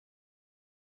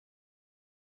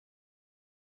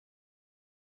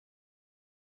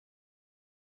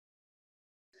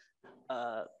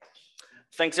Uh,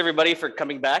 Thanks everybody for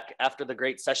coming back after the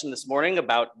great session this morning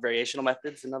about variational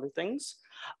methods and other things.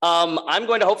 I'm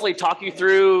going to hopefully talk you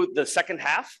through the second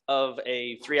half of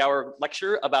a 3-hour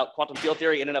lecture about quantum field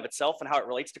theory in and of itself and how it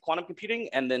relates to quantum computing,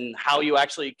 and then how you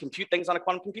actually compute things on a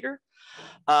quantum computer.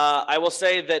 I will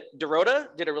say that Dorota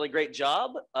did a really great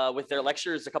job with their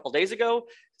lectures a couple days ago,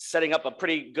 setting up a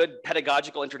pretty good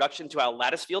pedagogical introduction to how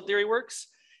lattice field theory works.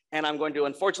 And I'm going to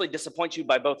unfortunately disappoint you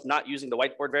by both not using the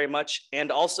whiteboard very much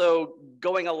and also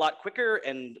going a lot quicker,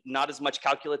 and not as much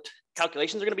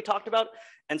calculations are going to be talked about,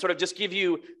 and sort of just give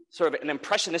you sort of an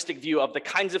impressionistic view of the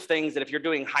kinds of things that if you're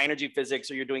doing high energy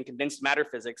physics or you're doing condensed matter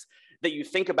physics that you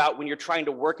think about when you're trying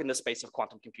to work in the space of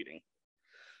quantum computing.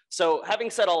 So having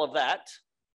said all of that,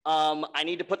 I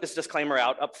need to put this disclaimer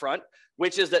out up front,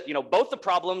 which is that both the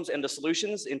problems and the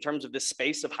solutions in terms of this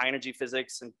space of high energy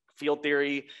physics and field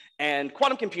theory and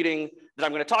quantum computing that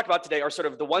I'm going to talk about today are sort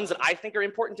of the ones that I think are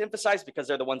important to emphasize, because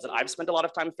they're the ones that I've spent a lot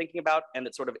of time thinking about and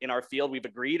that sort of in our field we've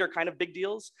agreed are kind of big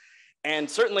deals. And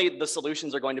certainly the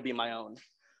solutions are going to be my own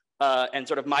and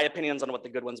sort of my opinions on what the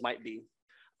good ones might be.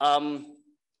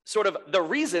 Sort of the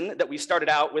reason that we started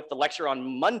out with the lecture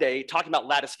on Monday talking about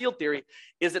lattice field theory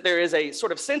is that there is a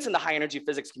sort of sense in the high energy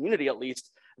physics community, at least,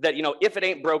 that if it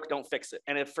ain't broke, don't fix it.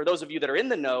 And if, for those of you that are in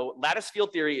the know, lattice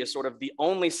field theory is sort of the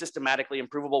only systematically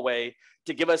improvable way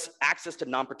to give us access to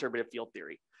non-perturbative field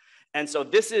theory. And so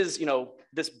this is,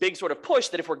 this big sort of push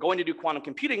that if we're going to do quantum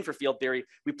computing for field theory,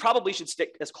 we probably should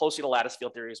stick as closely to lattice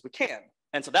field theory as we can.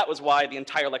 And so that was why the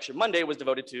entire lecture Monday was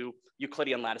devoted to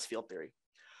Euclidean lattice field theory.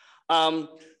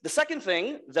 The second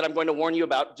thing that I'm going to warn you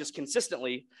about just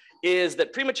consistently is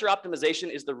that premature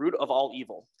optimization is the root of all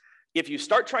evil. If you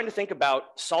start trying to think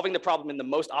about solving the problem in the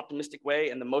most optimistic way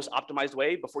and the most optimized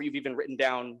way before you've even written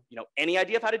down any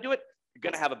idea of how to do it, you're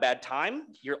going to have a bad time.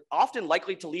 You're often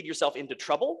likely to lead yourself into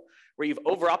trouble where you've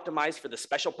over-optimized for the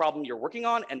special problem you're working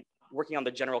on and working on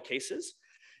the general cases.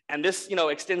 And this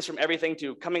extends from everything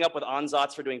to coming up with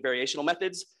ansatz for doing variational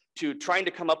methods to trying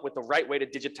to come up with the right way to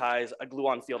digitize a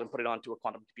gluon field and put it onto a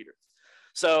quantum computer.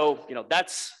 So,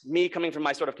 that's me coming from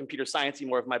my sort of computer sciencey,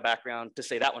 more of my background, to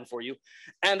say that one for you.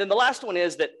 And then the last one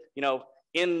is that,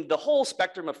 in the whole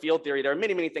spectrum of field theory, there are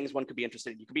many, many things one could be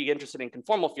interested in. You could be interested in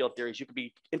conformal field theories. You could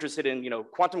be interested in,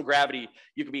 quantum gravity.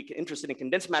 You could be interested in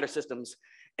condensed matter systems.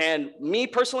 And me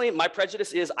personally, my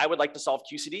prejudice is I would like to solve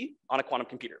QCD on a quantum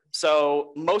computer.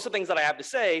 So most of the things that I have to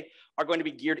say are going to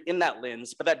be geared in that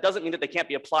lens, but that doesn't mean that they can't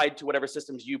be applied to whatever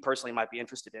systems you personally might be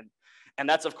interested in. And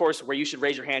that's, of course, where you should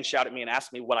raise your hand, shout at me, and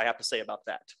ask me what I have to say about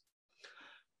that.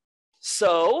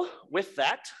 So with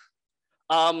that,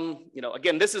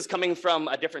 again, this is coming from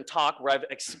a different talk where I've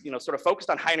sort of focused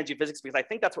on high energy physics, because I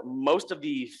think that's what most of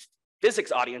the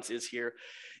physics audience is here,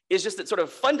 is just that sort of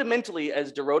fundamentally,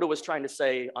 as Dorota was trying to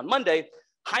say on Monday,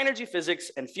 high energy physics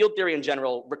and field theory in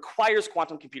general requires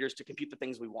quantum computers to compute the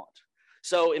things we want.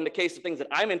 So in the case of things that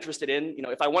I'm interested in,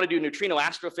 if I want to do neutrino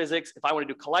astrophysics, if I want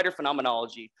to do collider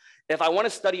phenomenology, if I want to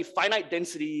study finite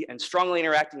density and strongly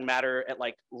interacting matter at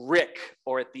like RIC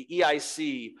or at the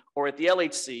EIC or at the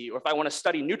LHC, or if I want to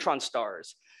study neutron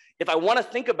stars, if I want to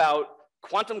think about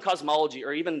quantum cosmology,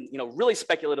 or even really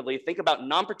speculatively think about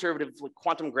non-perturbative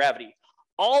quantum gravity,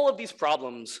 all of these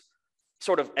problems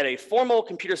sort of at a formal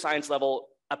computer science level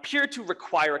appear to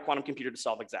require a quantum computer to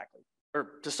solve exactly,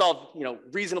 or to solve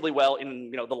reasonably well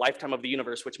in the lifetime of the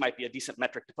universe, which might be a decent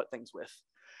metric to put things with.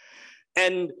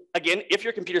 And again, if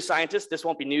you're a computer scientist, this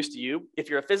won't be news to you. If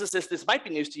you're a physicist, this might be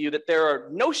news to you that there are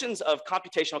notions of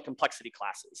computational complexity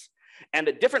classes, and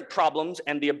that different problems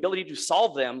and the ability to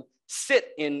solve them sit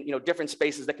in different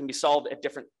spaces that can be solved at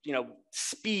different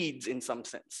speeds in some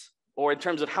sense, or in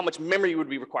terms of how much memory would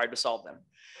be required to solve them.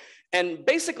 And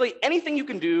basically anything you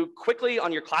can do quickly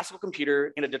on your classical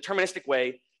computer in a deterministic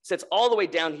way sits all the way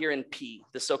down here in P,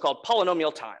 the so-called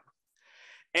polynomial time.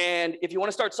 And if you want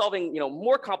to start solving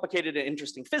more complicated and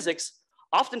interesting physics,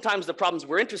 oftentimes the problems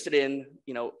we're interested in,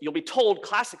 you'll be told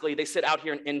classically they sit out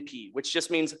here in NP, which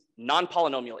just means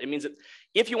non-polynomial. It means that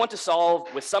if you want to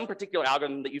solve with some particular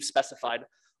algorithm that you've specified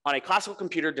on a classical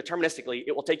computer deterministically,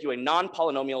 it will take you a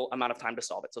non-polynomial amount of time to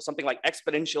solve it. So something like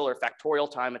exponential or factorial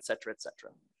time, et cetera, et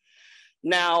cetera.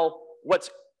 Now,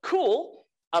 what's cool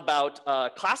about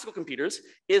classical computers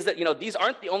is that these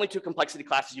aren't the only two complexity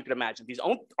classes you could imagine. These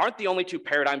aren't the only two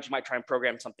paradigms you might try and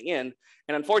program something in.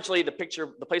 And unfortunately, the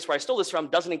place where I stole this from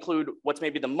doesn't include what's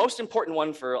maybe the most important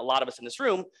one for a lot of us in this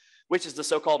room, which is the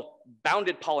so-called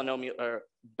bounded probabilistic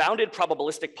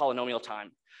polynomial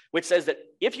time, which says that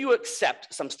if you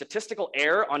accept some statistical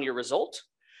error on your result,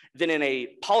 then in a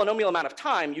polynomial amount of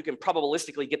time, you can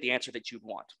probabilistically get the answer that you'd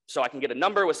want. So I can get a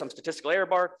number with some statistical error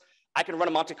bar. I can run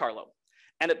a Monte Carlo.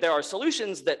 and that there are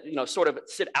solutions that sort of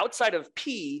sit outside of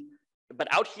P, but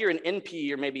out here in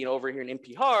NP, or maybe over here in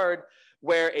NP hard,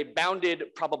 where a bounded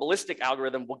probabilistic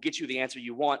algorithm will get you the answer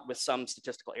you want with some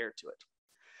statistical error to it.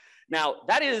 Now,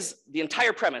 that is the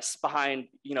entire premise behind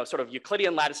sort of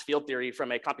Euclidean lattice field theory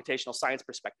from a computational science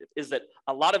perspective, is that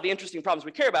a lot of the interesting problems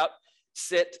we care about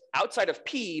sit outside of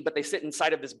P, but they sit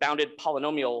inside of this bounded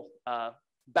polynomial,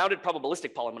 bounded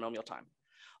probabilistic polynomial time.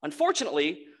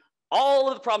 Unfortunately, all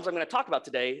of the problems I'm going to talk about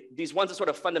today, these ones that sort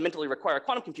of fundamentally require a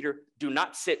quantum computer, do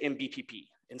not sit in BPP.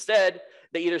 Instead,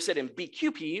 they either sit in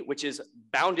BQP, which is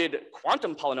bounded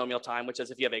quantum polynomial time, which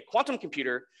is if you have a quantum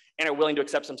computer and are willing to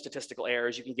accept some statistical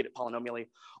errors, you can get it polynomially.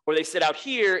 Or they sit out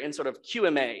here in sort of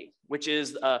QMA, which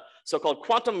is so-called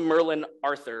quantum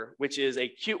Merlin-Arthur, which is a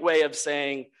cute way of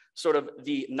saying sort of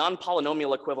the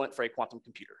non-polynomial equivalent for a quantum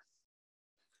computer.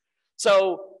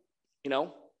 So,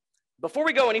 before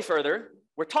we go any further,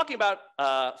 we're talking about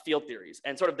field theories,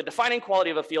 and sort of the defining quality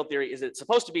of a field theory is it's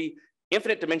supposed to be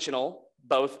infinite dimensional,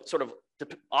 both sort of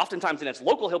oftentimes in its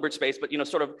local Hilbert space, but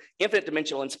sort of infinite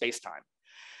dimensional in space-time.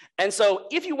 And so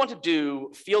if you want to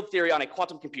do field theory on a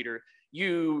quantum computer,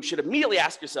 you should immediately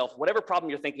ask yourself, whatever problem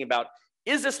you're thinking about,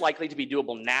 is this likely to be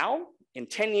doable now, in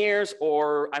 10 years,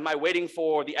 or am I waiting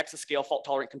for the exascale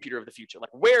fault-tolerant computer of the future?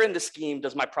 Like, where in the scheme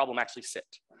does my problem actually sit?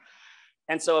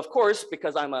 And so, of course,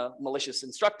 because I'm a malicious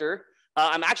instructor,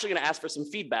 I'm actually going to ask for some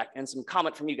feedback and some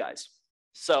comment from you guys.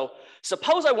 So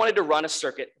suppose I wanted to run a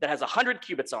circuit that has 100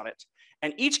 qubits on it,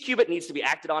 and each qubit needs to be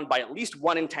acted on by at least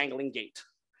one entangling gate.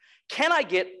 Can I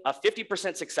get a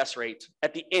 50% success rate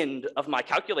at the end of my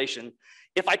calculation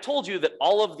if I told you that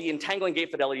all of the entangling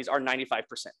gate fidelities are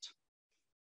 95%?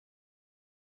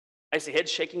 I see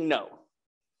heads shaking no.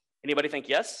 Anybody think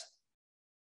yes?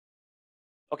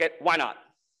 Okay, why not?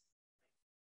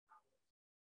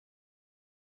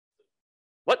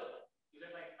 What?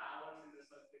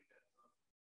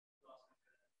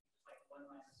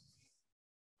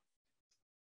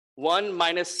 One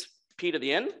minus p to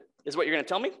the n is what you're going to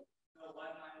tell me? No,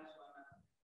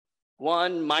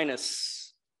 one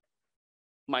minus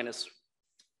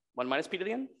p to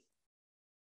the n?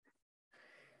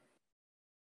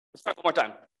 Let's try one more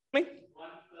time. Me? 1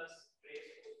 plus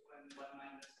raised to 1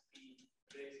 minus p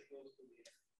raised to the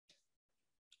n.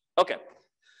 Okay.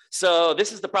 So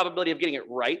this is the probability of getting it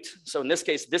right. So in this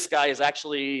case, this guy is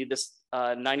actually this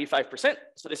 95%.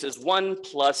 So this is 1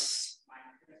 plus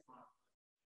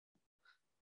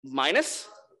minus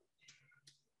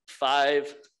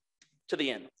 5 to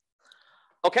the n.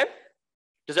 Okay.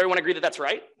 Does everyone agree that that's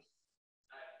right?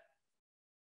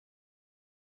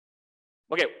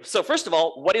 Okay, so first of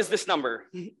all, what is this number?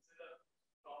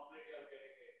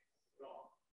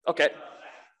 Okay.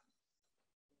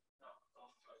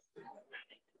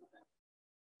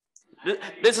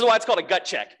 This is why it's called a gut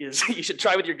check, is you should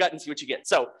try with your gut and see what you get.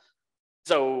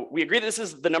 So we agree that this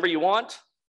is the number you want?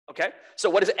 Okay, so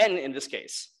what is n in this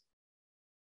case?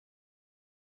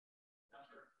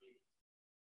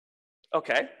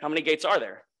 Okay, how many gates are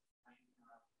there?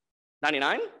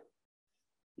 99?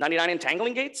 99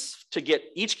 entangling gates to get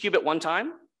each qubit one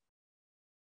time?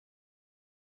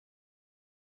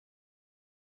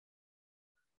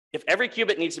 If every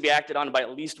qubit needs to be acted on by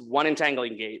at least one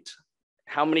entangling gate,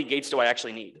 how many gates do I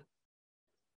actually need?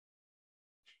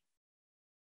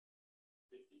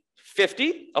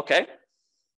 50, okay.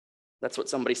 That's what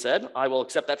somebody said. I will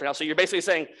accept that for now. So you're basically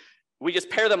saying we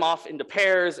just pair them off into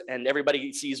pairs and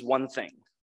everybody sees one thing.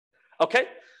 Okay,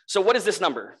 so what is this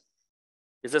number?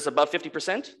 Is this above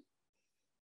 50%?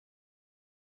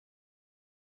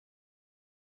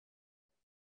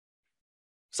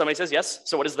 Somebody says yes.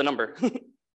 So what is the number? At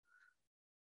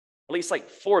least like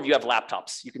 4 of you have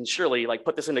laptops. You can surely like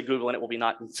put this into Google and it will be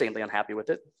not insanely unhappy with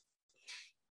it.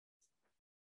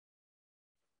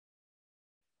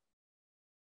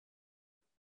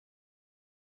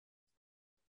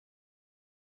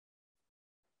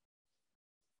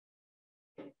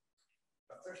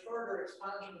 First order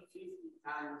expansion of 50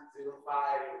 times 0.5,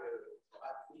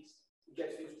 at least you get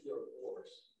 50 or worse.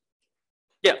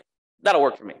 Yeah, that'll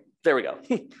work for me. There we go.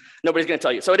 Nobody's going to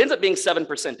tell you. So it ends up being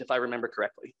 7% if I remember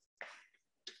correctly.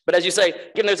 But as you say,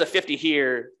 given there's a 50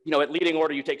 here, at leading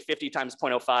order, you take 50 times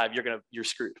 0.05, you're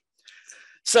screwed.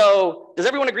 So does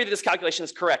everyone agree that this calculation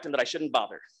is correct and that I shouldn't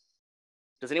bother?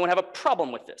 Does anyone have a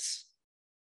problem with this?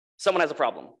 Someone has a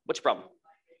problem. Which problem?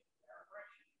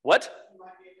 What?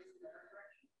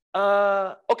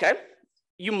 Okay.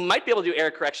 You might be able to do error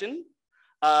correction.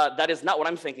 That is not what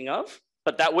I'm thinking of,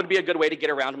 but that would be a good way to get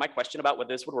around my question about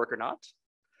whether this would work or not.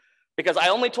 Because I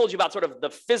only told you about sort of the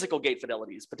physical gate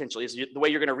fidelities, potentially, is the way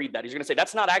you're going to read that. You're going to say,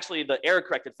 that's not actually the error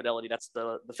corrected fidelity, that's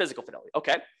the physical fidelity.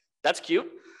 Okay, That's cute.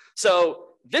 So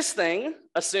this thing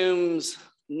assumes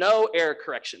no error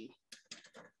correction.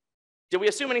 Did we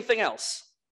assume anything else?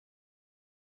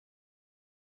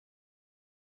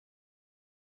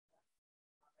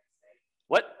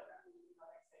 What?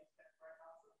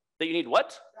 That you need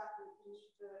what?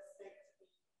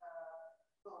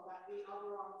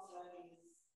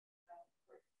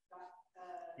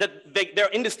 That they're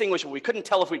indistinguishable. We couldn't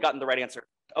tell if we'd gotten the right answer.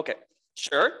 Okay,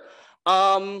 sure.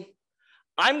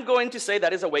 I'm going to say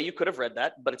that is a way you could have read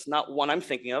that, but it's not one I'm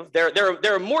thinking of. There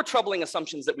are more troubling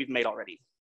assumptions that we've made already.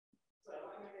 So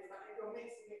what I mean is that if you're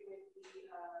mixing it with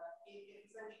the,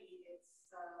 essentially it's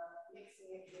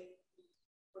mixing it with the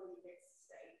fully mixed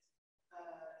state,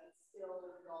 it's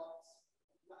still not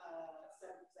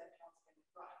 7% chance of getting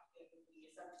it right. It would be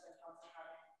a 7% chance of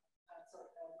having,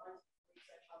 93%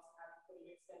 chance of having fully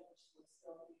mixed state, which would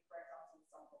still be the correct answer in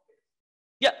some pockets.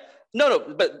 Yeah,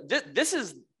 no, but this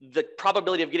is the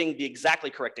probability of getting the exactly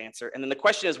correct answer. And then the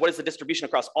question is, what is the distribution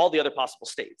across all the other possible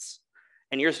states?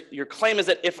 And your claim is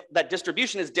that if that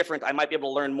distribution is different, I might be able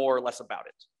to learn more or less about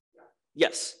it. Yeah.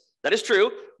 Yes, that is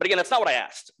true. But again, that's not what I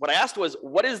asked. What I asked was,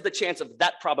 what is the chance of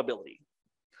that probability?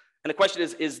 And the question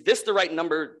is this the right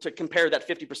number to compare that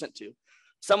 50% to?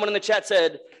 Someone in the chat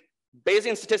said,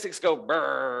 Bayesian statistics go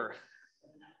brrr.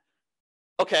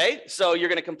 Okay, so you're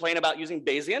going to complain about using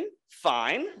Bayesian?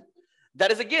 Fine. That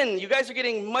is, again, you guys are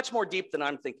getting much more deep than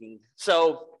I'm thinking.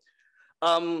 So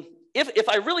if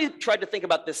I really tried to think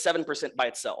about this 7% by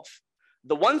itself,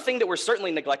 the one thing that we're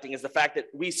certainly neglecting is the fact that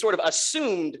we sort of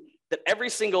assumed that every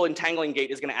single entangling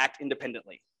gate is going to act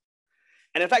independently.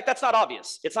 And in fact, that's not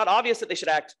obvious. It's not obvious that they should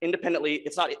act independently.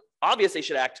 It's not obvious they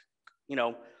should act,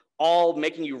 all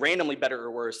making you randomly better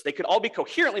or worse. They could all be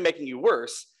coherently making you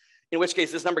worse, in which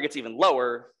case this number gets even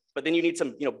lower, but then you need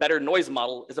some better noise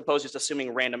model as opposed to just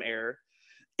assuming random error.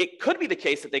 It could be the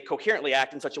case that they coherently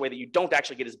act in such a way that you don't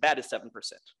actually get as bad as 7%.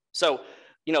 So,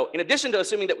 in addition to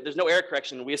assuming that there's no error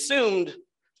correction, we assumed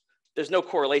there's no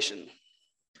correlation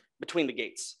between the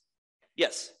gates.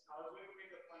 Yes? I was going to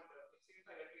make the point that it seems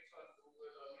like at least on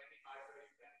Google or many sites where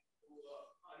you can do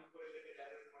uncorrelated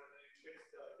errors more than it fits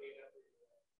the data.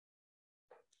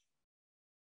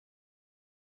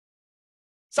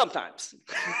 Sometimes.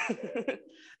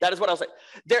 That is what I'll say.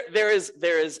 There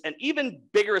is an even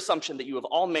bigger assumption that you have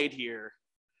all made here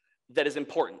that is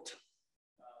important.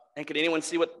 And can anyone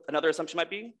see what another assumption might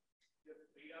be?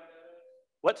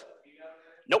 What?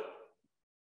 Nope.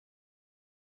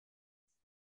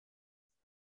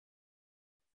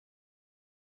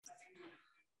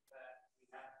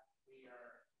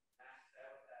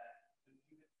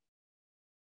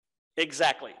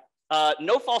 Exactly.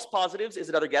 No false positives is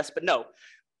another guess, but no.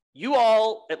 You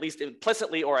all, at least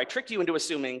implicitly, or I tricked you into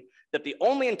assuming that the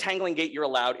only entangling gate you're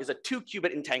allowed is a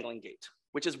 2-qubit entangling gate,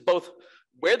 which is both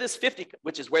where this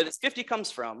 50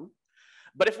 comes from.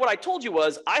 But if what I told you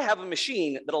was I have a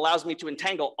machine that allows me to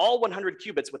entangle all 100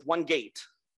 qubits with one gate,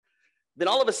 then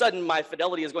all of a sudden my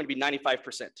fidelity is going to be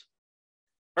 95%.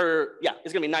 Or yeah,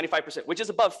 it's going to be 95%, which is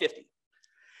above 50.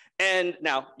 And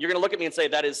now you're going to look at me and say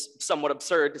that is somewhat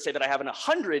absurd to say that I have an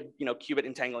 100 qubit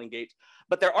entangling gate.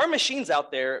 But there are machines out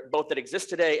there, both that exist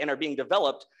today and are being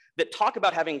developed, that talk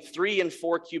about having 3 and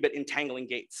 4 qubit entangling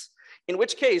gates. In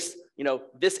which case,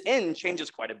 this N changes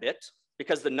quite a bit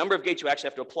because the number of gates you actually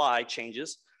have to apply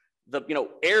changes. The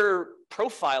error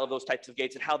profile of those types of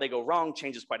gates and how they go wrong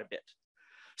changes quite a bit.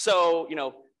 So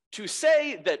to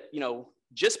say that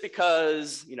just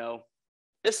because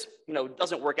this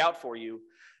doesn't work out for you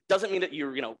doesn't mean that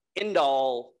you're end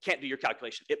all can't do your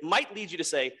calculation. It might lead you to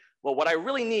say, well, what I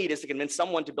really need is to convince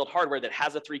someone to build hardware that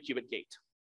has a 3-qubit gate.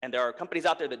 And there are companies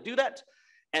out there that do that.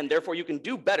 And therefore you can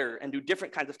do better and do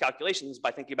different kinds of calculations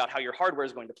by thinking about how your hardware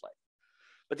is going to play.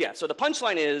 But yeah, so the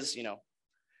punchline is,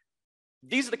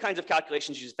 these are the kinds of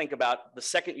calculations you should think about the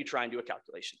second you try and do a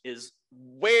calculation, is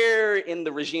where in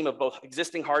the regime of both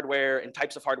existing hardware and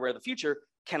types of hardware of the future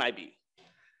can I be?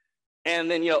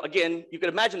 And then, again, you could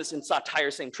imagine this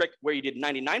entire same trick where you did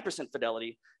 99%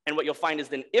 fidelity. And what you'll find is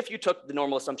then if you took the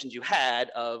normal assumptions you had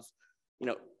of,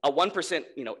 a 1%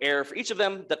 error for each of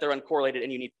them, that they're uncorrelated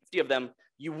and you need 50 of them,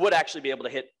 you would actually be able to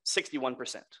hit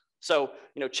 61%. So,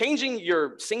 changing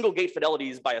your single gate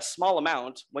fidelities by a small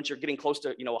amount once you're getting close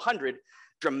to, 100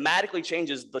 dramatically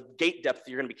changes the gate depth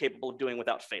you're going to be capable of doing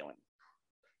without failing.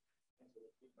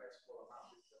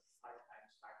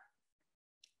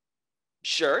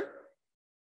 Sure.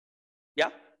 Yeah.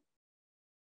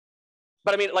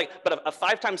 But I mean, but a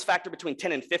 5 times factor between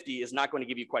 10 and 50 is not going to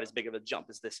give you quite as big of a jump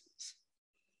as this is.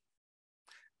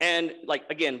 And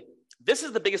again, this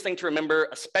is the biggest thing to remember,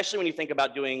 especially when you think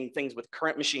about doing things with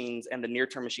current machines and the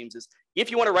near-term machines, is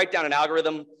if you want to write down an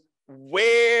algorithm,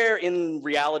 where in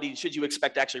reality should you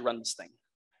expect to actually run this thing?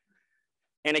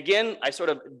 And again, I sort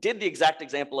of did the exact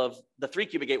example of the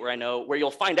 3-qubit gate where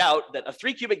you'll find out that a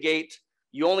 3-qubit gate,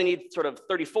 you only need sort of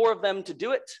 34 of them to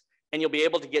do it, and you'll be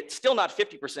able to get still not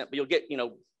 50%, but you'll get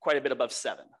quite a bit above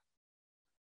 7.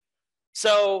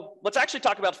 So let's actually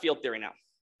talk about field theory now.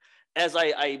 As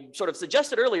I sort of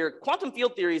suggested earlier, quantum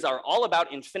field theories are all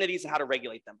about infinities and how to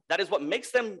regulate them. That is what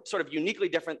makes them sort of uniquely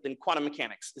different than quantum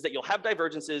mechanics, is that you'll have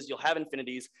divergences, you'll have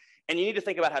infinities, and you need to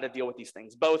think about how to deal with these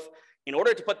things, both in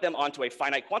order to put them onto a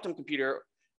finite quantum computer,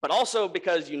 but also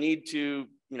because you need to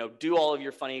do all of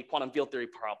your funny quantum field theory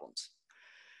problems.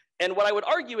 And what I would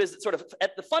argue is that sort of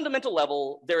at the fundamental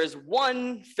level, there is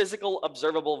one physical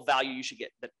observable value you should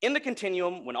get, that in the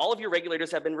continuum, when all of your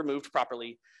regulators have been removed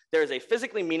properly, there is a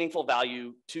physically meaningful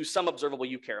value to some observable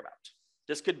you care about.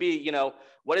 This could be,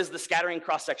 what is the scattering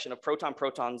cross-section of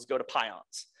protons go to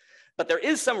pions? But there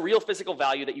is some real physical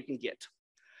value that you can get.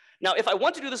 Now, if I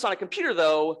want to do this on a computer,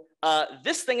 though,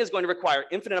 this thing is going to require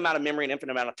infinite amount of memory and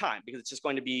infinite amount of time, because it's just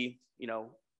going to be,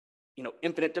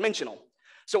 infinite dimensional.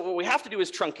 So what we have to do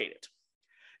is truncate it.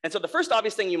 And so the first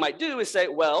obvious thing you might do is say,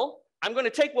 well, I'm going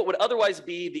to take what would otherwise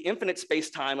be the infinite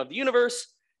space-time of the universe,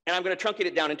 and I'm going to truncate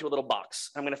it down into a little box.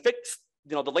 I'm going to fix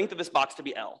the length of this box to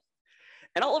be L.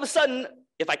 And all of a sudden,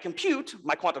 if I compute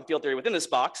my quantum field theory within this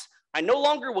box, I no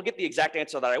longer will get the exact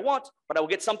answer that I want, but I will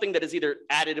get something that is either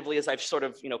additively, as I've sort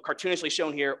of cartoonishly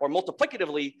shown here, or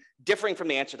multiplicatively differing from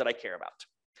the answer that I care about.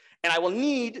 And I will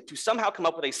need to somehow come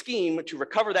up with a scheme to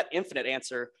recover that infinite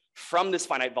answer from this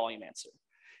finite volume answer.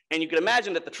 And you can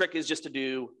imagine that the trick is just to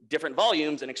do different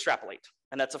volumes and extrapolate.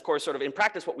 And that's, of course, sort of in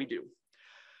practice what we do.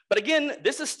 But again,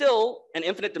 this is still an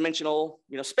infinite dimensional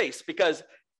space, because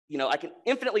I can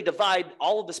infinitely divide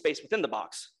all of the space within the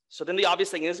box. So then the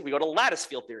obvious thing is we go to lattice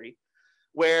field theory,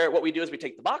 where what we do is we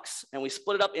take the box and we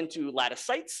split it up into lattice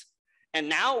sites. And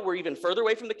now we're even further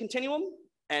away from the continuum,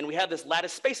 and we have this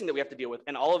lattice spacing that we have to deal with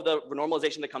and all of the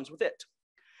renormalization that comes with it.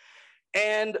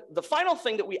 And the final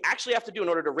thing that we actually have to do in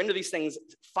order to render these things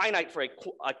finite for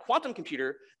a quantum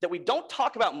computer that we don't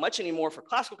talk about much anymore for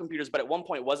classical computers, but at one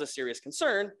point was a serious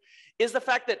concern, is the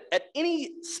fact that at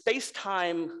any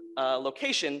space-time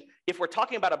location, if we're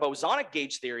talking about a bosonic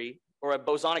gauge theory or a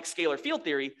bosonic scalar field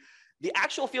theory, the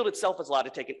actual field itself is allowed to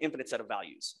take an infinite set of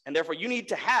values. And therefore, you need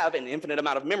to have an infinite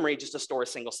amount of memory just to store a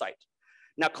single site.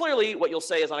 Now, clearly, what you'll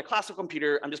say is on a classical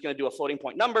computer, I'm just going to do a floating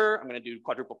point number. I'm going to do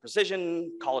quadruple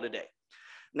precision, call it a day.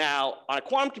 Now, on a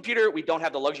quantum computer, we don't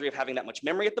have the luxury of having that much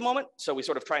memory at the moment, so we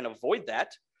sort of try and avoid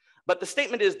that. But the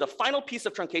statement is the final piece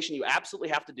of truncation you absolutely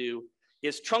have to do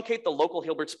is truncate the local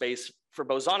Hilbert space for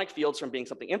bosonic fields from being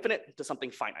something infinite to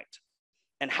something finite.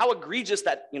 And how egregious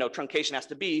that truncation has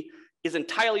to be is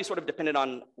entirely sort of dependent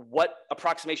on what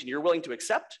approximation you're willing to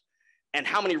accept and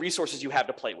how many resources you have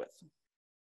to play with.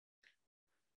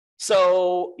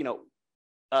 So,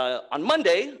 on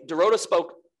Monday, Dorota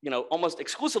spoke almost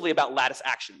exclusively about lattice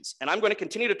actions. And I'm going to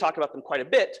continue to talk about them quite a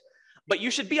bit, but you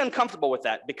should be uncomfortable with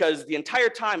that, because the entire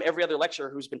time every other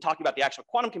lecturer who's been talking about the actual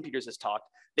quantum computers has talked,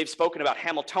 they've spoken about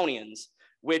Hamiltonians,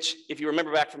 which, if you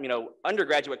remember back from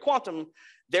undergraduate quantum,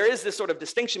 there is this sort of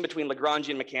distinction between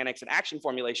Lagrangian mechanics and action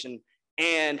formulation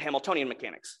and Hamiltonian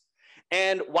mechanics.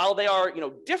 And while they are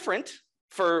different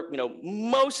for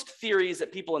most theories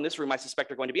that people in this room I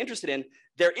suspect are going to be interested in,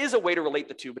 there is a way to relate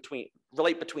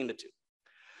between the two.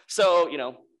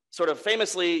 So, sort of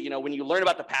famously, when you learn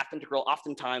about the path integral,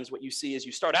 oftentimes what you see is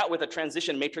you start out with a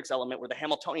transition matrix element where the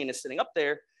Hamiltonian is sitting up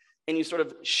there, and you sort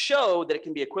of show that it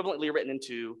can be equivalently written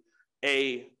into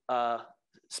a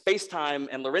space-time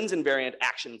and Lorentz invariant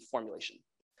action formulation.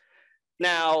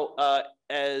 Now,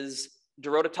 as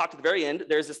Dorota talked at the very end,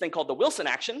 there's this thing called the Wilson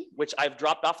action, which I've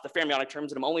dropped off the fermionic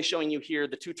terms, and I'm only showing you here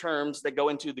the two terms that go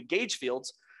into the gauge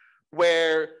fields,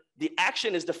 where the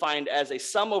action is defined as a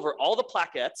sum over all the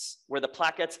plaquettes, where the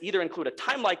plaquettes either include a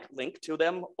time-like link to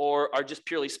them or are just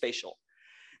purely spatial.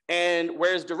 And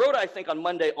whereas Dorota, I think on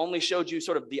Monday, only showed you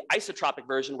sort of the isotropic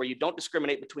version where you don't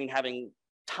discriminate between having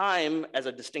time as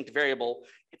a distinct variable,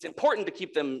 it's important to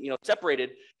keep them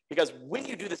separated, because when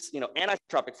you do this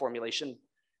anisotropic formulation,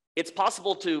 it's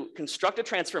possible to construct a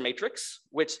transfer matrix,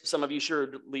 which some of you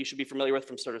should be familiar with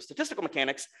from sort of statistical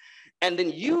mechanics, and then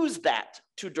use that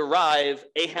to derive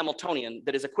a Hamiltonian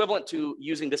that is equivalent to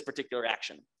using this particular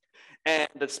action. And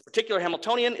this particular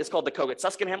Hamiltonian is called the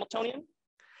Kogut-Susskind Hamiltonian.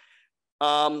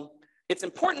 It's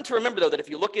important to remember, though, that if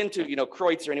you look into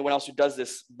Kreutz or anyone else who does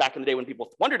this back in the day when people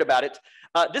wondered about it,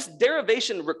 this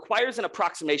derivation requires an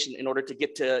approximation in order to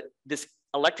get to this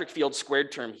electric field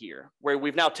squared term here, where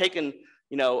we've now taken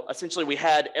essentially we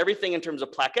had everything in terms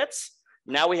of plaquettes.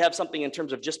 Now we have something in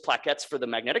terms of just plaquettes for the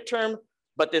magnetic term.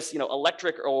 but this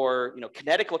electric or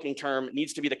kinetic looking term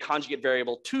needs to be the conjugate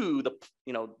variable to the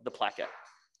the plaquette,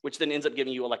 which then ends up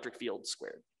giving you electric field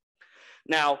squared.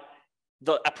 Now,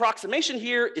 the approximation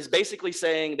here is basically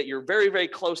saying that you're very, very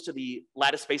close to the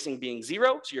lattice spacing being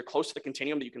 0. So you're close to the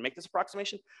continuum that you can make this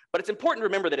approximation. But it's important to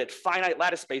remember that at finite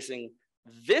lattice spacing,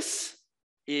 this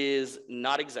is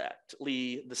not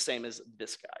exactly the same as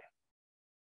this guy.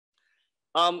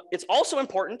 It's also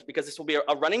important, because this will be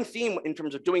a running theme in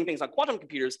terms of doing things on quantum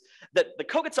computers, that the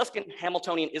Kogut-Susskind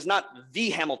Hamiltonian is not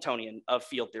the Hamiltonian of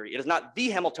field theory. It is not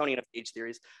the Hamiltonian of gauge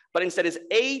theories, but instead is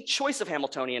a choice of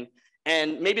Hamiltonian.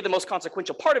 And maybe the most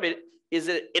consequential part of it is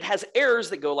that it has errors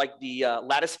that go like the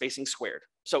lattice spacing squared.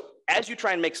 So as you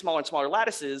try and make smaller and smaller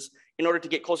lattices in order to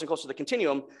get closer and closer to the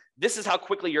continuum, this is how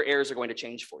quickly your errors are going to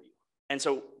change for you. And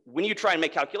so when you try and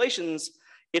make calculations,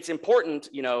 it's important,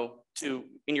 to,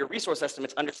 in your resource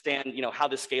estimates, understand, how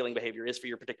this scaling behavior is for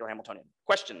your particular Hamiltonian.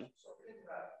 Question? So can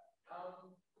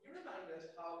you remind us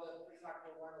how the factor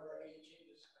 1 over A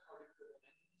changes according to the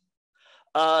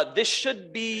dimensions? This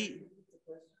should be,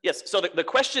 yes. So the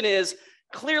question is,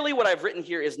 clearly what I've written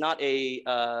here is not a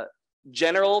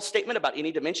general statement about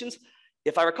any dimensions.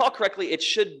 If I recall correctly, it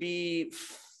should be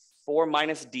 4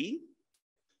 minus D.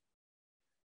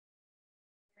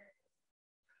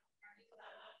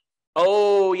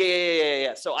 Oh,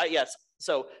 yeah. So yes.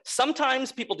 So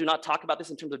sometimes people do not talk about this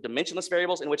in terms of dimensionless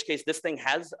variables, in which case this thing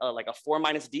has like a 4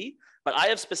 minus D, but I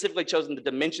have specifically chosen the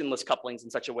dimensionless couplings in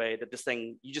such a way that this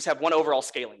thing, you just have one overall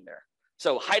scaling there.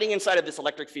 So hiding inside of this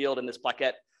electric field and this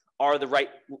plaquette are the right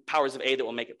powers of A that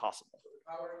will make it possible.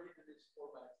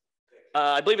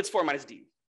 I believe it's 4 minus D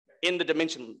in the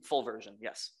dimension full version,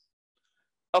 yes.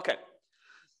 Okay,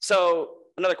 so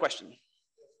another question.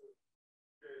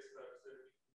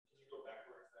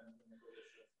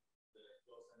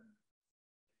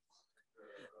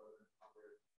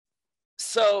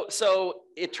 So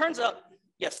it turns out,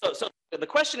 yes, so the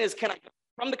question is, can I,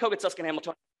 from the Kogut-Susskind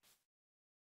Hamiltonian,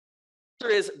 the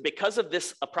answer is, because of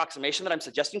this approximation that I'm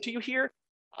suggesting to you here,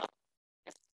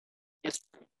 is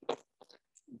the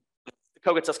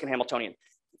Kogut-Susskind Hamiltonian.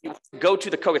 You go to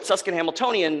the Kogut-Susskind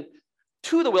Hamiltonian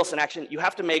to the Wilson action, you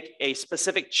have to make a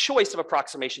specific choice of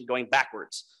approximation going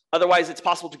backwards. Otherwise, it's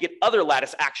possible to get other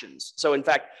lattice actions. So in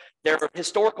fact, there are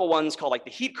historical ones called like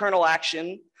the heat kernel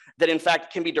action that in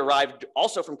fact can be derived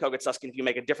also from Kogut-Susskind if you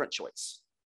make a different choice.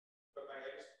 But I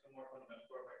guess the more fundamental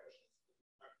part of my question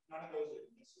is, none of those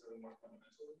are necessarily more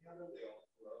fundamental than the other, they all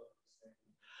flow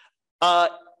the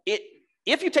same.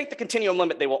 If you take the continuum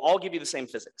limit, they will all give you the same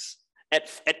physics. At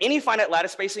any finite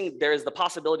lattice spacing, there is the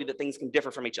possibility that things can differ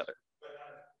from each other. But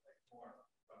not more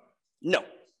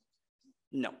fundamental.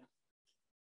 No.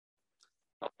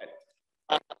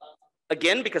 Okay.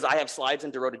 Again, because I have slides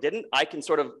and Dorota didn't, I can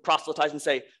sort of proselytize and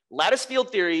say, lattice field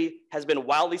theory has been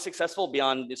wildly successful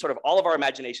beyond sort of all of our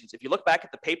imaginations. If you look back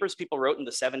at the papers people wrote in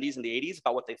the 70s and the 80s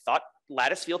about what they thought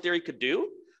lattice field theory could do,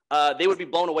 they would be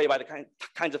blown away by the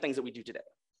kinds of things that we do today.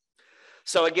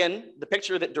 So again, the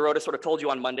picture that Dorota sort of told you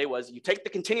on Monday was you take the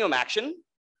continuum action,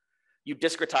 you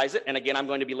discretize it, and again, I'm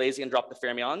going to be lazy and drop the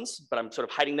fermions, but I'm sort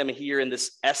of hiding them here in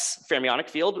this S fermionic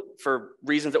field for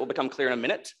reasons that will become clear in a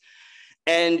minute.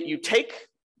 And you take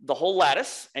the whole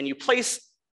lattice and you place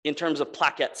in terms of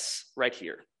plaquettes right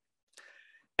here.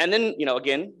 And then,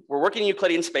 again, we're working in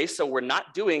Euclidean space, so we're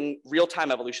not doing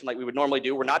real-time evolution like we would normally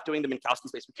do. We're not doing the Minkowski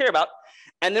space we care about.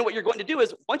 And then what you're going to do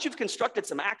is, once you've constructed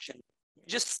some action, you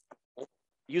just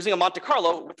using a Monte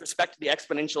Carlo with respect to the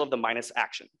exponential of the minus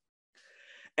action.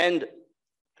 And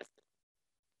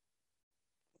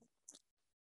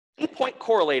point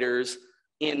correlators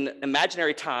in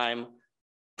imaginary time,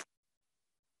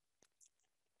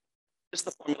 just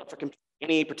the formula for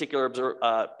any particular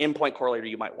in-point correlator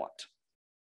you might want.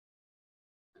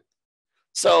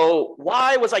 So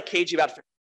why was I cagey about it?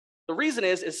 The reason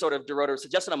is sort of Dorota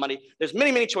suggested on Monday, there's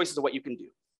many, many choices of what you can do.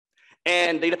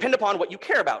 And they depend upon what you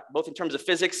care about, both in terms of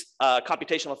physics,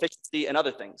 computational efficiency, and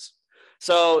other things.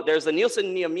 So there's the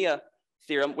Nielsen-Niemeyer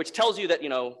theorem, which tells you that,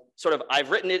 sort of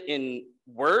I've written it in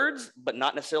words, but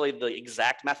not necessarily the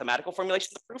exact mathematical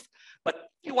formulation of the proof. But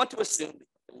if you want to assume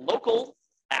local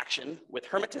action with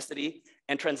hermiticity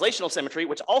and translational symmetry,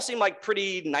 which all seem like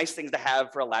pretty nice things to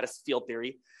have for a lattice field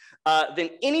theory, then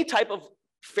any type of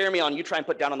fermion you try and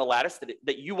put down on the lattice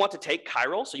that you want to take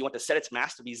chiral, so you want to set its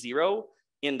mass to be 0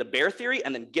 in the bare theory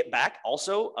and then get back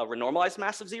also a renormalized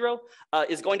mass of 0,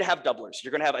 is going to have doublers.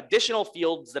 You're going to have additional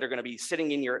fields that are going to be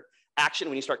sitting in your action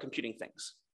when you start computing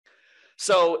things.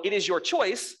 So it is your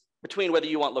choice between whether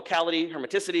you want locality,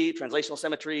 hermiticity, translational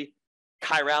symmetry,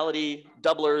 chirality,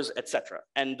 doublers, etc.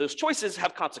 And those choices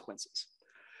have consequences.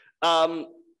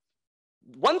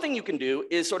 One thing you can do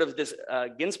is sort of this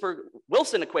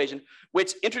Ginsburg-Wilson equation,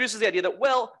 which introduces the idea that,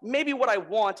 well, maybe what I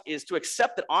want is to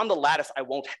accept that on the lattice, I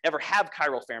won't ever have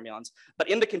chiral fermions, but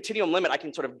in the continuum limit, I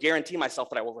can sort of guarantee myself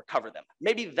that I will recover them.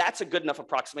 Maybe that's a good enough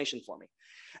approximation for me.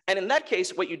 And in that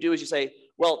case, what you do is you say,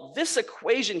 well, this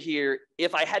equation here,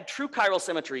 if I had true chiral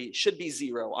symmetry, should be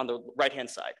 0 on the right-hand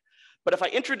side. But if I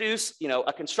introduce,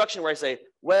 a construction where I say,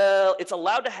 well, it's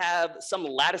allowed to have some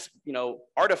lattice,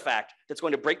 artifact that's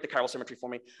going to break the chiral symmetry for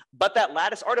me, but that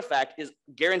lattice artifact is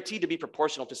guaranteed to be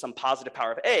proportional to some positive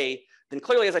power of A, then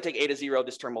clearly as I take A to 0,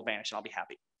 this term will vanish and I'll be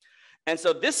happy. And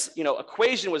so this,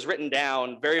 equation was written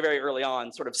down very, very early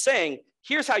on, sort of saying,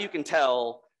 here's how you can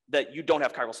tell that you don't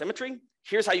have chiral symmetry.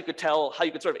 Here's how you could tell, how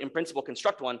you could sort of in principle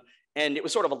construct one. And it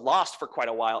was sort of lost for quite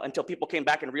a while until people came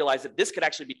back and realized that this could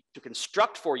actually be to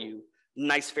construct for you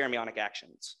nice fermionic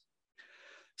actions.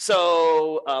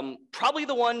 So probably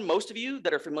the one most of you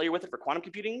that are familiar with it for quantum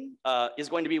computing is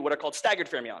going to be what are called staggered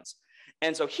fermions.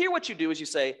 And so here what you do is you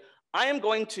say, I am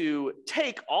going to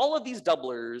take all of these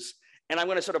doublers and I'm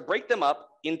going to sort of break them up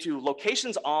into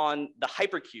locations on the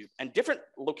hypercube. And different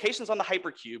locations on the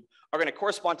hypercube are going to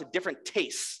correspond to different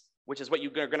tastes, which is what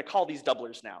you're going to call these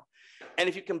doublers now. And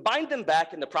if you combine them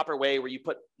back in the proper way where you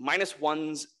put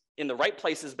 -1s in the right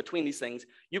places between these things,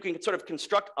 you can sort of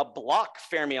construct a block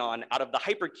fermion out of the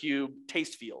hypercube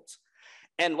taste fields.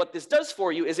 And what this does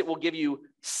for you is it will give you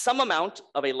some amount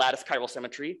of a lattice chiral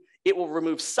symmetry. It will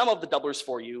remove some of the doublers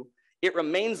for you. It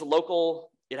remains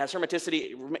local. It has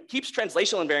hermeticity. It keeps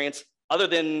translational invariance other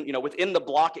than, within the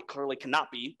block, it clearly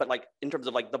cannot be, but like in terms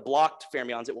of like the blocked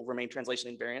fermions, it will remain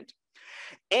translationally invariant.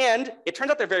 And it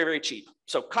turns out they're very, very cheap.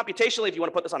 So computationally, if you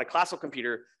want to put this on a classical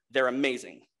computer, they're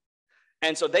amazing.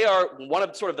 And so they are one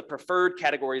of sort of the preferred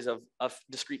categories of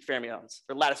discrete fermions,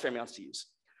 or lattice fermions to use.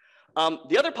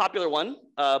 The other popular one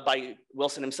by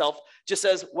Wilson himself just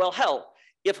says, well, hell,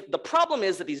 if the problem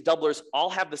is that these doublers all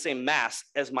have the same mass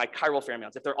as my chiral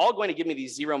fermions, if they're all going to give me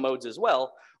these 0 modes as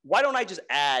well, why don't I just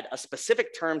add a specific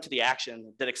term to the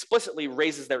action that explicitly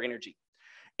raises their energy?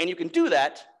 And you can do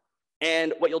that.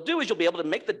 And what you'll do is you'll be able to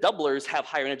make the doublers have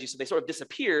higher energy, so they sort of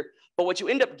disappear. But what you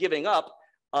end up giving up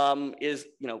is,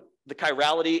 the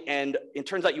chirality, and it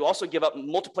turns out you also give up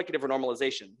multiplicative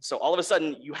renormalization. So all of a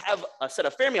sudden, you have a set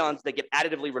of fermions that get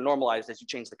additively renormalized as you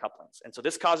change the couplings. And so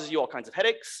this causes you all kinds of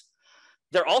headaches.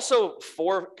 There are also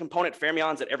 4 component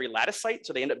fermions at every lattice site,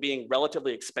 so they end up being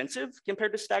relatively expensive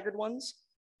compared to staggered ones.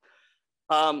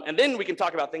 And then we can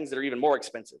talk about things that are even more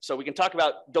expensive. So we can talk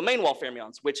about domain wall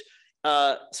fermions, which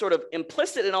sort of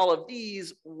implicit in all of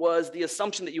these was the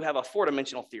assumption that you have a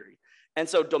 4-dimensional theory. And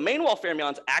so domain wall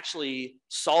fermions actually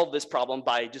solve this problem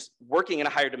by just working in a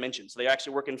higher dimension. So they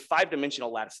actually work in 5-dimensional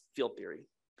lattice field theory.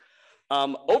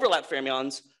 Overlap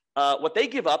fermions, what they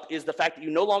give up is the fact that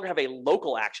you no longer have a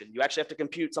local action. You actually have to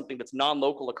compute something that's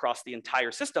non-local across the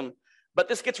entire system, but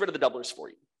this gets rid of the doublers for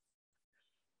you.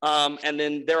 And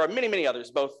then there are many, many others,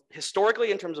 both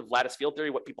historically in terms of lattice field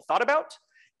theory, what people thought about,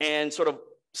 and sort of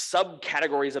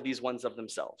subcategories of these ones of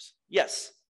themselves.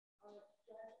 Yes?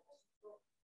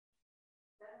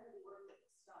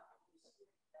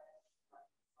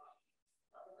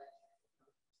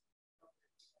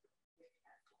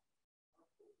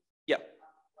 Yeah.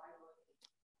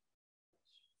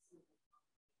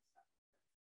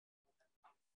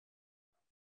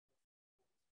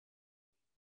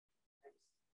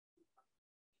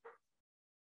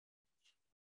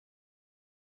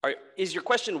 Is your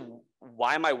question,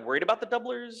 why am I worried about the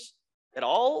doublers at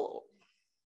all?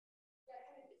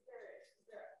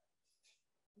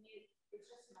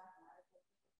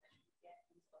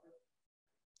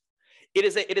 It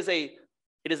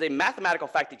is a mathematical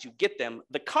fact that you get them.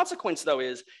 The consequence, though,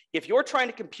 is if you're trying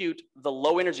to compute the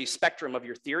low energy spectrum of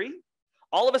your theory,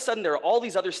 all of a sudden there are all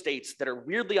these other states that are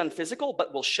weirdly unphysical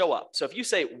but will show up. So if you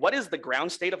say, what is the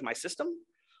ground state of my system?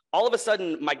 All of a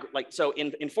sudden, so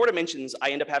in 4 dimensions,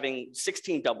 I end up having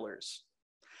 16 doublers.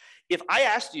 If I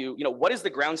asked you, what is the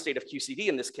ground state of QCD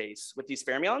in this case with these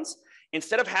fermions,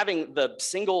 instead of having the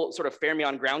single sort of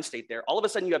fermion ground state there, all of a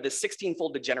sudden you have this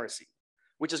 16-fold degeneracy,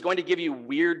 which is going to give you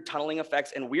weird tunneling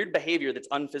effects and weird behavior that's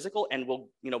unphysical and will,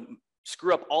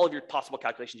 screw up all of your possible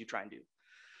calculations you try and do.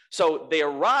 So they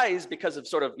arise because of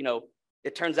sort of,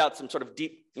 it turns out some sort of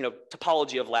deep,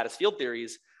 topology of lattice field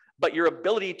theories, but your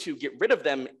ability to get rid of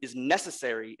them is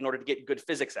necessary in order to get good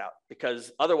physics out,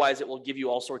 because otherwise it will give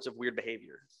you all sorts of weird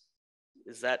behavior.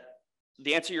 Is that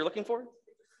the answer you're looking for?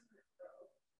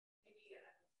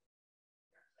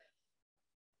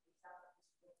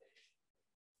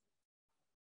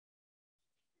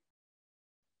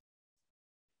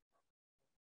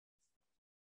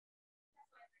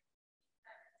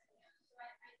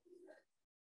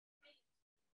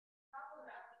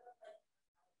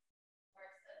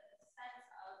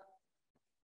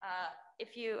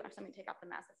 let me take off the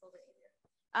mask, that's a little bit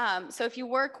easier. So if you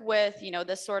work with,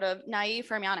 this sort of naive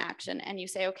fermion action and you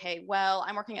say, okay, well,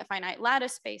 I'm working at finite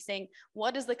lattice spacing,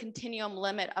 what is the continuum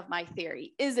limit of my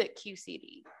theory? Is it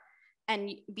QCD?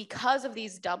 And because of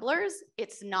these doublers,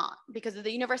 it's not, because of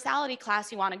the universality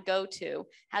class you want to go to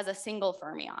has a single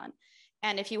fermion.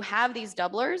 And if you have these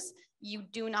doublers, you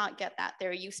do not get that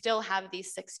theory. You still have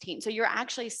these 16. So you're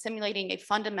actually simulating a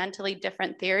fundamentally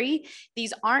different theory.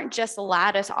 These aren't just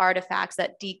lattice artifacts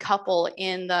that decouple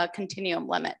in the continuum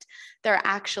limit. They're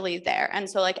actually there. And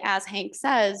so, like, as Hank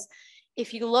says,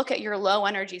 if you look at your low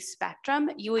energy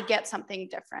spectrum, you would get something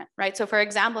different, right? So for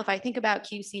example, if I think about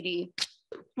QCD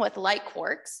with light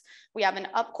quarks, we have an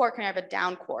up quark and we have a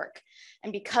down quark.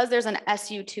 And because there's an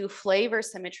SU2 flavor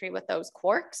symmetry with those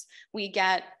quarks, we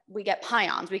get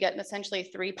pions. We get essentially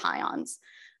 3 pions.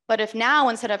 But if now,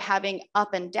 instead of having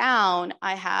up and down,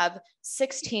 I have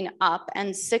 16 up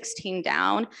and 16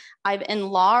 down, I've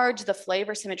enlarged the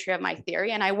flavor symmetry of my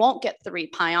theory, and I won't get 3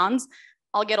 pions.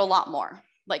 I'll get a lot more,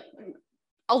 like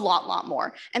a lot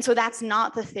more. And so that's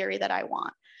not the theory that I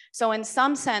want. So in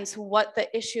some sense, what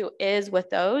the issue is with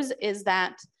those is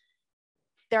that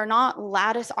they're not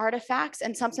lattice artifacts.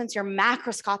 In some sense, your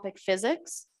macroscopic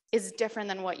physics is different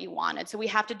than what you wanted. So we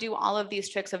have to do all of these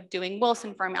tricks of doing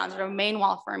Wilson fermions or main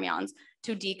wall fermions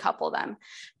to decouple them.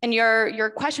 And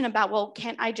your question about, well,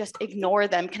 can't I just ignore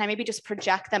them? Can I maybe just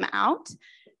project them out?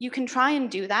 You can try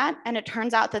and do that. And it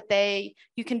turns out that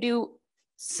you can do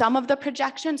some of the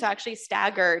projections, so actually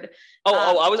staggered.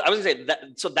 I was gonna say that.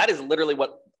 So that is literally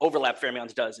what overlap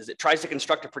fermions does, is it tries to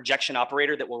construct a projection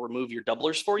operator that will remove your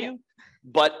doublers for you.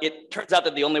 But it turns out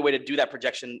that the only way to do that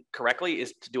projection correctly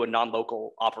is to do a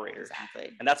non-local operator. Exactly.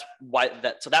 And that's why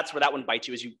that's where that one bites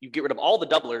you, is you get rid of all the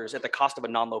doublers at the cost of a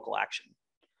non-local action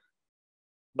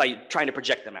by trying to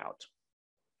project them out.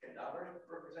 Can doublers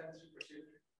represent supersymmetry?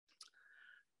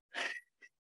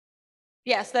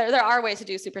 Yes, there are ways to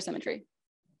do supersymmetry.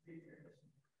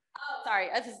 Oh, sorry,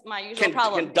 this is my usual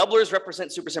problem. Can doublers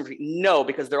represent supersymmetry? No,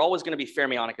 because they're always going to be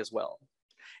fermionic as well.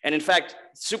 And in fact,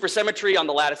 supersymmetry on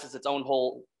the lattice is its own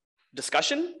whole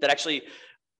discussion that actually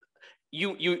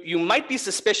you might be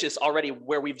suspicious already,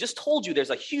 where we've just told you there's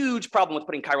a huge problem with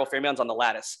putting chiral fermions on the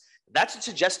lattice. That should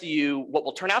suggest to you what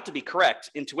will turn out to be correct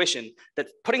intuition, that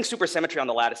putting supersymmetry on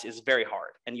the lattice is very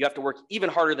hard, and you have to work even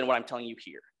harder than what I'm telling you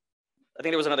here. I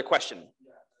think there was another question.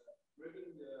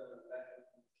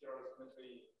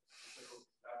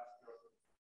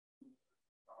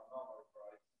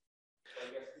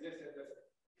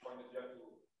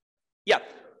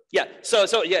 Yeah.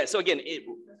 So again,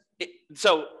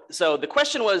 so the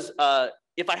question was,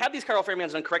 if I have these chiral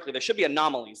fermions done correctly, there should be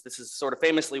anomalies. This is sort of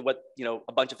famously what,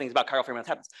 a bunch of things about chiral fermions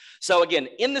happens. So again,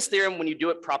 in this theorem, when you do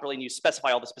it properly and you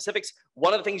specify all the specifics,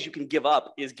 one of the things you can give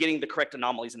up is getting the correct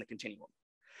anomalies in the continuum.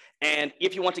 And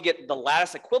if you want to get the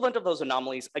lattice equivalent of those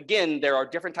anomalies, again, there are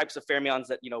different types of fermions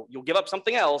that, you'll give up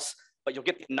something else, but you'll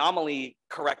get the anomaly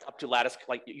correct up to lattice.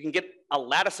 Like, you can get a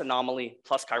lattice anomaly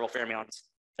plus chiral fermions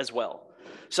as well.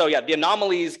 So yeah, the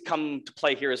anomalies come to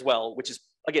play here as well, which is,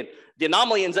 again, the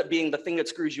anomaly ends up being the thing that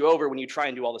screws you over when you try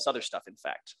and do all this other stuff, in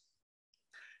fact.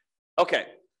 Okay,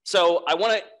 so I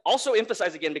want to also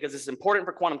emphasize again, because this is important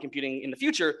for quantum computing in the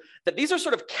future, that these are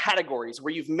sort of categories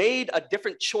where you've made a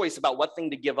different choice about what thing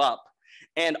to give up.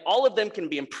 And all of them can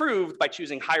be improved by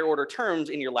choosing higher order terms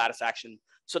in your lattice action,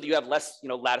 so that you have less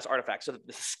lattice artifacts, so that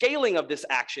the scaling of this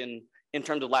action in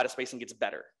terms of lattice spacing gets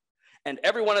better. And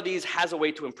every one of these has a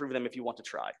way to improve them if you want to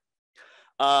try.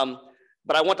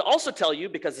 But I want to also tell you,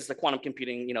 because this is a quantum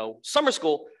computing summer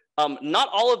school, not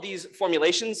all of these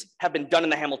formulations have been done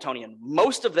in the Hamiltonian.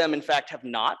 Most of them, in fact, have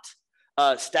not.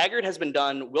 Staggered has been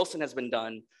done, Wilson has been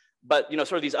done, but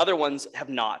sort of these other ones have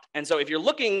not. And so if you're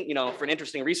looking for an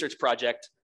interesting research project,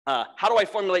 how do I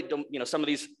formulate some of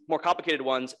these more complicated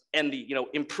ones and the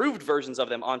improved versions of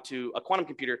them onto a quantum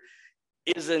computer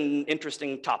is an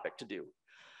interesting topic to do.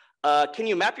 Can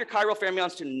you map your chiral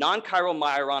fermions to non-chiral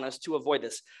Majoranas to avoid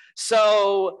this?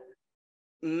 So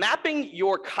mapping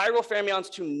your chiral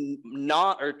fermions to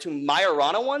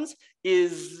Majorana ones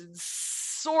is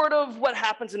sort of what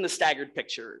happens in the staggered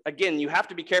picture. Again, you have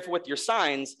to be careful with your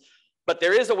signs, but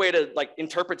there is a way to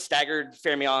interpret staggered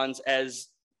fermions as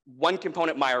one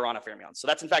component Majorana fermions. So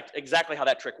that's in fact exactly how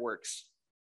that trick works.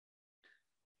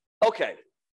 Okay,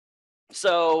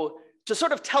 so to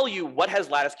sort of tell you what has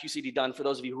lattice QCD done for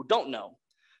those of you who don't know.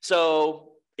 So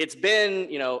it's been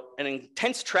an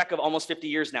intense trek of almost 50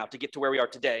 years now to get to where we are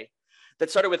today. That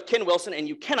started with Ken Wilson, and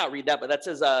you cannot read that, but that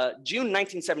says June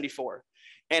 1974.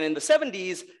 And in the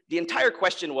 70s, the entire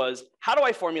question was, how do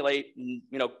I formulate,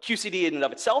 QCD in and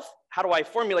of itself? How do I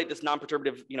formulate this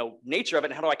non-perturbative, nature of it,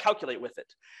 and how do I calculate with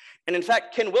it? And in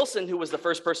fact, Ken Wilson, who was the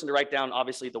first person to write down,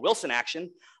 obviously, the Wilson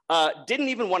action, didn't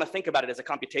even want to think about it as a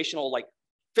computational,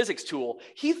 physics tool.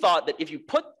 He thought that if you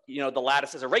put, the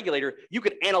lattice as a regulator, you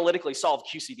could analytically solve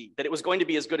QCD, that it was going to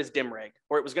be as good as DimReg,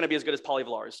 or it was going to be as good as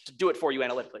polyvalars to do it for you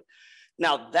analytically.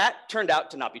 Now, that turned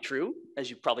out to not be true, as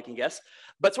you probably can guess,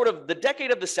 but sort of the decade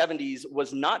of the 70s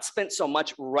was not spent so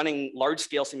much running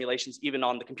large-scale simulations, even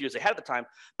on the computers they had at the time,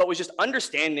 but was just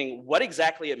understanding what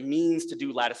exactly it means to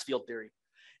do lattice field theory,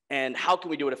 and how can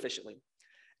we do it efficiently.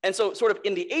 And so sort of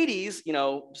in the 80s,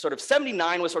 sort of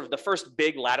 79 was sort of the first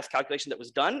big lattice calculation that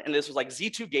was done, and this was like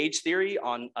Z2 gauge theory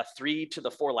on a 3 to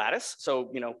the 4 lattice,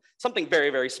 so something very,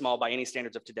 very small by any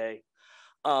standards of today.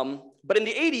 But in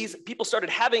the 80s, people started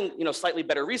having slightly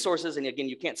better resources, and again,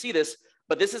 you can't see this,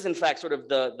 but this is in fact sort of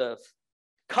the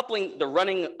coupling, the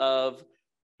running of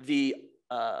the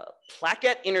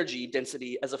plaquette energy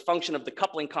density as a function of the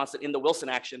coupling constant in the Wilson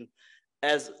action,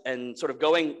 and sort of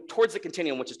going towards the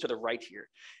continuum, which is to the right here.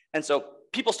 And so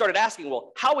people started asking,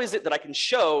 well, how is it that I can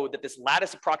show that this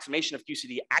lattice approximation of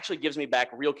QCD actually gives me back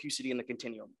real QCD in the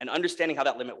continuum, and understanding how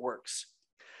that limit works.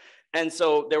 And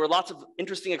so there were lots of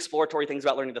interesting exploratory things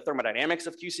about learning the thermodynamics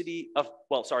of QCD,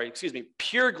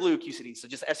 pure glue QCD, so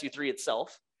just SU3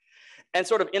 itself. And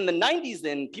sort of in the 90s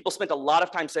then, people spent a lot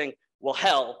of time saying, well,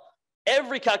 hell,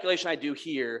 every calculation I do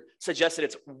here suggests that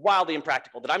it's wildly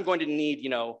impractical, that I'm going to need,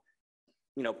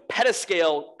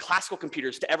 petascale classical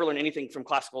computers to ever learn anything from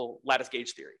classical lattice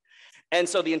gauge theory. And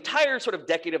so the entire sort of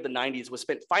decade of the 90s was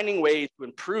spent finding ways to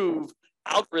improve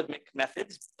algorithmic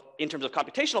methods in terms of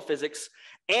computational physics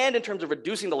and in terms of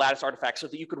reducing the lattice artifacts so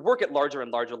that you could work at larger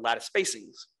and larger lattice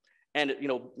spacings and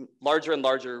larger and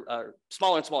larger,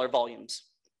 smaller and smaller volumes.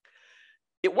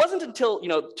 It wasn't until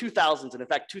 2000s, and in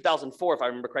fact 2004, if I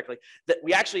remember correctly, that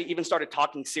we actually even started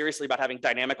talking seriously about having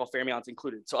dynamical fermions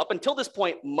included. So up until this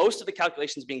point, most of the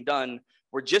calculations being done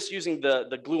were just using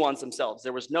the gluons themselves.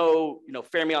 There was no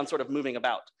fermion sort of moving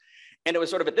about. And it was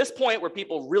sort of at this point where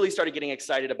people really started getting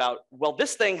excited about, well,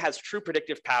 this thing has true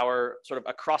predictive power sort of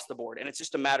across the board. And it's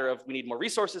just a matter of we need more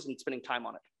resources and spending time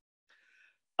on it.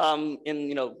 In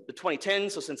the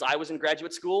 2010s, so since I was in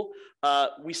graduate school,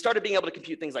 we started being able to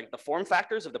compute things like the form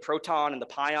factors of the proton and the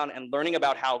pion, and learning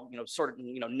about how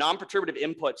non-perturbative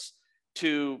inputs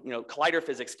to collider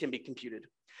physics can be computed.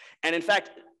 And in fact,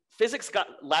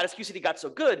 lattice QCD got so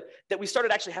good that we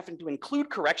started actually having to include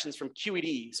corrections from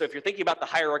QED. So if you're thinking about the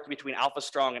hierarchy between alpha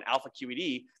strong and alpha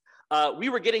QED, we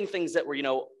were getting things that were,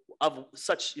 of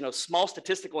such, small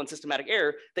statistical and systematic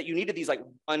error that you needed these like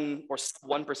 1 or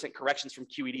 1% corrections from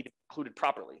QED to be included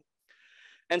properly.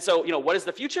 And so, what is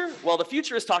the future? Well, the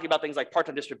future is talking about things like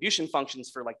parton distribution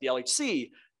functions for like the LHC,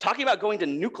 talking about going to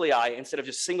nuclei instead of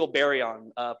just single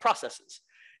baryon processes.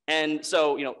 And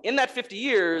so, in that 50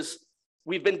 years,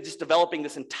 we've been just developing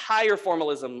this entire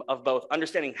formalism of both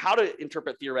understanding how to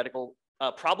interpret theoretical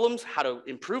problems, how to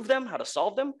improve them, how to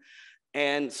solve them.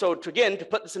 And so to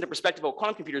put this into perspective of what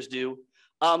quantum computers do,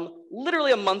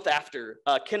 literally a month after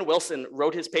Ken Wilson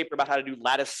wrote his paper about how to do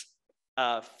lattice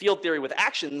field theory with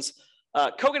actions,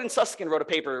 Kogan and Susskind wrote a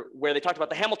paper where they talked about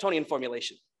the Hamiltonian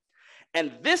formulation.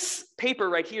 And this paper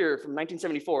right here from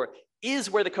 1974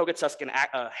 is where the Kogan-Susskind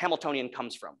Hamiltonian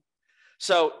comes from.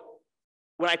 So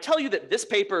when I tell you that this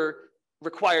paper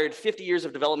required 50 years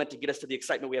of development to get us to the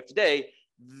excitement we have today,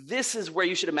 this is where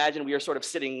you should imagine we are sort of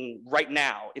sitting right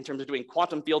now in terms of doing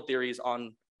quantum field theories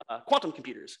on quantum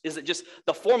computers. Is it just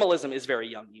the formalism is very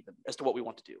young even as to what we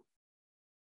want to do.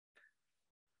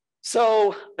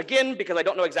 So again, because I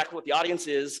don't know exactly what the audience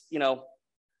is,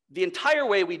 the entire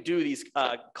way we do these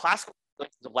classical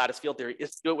of lattice field theory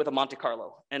is to do it with a Monte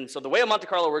Carlo. And so the way a Monte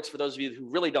Carlo works, for those of you who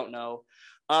really don't know,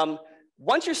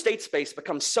 once your state space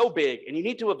becomes so big and you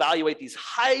need to evaluate these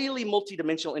highly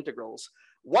multidimensional integrals,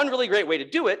 one really great way to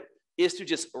do it is to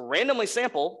just randomly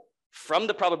sample from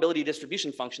the probability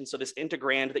distribution function, so this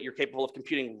integrand that you're capable of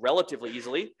computing relatively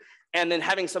easily, and then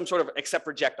having some sort of accept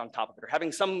reject on top of it, or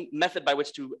having some method by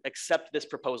which to accept this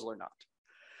proposal or not.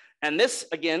 And this,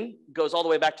 again, goes all the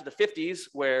way back to the 50s,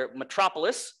 where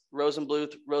Metropolis,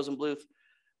 Rosenbluth,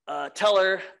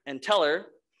 Teller, and Teller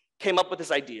came up with this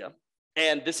idea.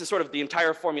 And this is sort of the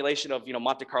entire formulation of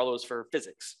Monte Carlos for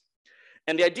physics.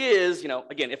 And the idea is,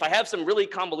 again, if I have some really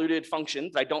convoluted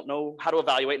functions I don't know how to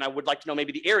evaluate, and I would like to know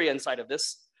maybe the area inside of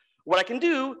this, what I can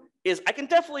do is I can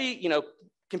definitely,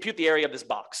 compute the area of this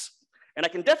box. And I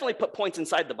can definitely put points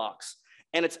inside the box.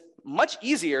 And it's much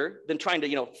easier than trying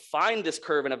to, find this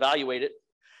curve and evaluate it,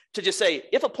 to just say,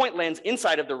 if a point lands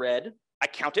inside of the red, I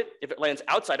count it. If it lands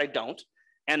outside, I don't.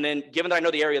 And then given that I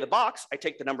know the area of the box, I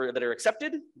take the number that are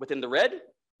accepted within the red,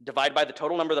 divide by the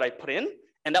total number that I put in,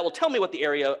 and that will tell me what the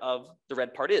area of the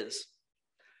red part is.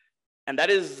 And that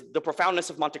is the profoundness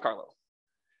of Monte Carlo.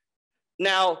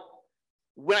 Now,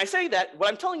 when I say that, what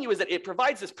I'm telling you is that it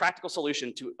provides this practical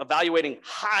solution to evaluating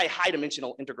high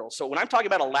dimensional integrals. So when I'm talking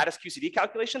about a lattice QCD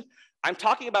calculation, I'm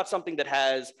talking about something that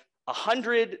has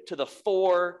 100 to the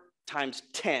 4 times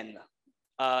 10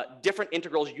 different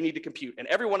integrals you need to compute, and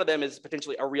every one of them is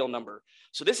potentially a real number.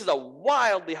 So this is a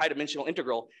wildly high dimensional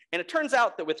integral, and it turns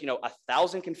out that with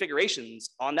 1,000 configurations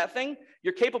on that thing,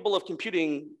 you're capable of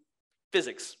computing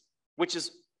physics, which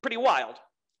is pretty wild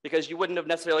because you wouldn't have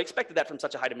necessarily expected that from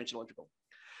such a high dimensional integral.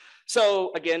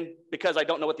 So again, because I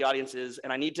don't know what the audience is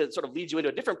and I need to sort of lead you into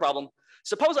a different problem,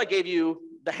 suppose I gave you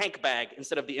the Hank bag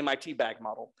instead of the MIT bag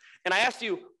model, and I asked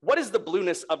you, what is the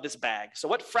blueness of this bag? So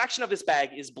what fraction of this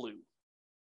bag is blue?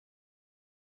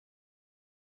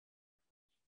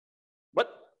 What?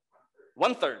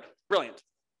 1/3. Brilliant.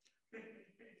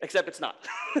 Except it's not.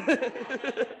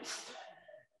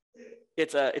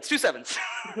 It's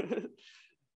 2/7.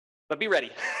 But be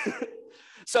ready.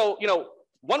 So,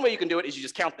 one way you can do it is you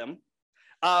just count them.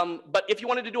 But if you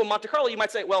wanted to do a Monte Carlo, you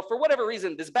might say, well, for whatever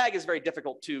reason, this bag is very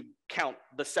difficult to count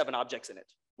the 7 objects in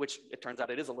it, which it turns out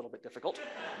it is a little bit difficult.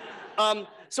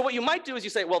 So what you might do is you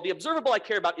say, well, the observable I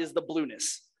care about is the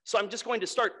blueness. So I'm just going to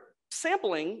start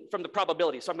sampling from the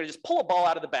probability. So I'm going to just pull a ball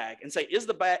out of the bag and say, is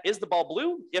the ball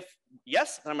blue? If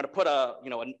yes, then I'm going to put a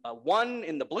 1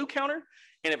 in the blue counter.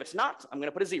 And if it's not, I'm going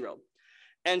to put a 0.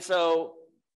 And so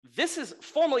this is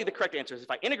formally the correct answer. If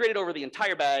I integrated over the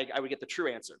entire bag, I would get the true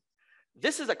answer.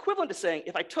 This is equivalent to saying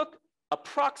if I took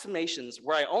approximations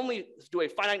where I only do a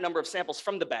finite number of samples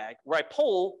from the bag, where I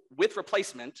poll with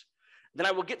replacement, then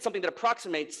I will get something that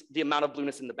approximates the amount of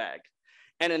blueness in the bag.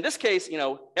 And in this case,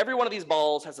 every one of these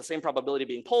balls has the same probability of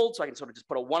being polled, so I can sort of just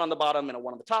put a 1 on the bottom and a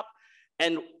 1 on the top,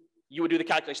 and you would do the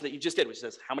calculation that you just did, which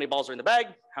says how many balls are in the bag,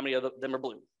 how many of them are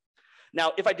blue.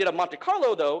 Now, if I did a Monte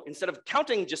Carlo, though, instead of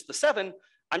counting just the 7,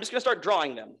 I'm just going to start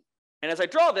drawing them. And as I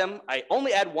draw them, I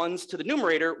only add 1s to the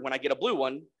numerator when I get a blue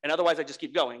one, and otherwise I just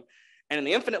keep going. And in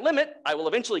the infinite limit, I will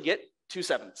eventually get 2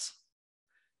 7s.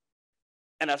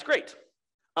 And that's great.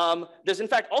 There's in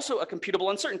fact also a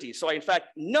computable uncertainty. So I in fact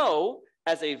know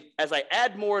as I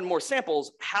add more and more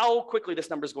samples, how quickly this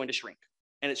number is going to shrink.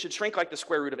 And it should shrink like the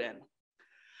square root of n.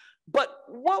 But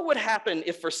what would happen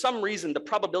if for some reason the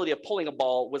probability of pulling a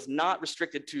ball was not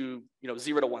restricted to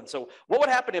 0 to 1? So what would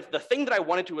happen if the thing that I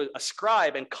wanted to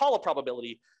ascribe and call a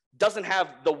probability doesn't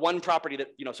have the one property that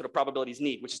sort of probabilities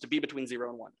need, which is to be between 0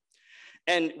 and 1?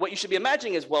 And what you should be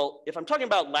imagining is, well, if I'm talking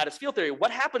about lattice field theory,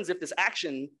 what happens if this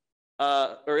action,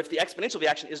 or if the exponential of the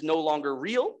action is no longer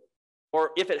real,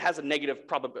 or if it has a negative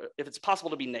probability, if it's possible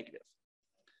to be negative?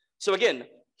 So again,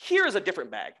 here is a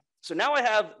different bag. So now I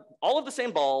have all of the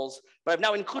same balls, but I've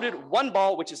now included one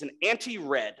ball, which is an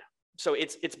anti-red. So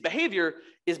its behavior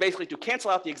is basically to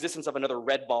cancel out the existence of another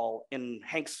red ball in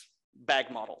Hank's bag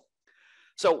model.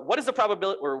 So what is the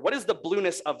probability, or what is the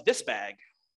blueness of this bag?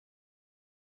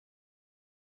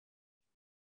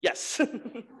 Yes.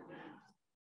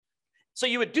 So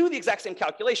you would do the exact same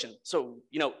calculation. So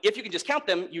if you can just count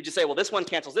them, you just say, well, this one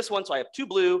cancels this one, so I have 2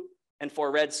 blue and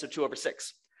 4 reds, so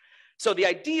 2/6. So the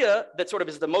idea that sort of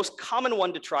is the most common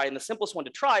one to try and the simplest one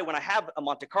to try when I have a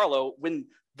Monte Carlo, when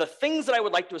the things that I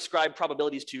would like to ascribe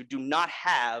probabilities to do not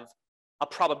have a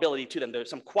probability to them, there's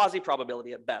some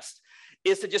quasi-probability at best,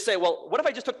 is to just say, well, what if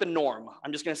I just took the norm?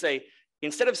 I'm just going to say,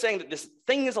 instead of saying that this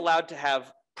thing is allowed to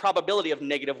have probability of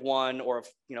 -1 or of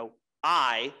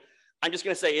I, I'm just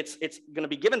going to say it's going to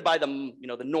be given by the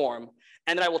the norm,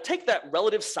 and then I will take that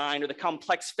relative sign or the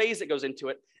complex phase that goes into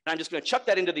it, and I'm just going to chuck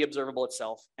that into the observable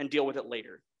itself and deal with it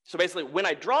later. So basically, when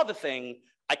I draw the thing,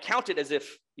 I count it as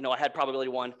if I had probability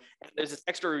 1. And there's this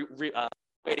extra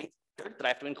weighting that I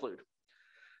have to include.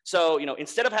 So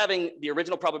instead of having the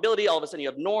original probability, all of a sudden you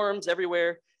have norms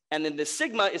everywhere, and then the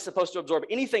sigma is supposed to absorb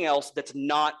anything else that's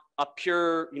not a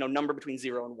pure number between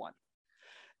 0 and 1.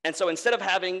 And so instead of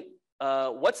having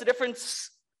what's the difference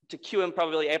to QM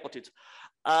probability amplitudes?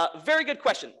 Very good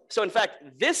question. So in fact,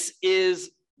 this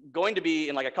is going to be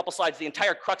in like a couple slides the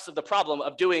entire crux of the problem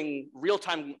of doing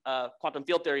real-time quantum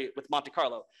field theory with Monte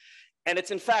Carlo. And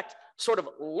it's in fact sort of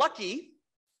lucky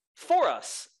for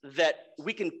us that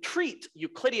we can treat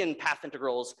Euclidean path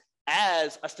integrals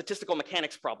as a statistical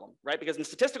mechanics problem, right? Because in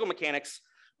statistical mechanics,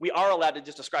 we are allowed to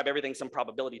just ascribe everything some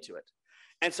probability to it.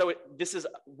 And so this is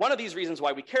one of these reasons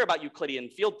why we care about Euclidean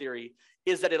field theory,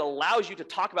 is that it allows you to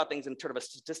talk about things in sort of a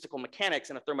statistical mechanics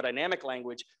and a thermodynamic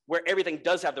language where everything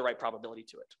does have the right probability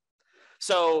to it.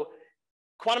 So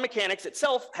quantum mechanics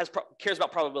itself cares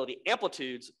about probability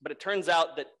amplitudes, but it turns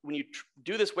out that when you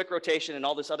do this Wick rotation and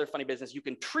all this other funny business, you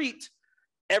can treat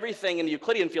everything in the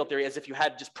Euclidean field theory as if you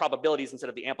had just probabilities instead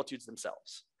of the amplitudes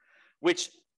themselves, which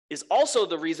is also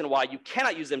the reason why you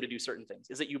cannot use them to do certain things,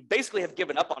 is that you basically have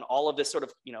given up on all of this sort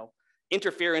of,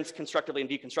 interference constructively and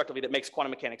deconstructively that makes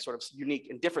quantum mechanics sort of unique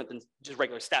and different than just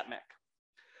regular stat mech.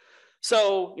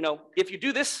 So, if you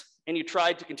do this and you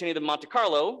try to continue the Monte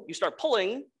Carlo, you start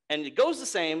pulling and it goes the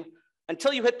same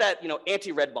until you hit that,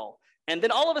 anti-red ball. And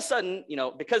then all of a sudden,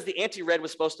 because the anti-red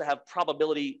was supposed to have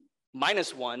probability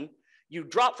 -1, you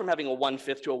drop from having a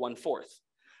 1/5 to a 1/4.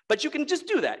 But you can just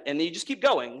do that, and then you just keep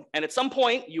going. And at some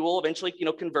point, you will eventually,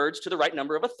 converge to the right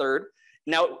number of a third.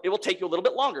 Now, it will take you a little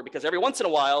bit longer because every once in a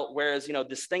while, whereas,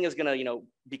 this thing is going to,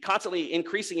 be constantly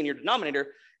increasing in your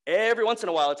denominator, every once in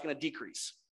a while, it's going to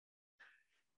decrease.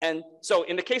 And so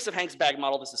in the case of Hank's bag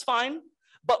model, this is fine.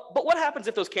 But what happens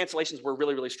if those cancellations were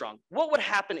really, really strong? What would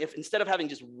happen if instead of having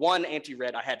just one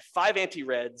anti-red, I had 5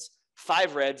 anti-reds,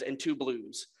 5 reds, and 2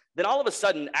 blues? Then all of a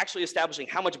sudden, actually establishing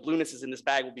how much blueness is in this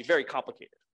bag will be very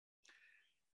complicated.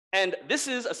 And this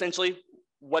is essentially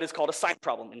what is called a sign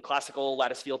problem in classical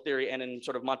lattice field theory and in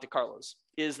sort of Monte Carlos,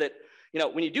 is that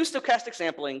when you do stochastic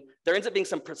sampling, there ends up being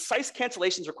some precise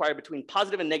cancellations required between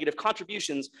positive and negative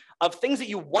contributions of things that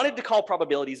you wanted to call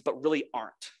probabilities, but really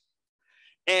aren't.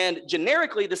 And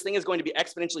generically, this thing is going to be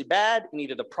exponentially bad in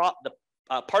either the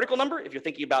particle number, if you're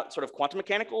thinking about sort of quantum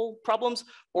mechanical problems,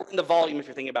 or in the volume, if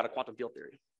you're thinking about a quantum field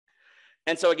theory.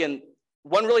 And so again,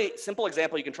 one really simple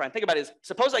example you can try and think about is,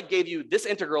 suppose I gave you this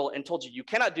integral and told you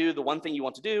cannot do the one thing you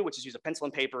want to do, which is use a pencil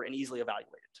and paper and easily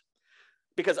evaluate it.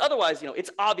 Because otherwise,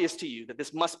 it's obvious to you that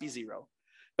this must be 0.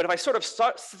 But if I sort of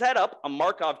set up a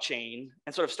Markov chain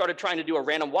and sort of started trying to do a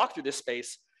random walk through this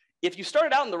space, if you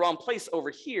started out in the wrong place over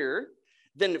here,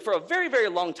 then for a very, very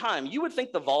long time, you would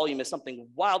think the volume is something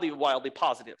wildly, wildly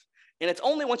positive. And it's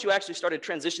only once you actually started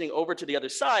transitioning over to the other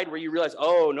side where you realize,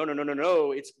 oh,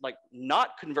 no, it's like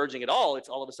not converging at all. It's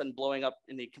all of a sudden blowing up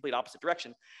in the complete opposite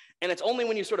direction. And it's only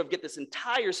when you sort of get this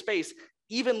entire space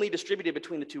evenly distributed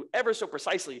between the two ever so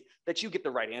precisely that you get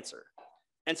the right answer.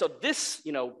 And so this,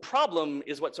 problem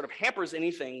is what sort of hampers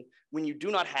anything when you do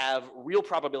not have real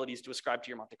probabilities to ascribe to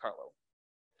your Monte Carlo.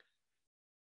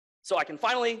 So I can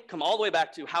finally come all the way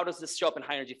back to how does this show up in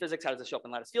high energy physics? How does this show up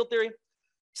in lattice field theory?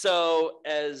 So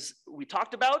as we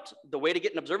talked about, the way to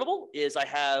get an observable is I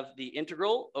have the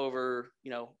integral over,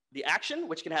 the action,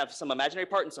 which can have some imaginary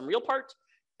part and some real part,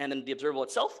 and then the observable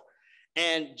itself.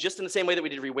 And just in the same way that we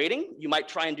did reweighting, you might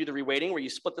try and do the reweighting where you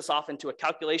split this off into a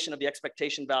calculation of the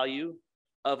expectation value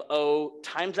of O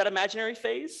times that imaginary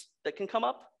phase that can come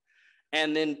up,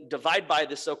 and then divide by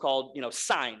this so-called,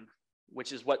 sign,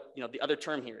 which is what, the other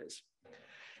term here is.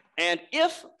 And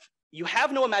if you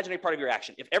have no imaginary part of your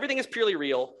action, if everything is purely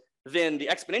real, then the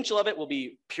exponential of it will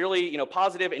be purely,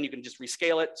 positive, and you can just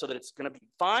rescale it so that it's going to be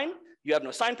fine. You have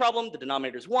no sign problem. The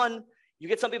denominator is 1. You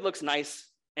get something that looks nice,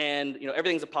 and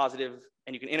everything's a positive,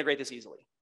 and you can integrate this easily.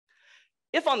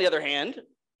 If, on the other hand,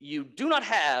 you do not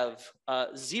have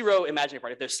 0 imaginary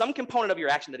part, if there's some component of your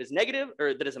action that is negative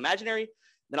or that is imaginary,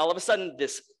 then all of a sudden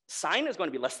this sign is going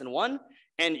to be less than 1,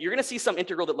 and you're going to see some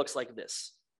integral that looks like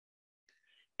this.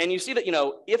 And you see that,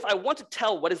 if I want to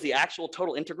tell what is the actual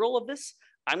total integral of this,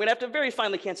 I'm going to have to very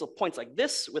finely cancel points like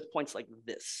this with points like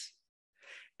this.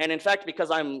 And in fact,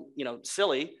 because I'm,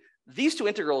 silly, these two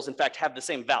integrals, in fact, have the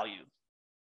same value.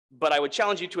 But I would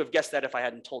challenge you to have guessed that if I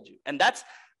hadn't told you. And that's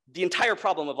the entire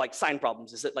problem of sign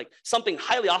problems, is that something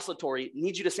highly oscillatory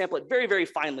needs you to sample it very, very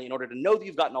finely in order to know that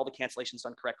you've gotten all the cancellations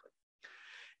done correctly.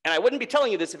 And I wouldn't be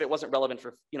telling you this if it wasn't relevant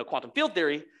for quantum field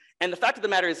theory. And the fact of the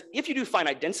matter is, if you do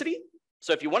finite density,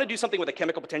 so if you want to do something with a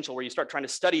chemical potential where you start trying to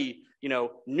study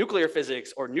nuclear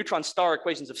physics or neutron star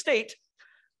equations of state,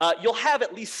 you'll have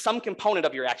at least some component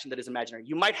of your action that is imaginary.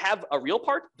 You might have a real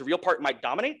part, the real part might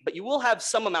dominate, but you will have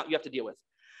some amount you have to deal with.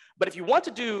 But if you want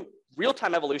to do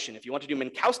real-time evolution, if you want to do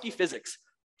Minkowski physics,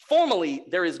 formally,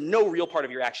 there is no real part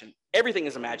of your action. Everything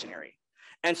is imaginary.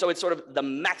 And so it's sort of the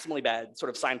maximally bad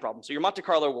sort of sign problem. So your Monte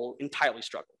Carlo will entirely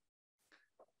struggle.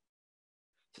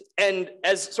 And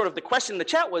as sort of the question in the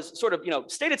chat was sort of,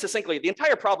 stated succinctly, the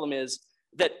entire problem is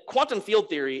that quantum field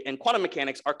theory and quantum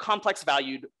mechanics are complex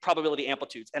valued probability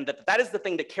amplitudes, and that is the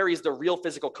thing that carries the real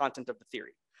physical content of the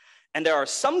theory. And there are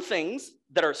some things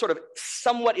that are sort of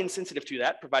somewhat insensitive to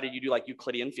that, provided you do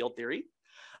Euclidean field theory.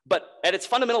 But at its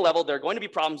fundamental level, there are going to be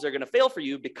problems that are going to fail for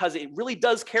you because it really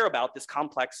does care about this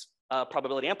complex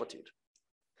probability amplitude.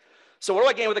 So what do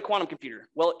I gain with a quantum computer?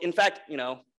 Well, in fact,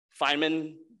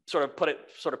 Feynman sort of put it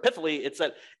sort of pithily, it's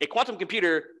that a quantum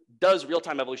computer does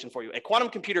real-time evolution for you. A quantum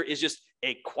computer is just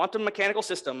a quantum mechanical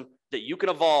system that you can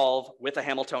evolve with a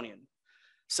Hamiltonian.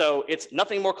 So it's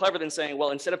nothing more clever than saying,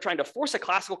 well, instead of trying to force a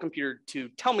classical computer to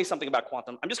tell me something about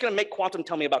quantum, I'm just going to make quantum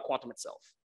tell me about quantum itself.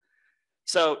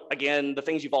 So again, the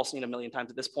things you've all seen a million times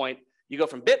at this point, you go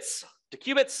from bits to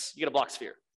qubits, you get a block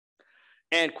sphere.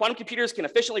 And quantum computers can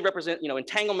efficiently represent,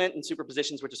 entanglement and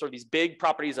superpositions, which are sort of these big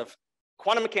properties of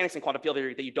quantum mechanics and quantum field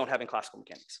theory that you don't have in classical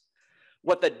mechanics.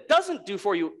 What that doesn't do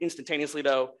for you instantaneously,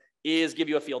 though, is give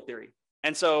you a field theory.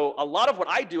 And so a lot of what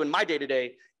I do in my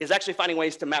day-to-day is actually finding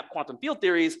ways to map quantum field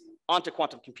theories onto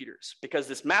quantum computers, because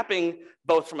this mapping,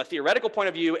 both from a theoretical point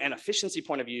of view and efficiency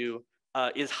point of view,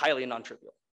 is highly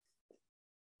non-trivial.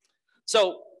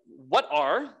 So what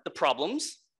are the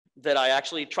problems that I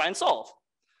actually try and solve?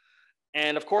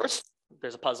 And of course,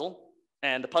 there's a puzzle.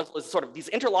 And the puzzle is sort of these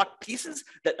interlocked pieces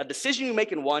that a decision you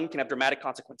make in one can have dramatic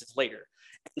consequences later.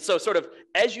 And so sort of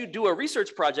as you do a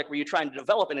research project where you're trying to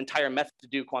develop an entire method to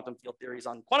do quantum field theories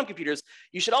on quantum computers,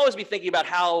 you should always be thinking about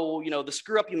how the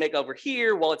screw up you make over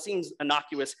here, while it seems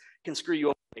innocuous, can screw you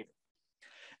over later.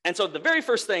 And so the very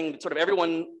first thing that sort of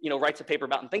everyone writes a paper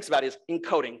about and thinks about is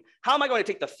encoding. How am I going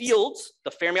to take the fields,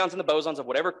 the fermions and the bosons of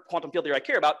whatever quantum field theory I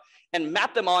care about, and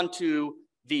map them onto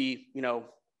the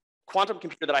quantum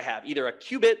computer that I have, either a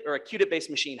qubit or a qubit-based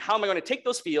machine? How am I going to take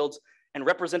those fields and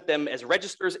represent them as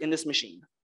registers in this machine?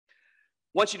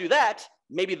 Once you do that,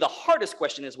 maybe the hardest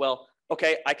question is, well,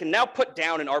 okay, I can now put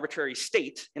down an arbitrary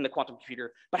state in the quantum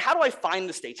computer, but how do I find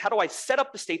the states? How do I set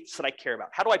up the states that I care about?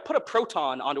 How do I put a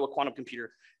proton onto a quantum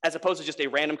computer as opposed to just a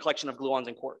random collection of gluons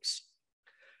and quarks?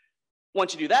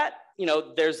 Once you do that,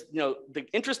 there's the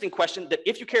interesting question that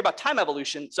if you care about time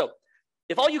evolution, so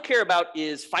if all you care about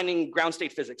is finding ground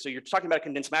state physics, so you're talking about a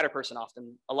condensed matter person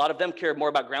often, a lot of them care more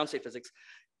about ground state physics.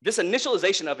 This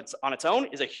initialization of it on its own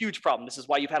is a huge problem. This is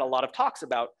why you've had a lot of talks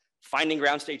about finding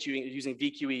ground states using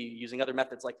VQE, using other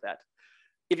methods like that.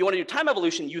 If you want to do time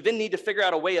evolution, you then need to figure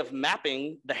out a way of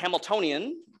mapping the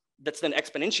Hamiltonian that's then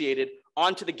exponentiated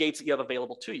onto the gates that you have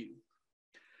available to you.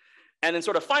 And then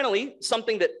sort of finally,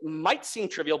 something that might seem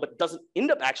trivial but doesn't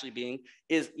end up actually being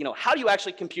is, how do you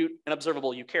actually compute an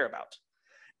observable you care about?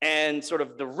 And sort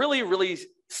of the really, really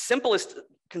simplest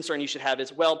concern you should have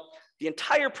is, well, the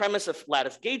entire premise of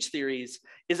lattice gauge theories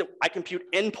is that I compute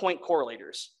endpoint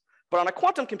correlators. But on a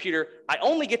quantum computer, I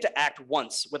only get to act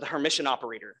once with a Hermitian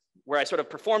operator, where I sort of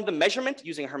perform the measurement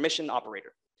using a Hermitian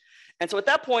operator. And so at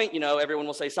that point, everyone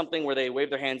will say something where they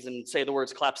wave their hands and say the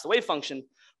words collapse the wave function.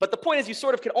 But the point is you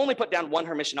sort of can only put down one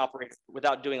Hermitian operator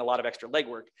without doing a lot of extra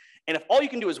legwork. And if all you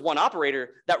can do is one operator,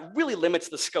 that really limits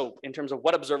the scope in terms of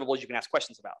what observables you can ask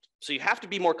questions about. So you have to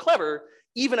be more clever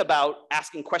even about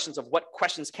asking questions of what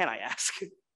questions can I ask?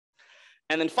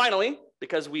 And then finally,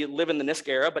 because we live in the NISC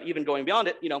era, but even going beyond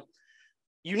it,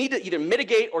 you need to either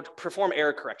mitigate or perform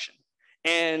error correction.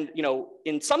 And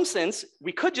in some sense,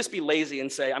 we could just be lazy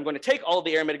and say, I'm going to take all of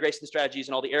the error mitigation strategies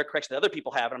and all the error correction that other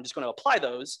people have, and I'm just going to apply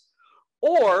those.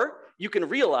 Or you can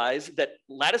realize that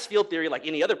lattice field theory, like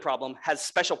any other problem, has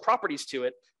special properties to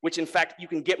it, which in fact, you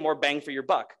can get more bang for your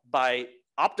buck by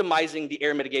optimizing the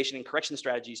error mitigation and correction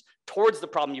strategies towards the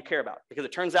problem you care about. Because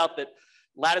it turns out that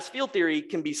lattice field theory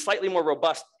can be slightly more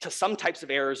robust to some types of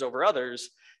errors over others.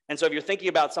 And so if you're thinking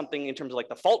about something in terms of like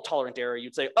the fault tolerant error,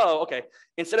 you'd say, oh, okay,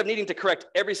 instead of needing to correct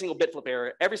every single bit flip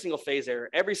error, every single phase error,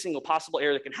 every single possible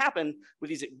error that can happen with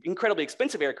these incredibly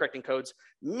expensive error correcting codes,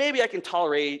 maybe I can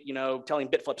tolerate, telling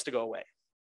bit flips to go away.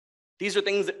 These are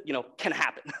things that, can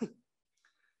happen.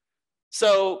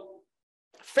 So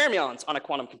fermions on a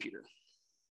quantum computer.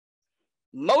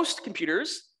 Most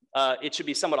computers, it should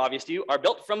be somewhat obvious to you, are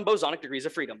built from bosonic degrees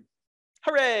of freedom.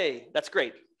 Hooray, that's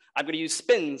great. I'm going to use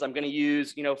spins. I'm going to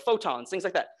use, photons, things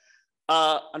like that.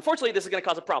 Unfortunately, this is going to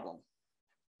cause a problem.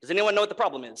 Does anyone know what the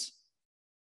problem is?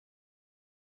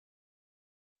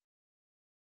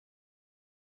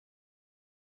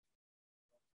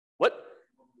 What?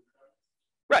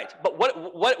 Right, but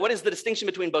what is the distinction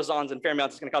between bosons and fermions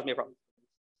that's going to cause me a problem?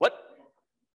 What?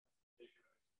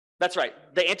 That's right,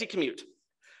 they anti-commute.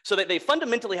 So that they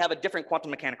fundamentally have a different quantum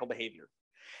mechanical behavior.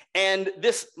 And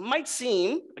this might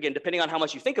seem, again, depending on how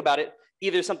much you think about it,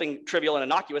 either something trivial and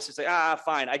innocuous to say,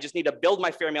 fine, I just need to build my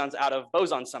fermions out of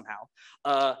bosons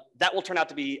somehow. That will turn out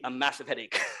to be a massive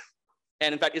headache.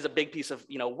 And in fact, is a big piece of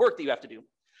work that you have to do.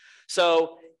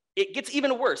 So it gets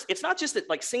even worse. It's not just that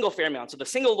like single fermions, so the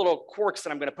single little quarks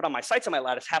that I'm going to put on my sites on my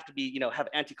lattice have to be, have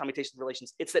anti-commutation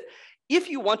relations. It's that if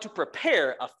you want to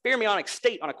prepare a fermionic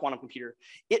state on a quantum computer,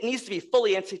 it needs to be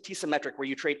fully anti-symmetric, where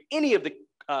you trade any of the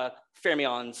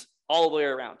fermions all the way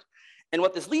around. And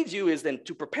what this leads you is then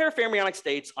to prepare fermionic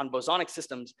states on bosonic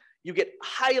systems, you get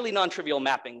highly non-trivial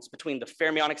mappings between the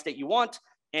fermionic state you want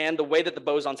and the way that the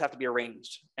bosons have to be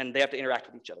arranged, and they have to interact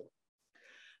with each other.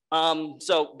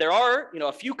 So there are,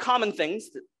 a few common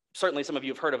things that certainly some of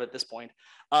you have heard of at this point,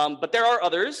 but there are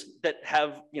others that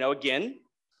have, again,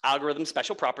 algorithm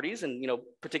special properties and,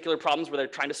 particular problems where they're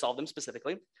trying to solve them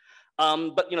specifically.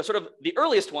 But, sort of the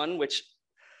earliest one, which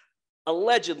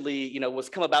allegedly, was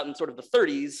come about in sort of the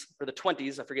 30s or the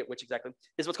 20s, I forget which exactly,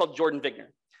 is what's called Jordan-Wigner.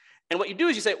 And what you do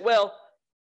is you say, well,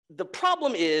 the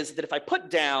problem is that if I put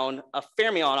down a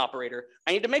fermion operator,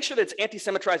 I need to make sure that it's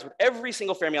anti-symmetrized with every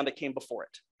single fermion that came before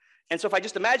it. And so if I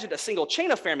just imagined a single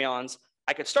chain of fermions,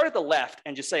 I could start at the left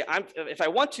and just say, if I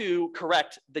want to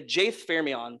correct the jth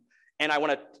fermion and I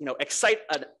want to excite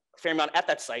a fermion at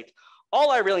that site,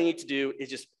 all I really need to do is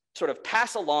just sort of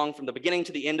pass along from the beginning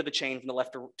to the end of the chain from the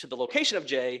left to the location of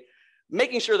j,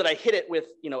 making sure that I hit it with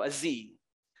a z.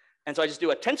 And so I just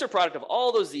do a tensor product of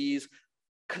all those z's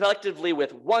collectively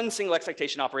with one single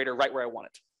excitation operator right where I want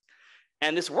it.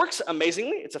 And this works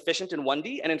amazingly. It's efficient in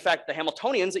 1D. And in fact, the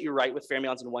Hamiltonians that you write with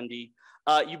fermions in 1D,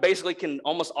 you basically can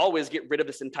almost always get rid of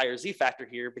this entire z factor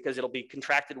here because it'll be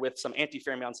contracted with some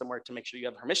anti-fermion somewhere to make sure you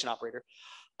have a Hermitian operator.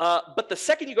 But the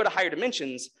second you go to higher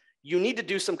dimensions, you need to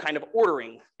do some kind of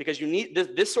ordering because you need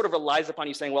this sort of relies upon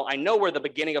you saying, well, I know where the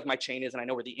beginning of my chain is and I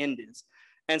know where the end is.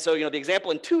 And so, the example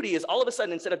in 2D is all of a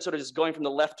sudden, instead of sort of just going from the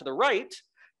left to the right,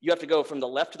 you have to go from the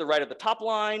left to the right of the top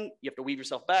line. You have to weave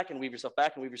yourself back and weave yourself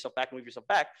back and weave yourself back and weave yourself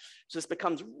back. So this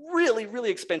becomes really,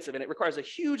 really expensive, and it requires a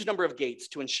huge number of gates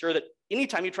to ensure that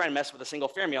anytime you try and mess with a single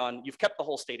fermion, you've kept the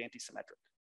whole state anti-symmetric.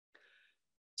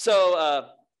 So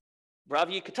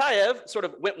Ravi Kataev sort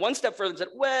of went one step further and said,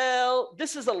 well,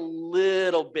 this is a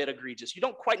little bit egregious. You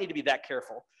don't quite need to be that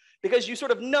careful because you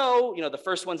sort of know, the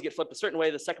first ones get flipped a certain way,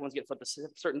 the second ones get flipped a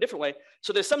certain different way.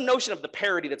 So there's some notion of the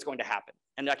parity that's going to happen.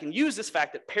 And I can use this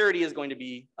fact that parity is going to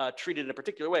be treated in a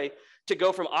particular way to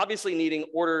go from obviously needing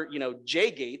order, j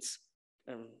gates,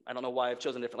 and I don't know why I've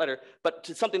chosen a different letter, but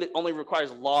to something that only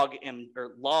requires log m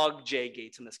or log j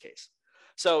gates in this case.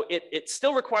 So it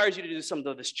still requires you to do some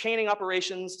of this chaining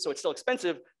operations. So it's still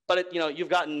expensive, but you've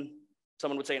gotten,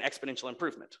 someone would say, an exponential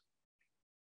improvement.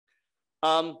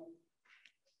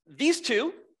 These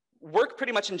two work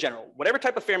pretty much in general. Whatever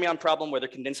type of fermion problem, whether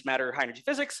condensed matter or high energy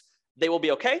physics, they will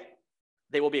be okay.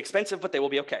 They will be expensive, but they will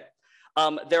be okay.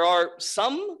 There are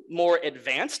some more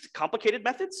advanced, complicated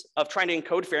methods of trying to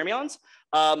encode fermions,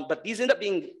 but these end up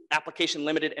being application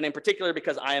limited. And in particular,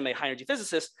 because I am a high energy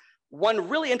physicist, one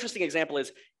really interesting example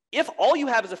is if all you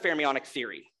have is a fermionic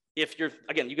theory,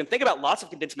 again, you can think about lots of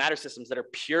condensed matter systems that are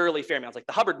purely fermions, like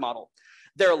the Hubbard model.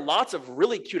 There are lots of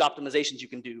really cute optimizations you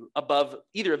can do above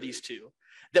either of these two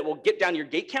that will get down your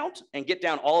gate count and get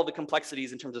down all of the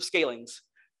complexities in terms of scalings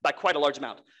by quite a large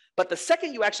amount. But the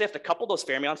second you actually have to couple those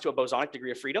fermions to a bosonic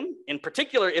degree of freedom, in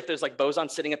particular, if there's like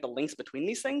bosons sitting at the links between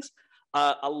these things,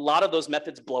 a lot of those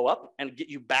methods blow up and get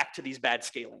you back to these bad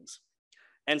scalings.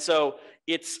 And so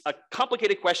it's a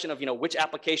complicated question of, which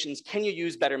applications can you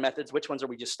use better methods? Which ones are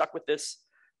we just stuck with this?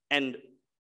 And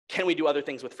can we do other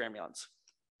things with fermions?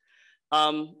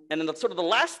 And then the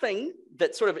last thing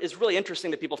that sort of is really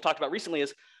interesting that people have talked about recently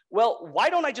is, well, why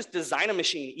don't I just design a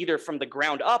machine either from the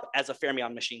ground up as a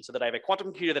fermion machine so that I have a quantum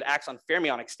computer that acts on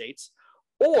fermionic states,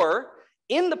 or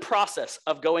in the process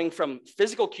of going from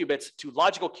physical qubits to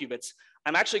logical qubits,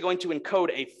 I'm actually going to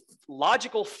encode a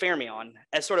logical fermion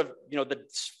as sort of the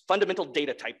fundamental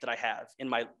data type that I have in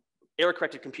my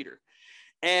error-corrected computer.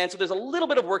 And so there's a little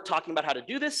bit of work talking about how to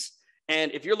do this.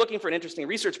 And if you're looking for an interesting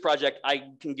research project, I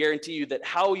can guarantee you that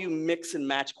how you mix and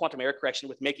match quantum error correction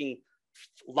with making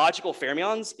logical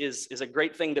fermions is a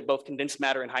great thing that both condensed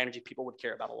matter and high energy people would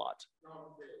care about a lot.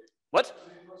 No, really. What?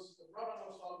 Because the problem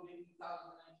was solved in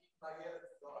 2019 by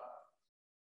Eric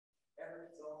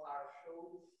Zohar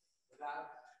showed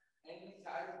that any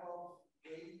type of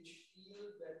gauge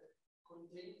field that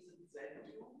contains a Z2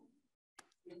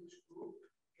 in its group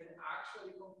can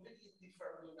actually completely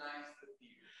defermionize the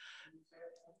field.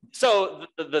 So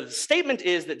the statement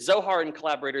is that Zohar and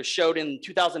collaborators showed in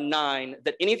 2009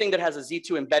 that anything that has a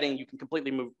Z2 embedding, you can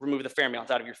completely remove the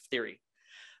fermions out of your theory.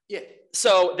 Yeah.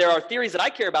 So there are theories that I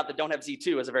care about that don't have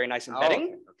Z2 as a very nice embedding.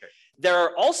 Oh, okay. There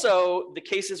are also the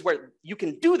cases where you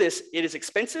can do this, it is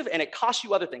expensive and it costs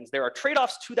you other things. There are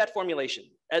trade-offs to that formulation.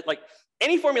 Like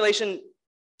any formulation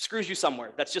screws you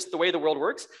somewhere. That's just the way the world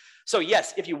works. So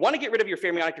yes, if you want to get rid of your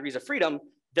fermionic degrees of freedom,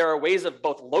 there are ways of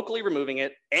both locally removing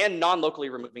it and non-locally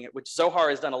removing it, which Zohar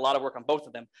has done a lot of work on both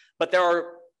of them. But there are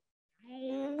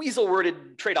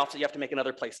weasel-worded trade-offs that you have to make in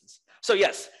other places. So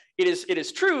yes, it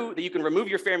is true that you can remove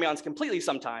your fermions completely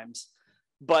sometimes,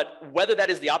 But whether that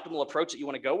is the optimal approach that you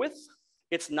want to go with,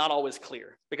 it's not always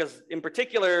clear. Because in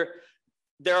particular,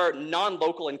 there are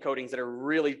non-local encodings that are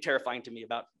really terrifying to me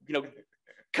about,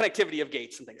 connectivity of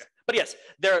gates and things. But yes,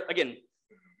 that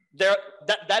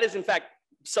is in fact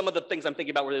some of the things I'm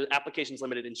thinking about where the application is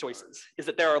limited in choices, is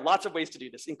that there are lots of ways to do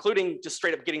this, including just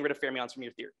straight up getting rid of fermions from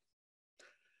your theory.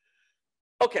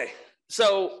 Okay,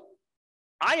 so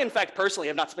I, in fact, personally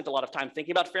have not spent a lot of time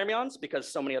thinking about fermions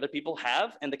because so many other people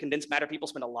have, and the condensed matter people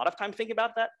spend a lot of time thinking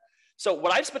about that. So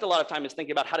what I've spent a lot of time is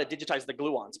thinking about how to digitize the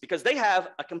gluons, because they have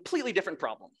a completely different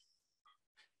problem.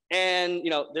 And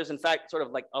there's in fact sort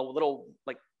of like a little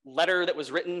letter that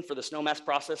was written for the SNOMAS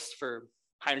process for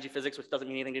high energy physics, which doesn't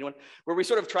mean anything to anyone, where we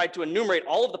sort of tried to enumerate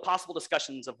all of the possible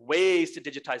discussions of ways to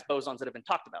digitize bosons that have been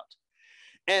talked about.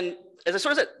 And as I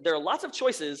sort of said, there are lots of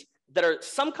choices that are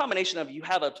some combination of you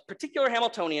have a particular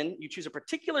Hamiltonian, you choose a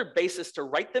particular basis to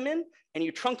write them in, and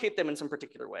you truncate them in some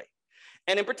particular way.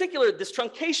 And in particular, this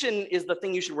truncation is the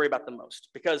thing you should worry about the most,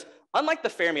 because unlike the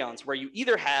fermions, where you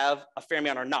either have a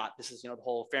fermion or not, this is the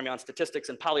whole fermion statistics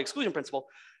and Pauli exclusion principle,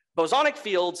 bosonic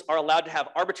fields are allowed to have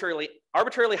arbitrarily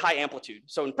high amplitude.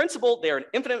 So in principle, they are an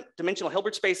infinite dimensional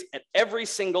Hilbert space at every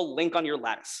single link on your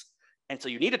lattice. And so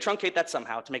you need to truncate that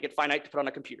somehow to make it finite to put on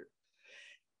a computer.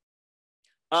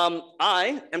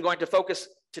 I am going to focus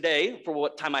today, for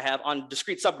what time I have, on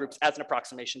discrete subgroups as an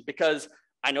approximation, because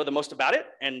I know the most about it,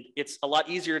 and it's a lot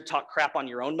easier to talk crap on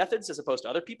your own methods as opposed to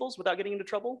other people's without getting into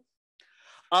trouble.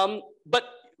 But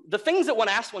the things that one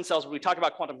asks oneself when we talk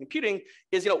about quantum computing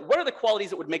is, what are the qualities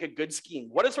that would make a good scheme?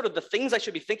 What are sort of the things I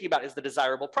should be thinking about as the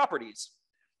desirable properties?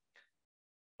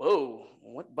 Whoa,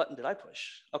 what button did I push?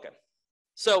 Okay,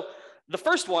 so the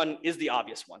first one is the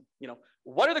obvious one.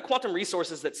 What are the quantum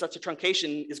resources that such a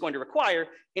truncation is going to require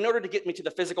in order to get me to the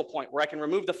physical point where I can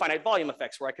remove the finite volume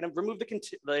effects, where I can remove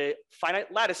the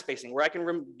finite lattice spacing, where I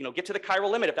can get to the chiral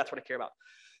limit if that's what I care about.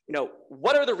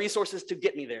 What are the resources to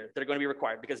get me there that are going to be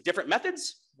required? Because different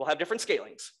methods will have different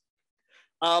scalings.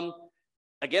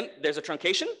 Again, there's a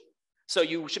truncation. So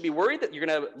you should be worried that you're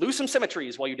going to lose some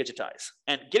symmetries while you digitize.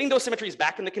 And getting those symmetries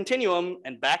back in the continuum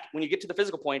and back when you get to the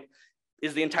physical point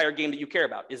is the entire game that you care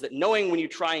about, is that knowing when you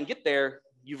try and get there,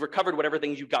 you've recovered whatever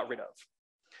things you got rid of.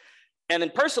 And then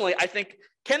personally, I think,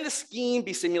 can the scheme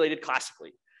be simulated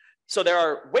classically? So there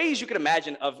are ways you could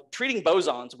imagine of treating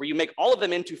bosons where you make all of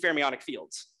them into fermionic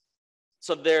fields.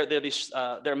 So there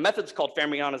are methods called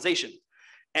fermionization.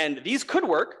 And these could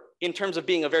work in terms of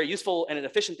being a very useful and an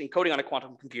efficient encoding on a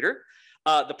quantum computer.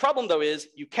 The problem, though, is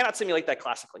you cannot simulate that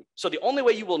classically. So the only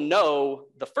way you will know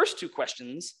the first two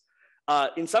questions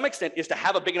in some extent is to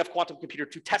have a big enough quantum computer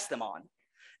to test them on.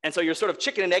 And so you're sort of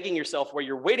chicken and egging yourself where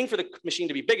you're waiting for the machine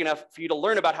to be big enough for you to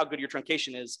learn about how good your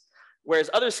truncation is, whereas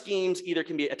other schemes either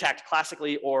can be attacked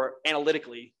classically or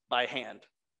analytically by hand.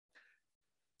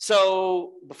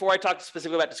 So before I talk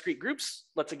specifically about discrete groups,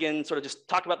 let's again sort of just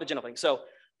talk about the general thing. So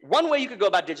one way you could go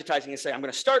about digitizing is say, I'm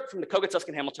going to start from the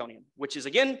Kogut-Susskind Hamiltonian, which is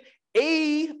again,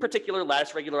 a particular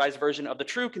lattice regularized version of the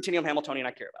true continuum Hamiltonian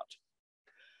I care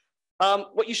about.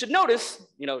 What you should notice,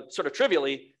 sort of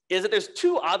trivially, is that there's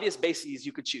two obvious bases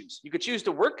you could choose. You could choose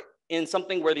to work in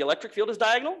something where the electric field is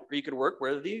diagonal, or you could work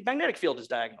where the magnetic field is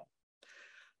diagonal.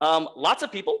 Lots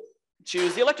of people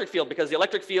choose the electric field because the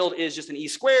electric field is just an E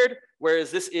squared, whereas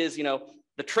this is,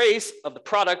 the trace of the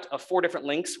product of 4 different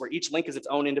links where each link is its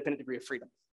own independent degree of freedom.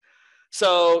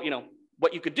 So,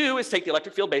 what you could do is take the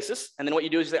electric field basis, and then what you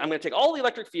do is say, I'm going to take all the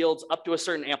electric fields up to a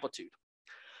certain amplitude.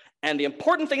 And the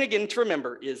important thing again to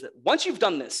remember is that once you've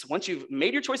done this, once you've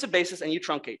made your choice of basis and you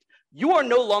truncate, you are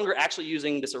no longer actually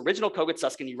using this original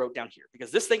Kogut-Susskind you wrote down here, because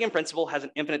this thing in principle has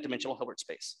an infinite dimensional Hilbert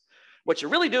space. What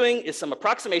you're really doing is some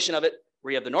approximation of it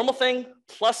where you have the normal thing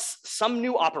plus some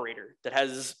new operator that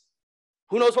has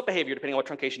who knows what behavior depending on what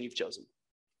truncation you've chosen.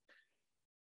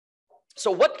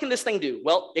 So what can this thing do?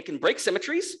 Well, it can break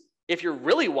symmetries. If you're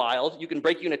really wild, you can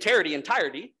break unitarity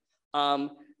entirety.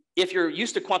 If you're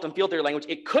used to quantum field theory language,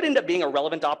 it could end up being a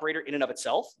relevant operator in and of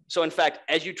itself. So in fact,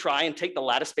 as you try and take the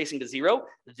lattice spacing to 0,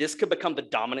 this could become the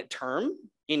dominant term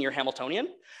in your Hamiltonian.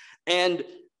 And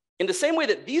in the same way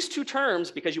that these two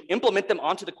terms, because you implement them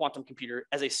onto the quantum computer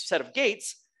as a set of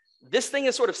gates, this thing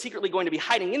is sort of secretly going to be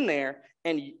hiding in there,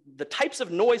 and the types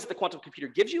of noise that the quantum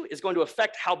computer gives you is going to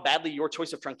affect how badly your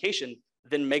choice of truncation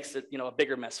then makes it, a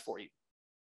bigger mess for you.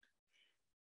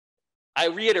 I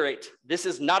reiterate, this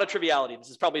is not a triviality. This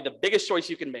is probably the biggest choice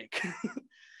you can make.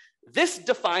 This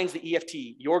defines the EFT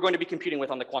you're going to be computing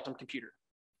with on the quantum computer.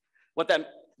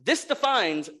 This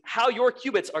defines how your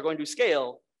qubits are going to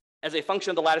scale as a function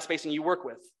of the lattice spacing you work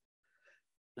with.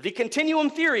 The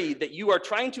continuum theory that you are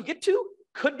trying to get to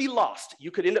could be lost. You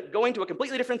could end up going to a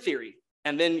completely different theory.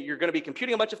 And then you're going to be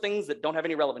computing a bunch of things that don't have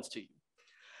any relevance to you.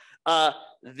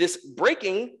 This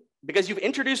breaking, because you've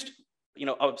introduced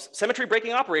a symmetry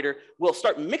breaking operator, will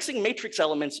start mixing matrix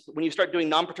elements when you start doing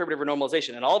non-perturbative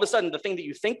renormalization. And all of a sudden, the thing that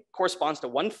you think corresponds to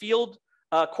one field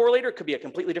correlator could be a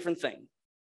completely different thing.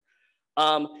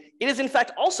 It is in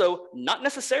fact also not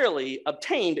necessarily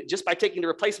obtained just by taking the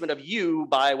replacement of U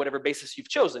by whatever basis you've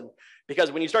chosen.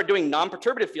 Because when you start doing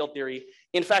non-perturbative field theory,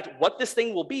 in fact, what this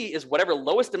thing will be is whatever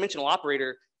lowest dimensional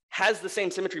operator has the same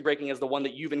symmetry breaking as the one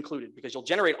that you've included, because you'll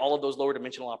generate all of those lower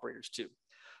dimensional operators too.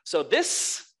 So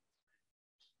this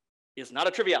is not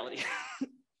a triviality.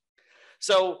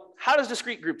 So how does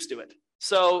discrete groups do it?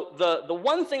 So the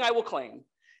one thing I will claim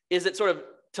is that sort of,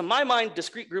 to my mind,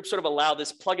 discrete groups sort of allow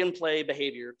this plug and play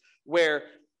behavior where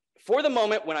for the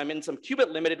moment when I'm in some qubit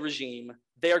limited regime,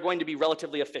 they are going to be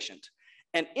relatively efficient.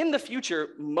 And in the future,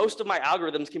 most of my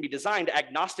algorithms can be designed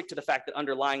agnostic to the fact that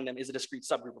underlying them is a discrete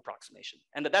subgroup approximation,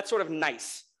 and that's sort of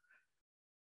nice.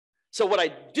 So what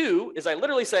I do is I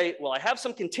literally say, well, I have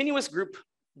some continuous group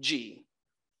G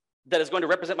that is going to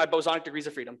represent my bosonic degrees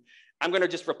of freedom. I'm going to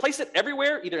just replace it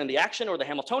everywhere, either in the action or the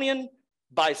Hamiltonian,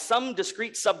 by some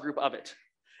discrete subgroup of it.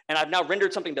 And I've now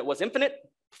rendered something that was infinite,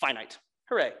 finite.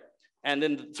 Hooray. And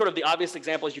then sort of the obvious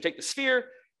example is you take the sphere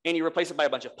and you replace it by a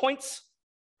bunch of points.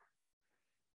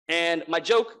 And my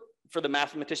joke for the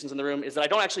mathematicians in the room is that I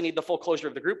don't actually need the full closure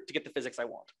of the group to get the physics I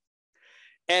want.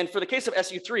 And for the case of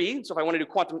SU3, so if I want to do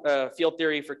quantum field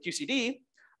theory for QCD,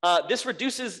 this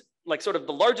reduces, like sort of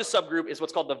the largest subgroup is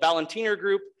what's called the Valentiner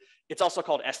group. It's also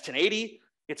called S1080.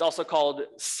 It's also called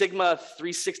sigma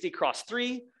 360 cross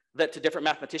 3, that to different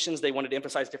mathematicians, they wanted to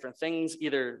emphasize different things,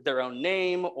 either their own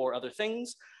name or other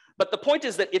things. But the point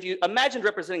is that if you imagined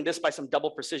representing this by some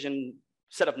double precision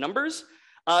set of numbers,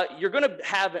 you're going to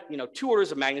have 2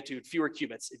 orders of magnitude fewer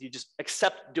qubits if you just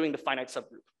accept doing the finite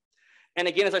subgroup. And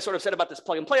again, as I sort of said about this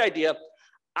plug and play idea,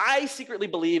 I secretly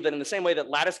believe that in the same way that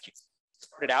lattice qubits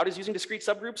started out as using discrete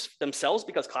subgroups themselves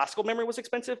because classical memory was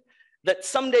expensive, that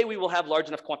someday we will have large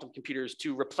enough quantum computers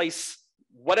to replace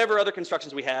whatever other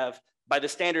constructions we have by the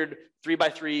standard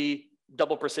 3x3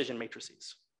 double precision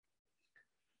matrices.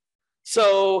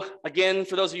 So again,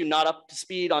 for those of you not up to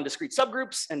speed on discrete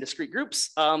subgroups and discrete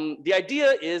groups, the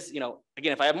idea is,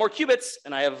 again, if I have more qubits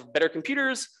and I have better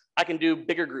computers, I can do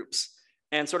bigger groups.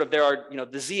 And sort of there are,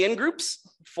 the ZN groups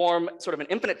form sort of an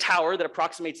infinite tower that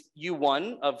approximates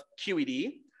U1 of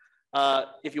QED.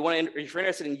 If you're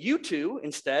interested in U2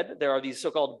 instead, there are these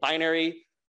so-called binary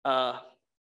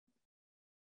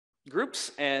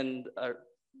groups and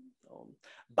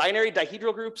binary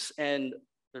dihedral groups and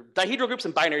dihedral groups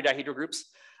and binary dihedral groups.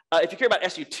 If you care about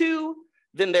SU2,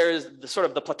 then there's the sort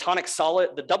of the platonic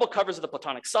solid, the double covers of the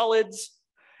platonic solids.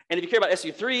 And if you care about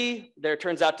SU3, there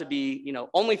turns out to be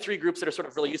only 3 groups that are sort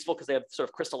of really useful because they have sort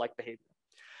of crystal-like behavior.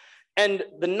 And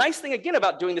the nice thing again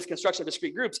about doing this construction of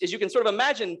discrete groups is you can sort of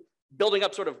imagine building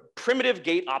up sort of primitive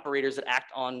gate operators that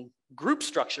act on group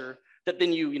structure that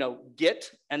then you get,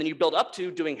 and then you build up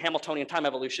to doing Hamiltonian time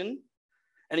evolution,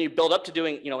 and then you build up to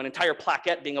doing an entire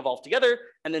plaquette being evolved together,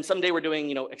 and then someday we're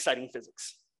doing exciting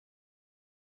physics.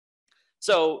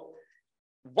 So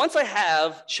once I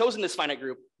have chosen this finite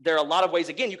group, there are a lot of ways,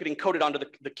 again, you could encode it onto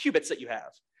the qubits that you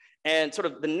have. And sort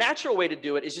of the natural way to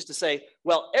do it is just to say,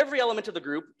 well, every element of the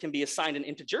group can be assigned an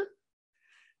integer.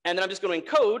 And then I'm just going to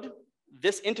encode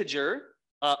this integer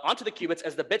onto the qubits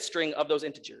as the bit string of those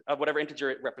integer, of whatever integer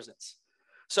it represents.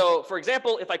 So for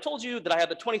example, if I told you that I have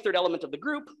the 23rd element of the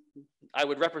group, I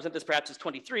would represent this perhaps as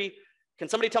 23. Can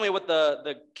somebody tell me what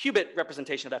the qubit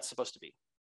representation of that's supposed to be?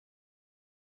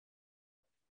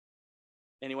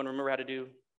 Anyone remember how to do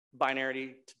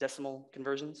binary to decimal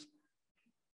conversions?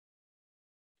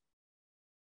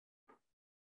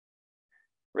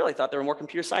 Really thought there were more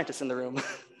computer scientists in the room.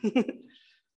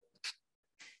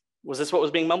 Was this what was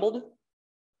being mumbled?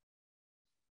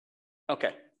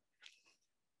 Okay.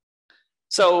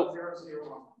 So 0, 0,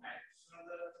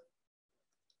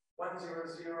 1. 1, 0,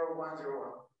 0, 1,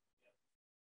 0,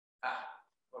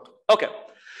 1. Okay.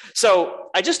 So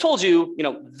I just told you,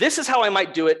 this is how I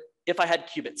might do it if I had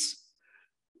qubits.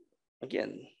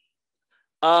 Again.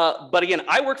 But again,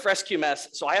 I work for SQMS,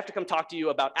 so I have to come talk to you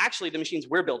about actually the machines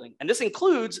we're building. And this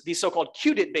includes these so-called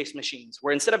QDIT-based machines,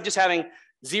 where instead of just having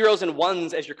zeros and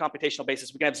ones as your computational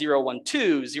basis, we can have 0, 1,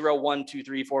 2, 0, 1, 2,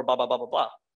 3, 4, blah, blah, blah, blah, blah.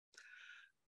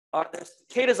 Are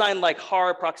K-design like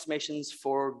Haar approximations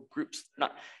for groups?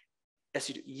 Not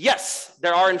SU2. Yes,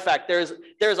 there are. In fact, there's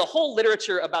a whole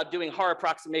literature about doing Haar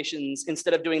approximations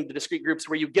instead of doing the discrete groups,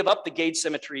 where you give up the gauge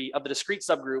symmetry of the discrete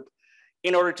subgroup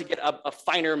in order to get a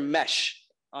finer mesh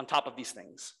on top of these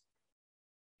things.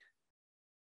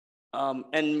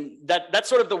 And that's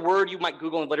sort of the word you might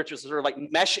Google in literature, sort of like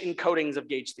mesh encodings of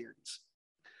gauge theories.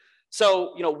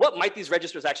 So, what might these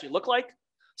registers actually look like?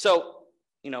 So,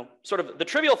 sort of the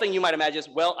trivial thing you might imagine is,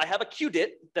 well, I have a qubit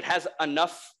that has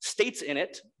enough states in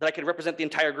it that I can represent the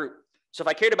entire group. So if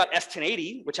I cared about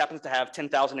S1080, which happens to have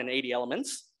 10,080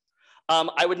 elements,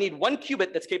 I would need one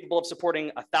qubit that's capable of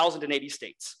supporting 1,080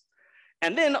 states.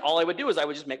 And then all I would do is I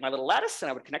would just make my little lattice and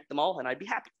I would connect them all and I'd be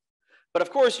happy. But of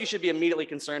course, you should be immediately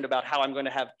concerned about how I'm going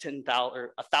to have 10,000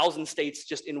 or 1,000 states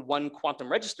just in one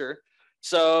quantum register.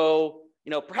 So,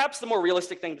 perhaps the more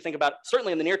realistic thing to think about,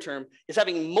 certainly in the near term, is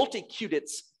having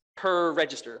multi-qubits per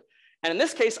register. And in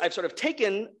this case, I've sort of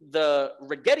taken the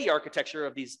Rigetti architecture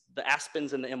of the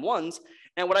Aspens and the M1s,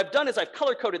 and what I've done is I've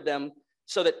color-coded them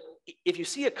so that if you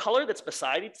see a color that's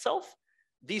beside itself,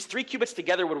 these 3 qubits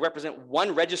together would represent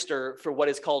one register for what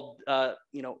is called,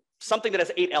 something that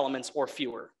has 8 elements or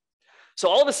fewer. So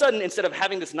all of a sudden, instead of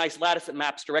having this nice lattice that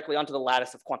maps directly onto the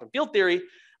lattice of quantum field theory,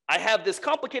 I have this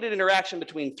complicated interaction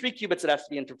between 3 qubits that have to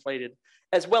be interpolated,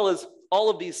 as well as all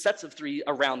of these sets of 3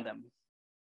 around them.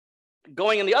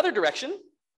 Going in the other direction,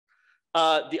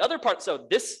 the other part, so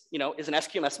this is an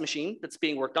SQMS machine that's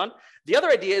being worked on. The other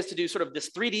idea is to do sort of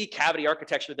this 3D cavity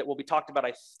architecture that will be talked about,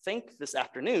 I think, this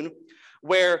afternoon,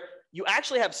 where you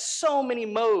actually have so many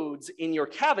modes in your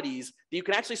cavities that you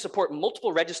can actually support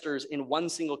multiple registers in one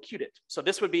single qubit. So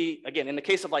this would be, again, in the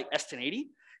case of like S1080,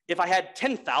 if I had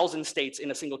 10,000 states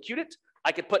in a single qubit,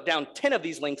 I could put down 10 of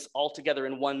these links all together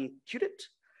in one qubit.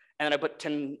 And then I put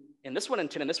 10 in this one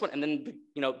and 10 in this one. And then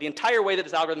the entire way that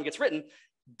this algorithm gets written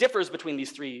differs between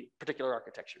these 3 particular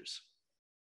architectures.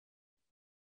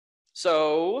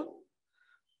 So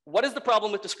what is the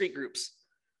problem with discrete groups?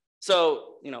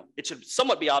 So, it should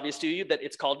somewhat be obvious to you that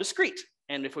it's called discrete.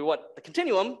 And if we want the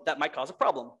continuum, that might cause a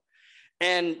problem.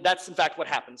 And that's in fact what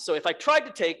happens. So if I tried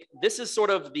to take, this is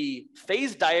sort of the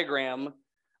phase diagram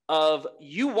of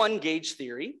U1 gauge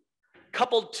theory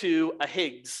coupled to a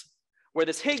Higgs, where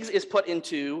this Higgs is put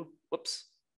into,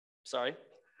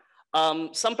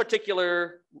 some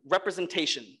particular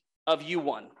representation of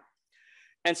U1.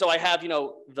 And so I have,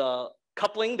 the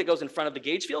coupling that goes in front of the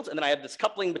gauge fields, and then I have this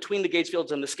coupling between the gauge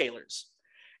fields and the scalars.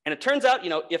 And it turns out,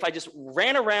 if I just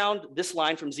ran around this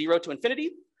line from 0 to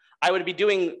infinity, I would be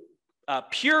doing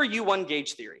pure U1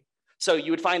 gauge theory. So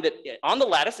you would find that on the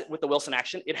lattice with the Wilson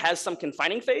action, it has some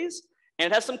confining phase and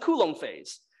it has some Coulomb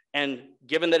phase. And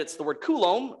given that it's the word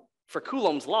Coulomb, for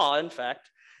Coulomb's law, in fact,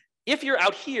 if you're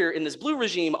out here in this blue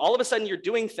regime, all of a sudden you're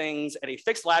doing things at a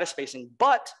fixed lattice spacing,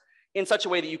 but in such a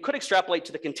way that you could extrapolate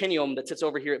to the continuum that sits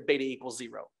over here at beta equals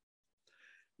 0.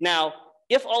 Now,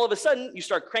 if all of a sudden you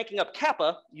start cranking up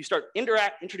kappa, you start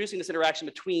introducing this interaction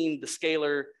between the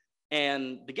scalar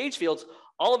and the gauge fields,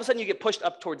 all of a sudden you get pushed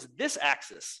up towards this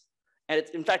axis. And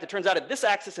in fact, it turns out that this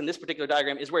axis in this particular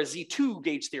diagram is where Z2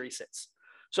 gauge theory sits.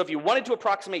 So if you wanted to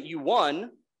approximate U1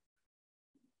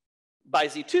 by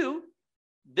Z2,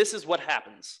 this is what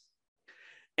happens.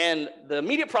 And the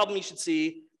immediate problem you should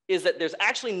see is that there's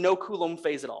actually no Coulomb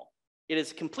phase at all. It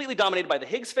is completely dominated by the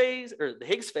Higgs phase or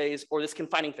this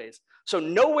confining phase. So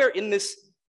nowhere in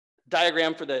this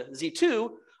diagram for the Z2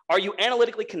 are you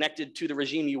analytically connected to the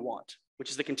regime you want, which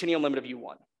is the continuum limit of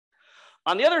U1.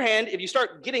 On the other hand, if you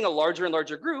start getting a larger and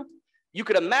larger group, you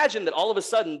could imagine that all of a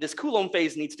sudden this Coulomb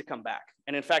phase needs to come back.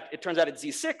 And in fact, it turns out at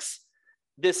Z6,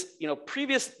 this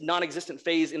previous non-existent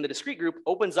phase in the discrete group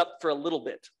opens up for a little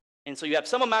bit. And so you have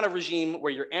some amount of regime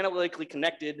where you're analytically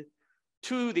connected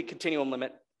to the continuum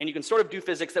limit, and you can sort of do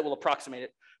physics that will approximate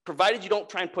it, provided you don't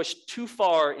try and push too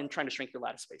far in trying to shrink your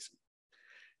lattice spacing.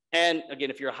 And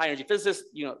again, if you're a high energy physicist,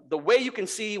 the way you can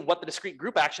see what the discrete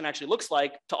group action actually looks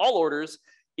like to all orders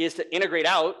is to integrate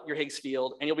out your Higgs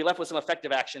field, and you'll be left with some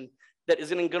effective action that is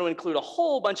going to include a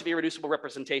whole bunch of irreducible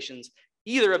representations,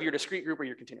 either of your discrete group or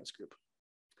your continuous group.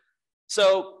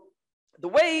 So the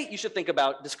way you should think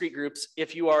about discrete groups,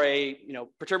 if you are a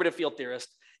perturbative field theorist,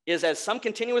 is as some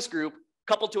continuous group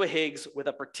coupled to a Higgs with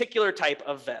a particular type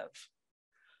of VEV.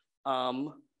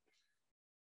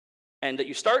 And that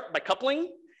you start by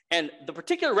coupling, and the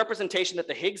particular representation that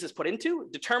the Higgs is put into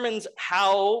determines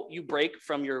how you break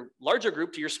from your larger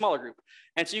group to your smaller group.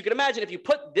 And so you can imagine if you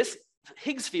put this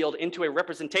Higgs field into a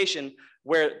representation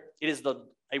where it is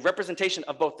a representation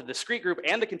of both the discrete group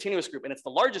and the continuous group, and it's the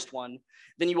largest one,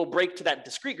 then you will break to that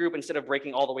discrete group instead of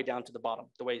breaking all the way down to the bottom,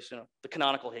 the way the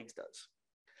canonical Higgs does.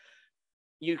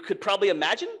 You could probably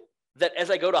imagine that as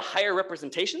I go to higher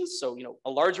representations, so a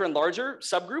larger and larger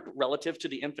subgroup relative to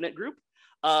the infinite group,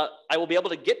 I will be able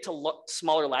to get to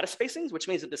smaller lattice spacings, which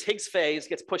means that this Higgs phase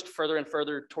gets pushed further and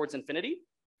further towards infinity.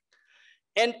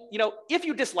 And if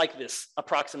you dislike this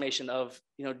approximation of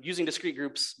using discrete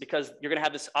groups because you're going to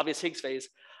have this obvious Higgs phase,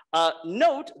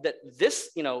 note that this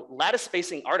lattice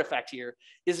spacing artifact here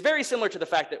is very similar to the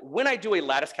fact that when I do a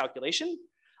lattice calculation,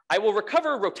 I will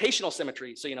recover rotational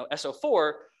symmetry, so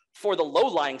SO4, for the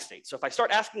low-lying state. So if I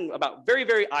start asking about very,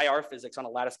 very IR physics on a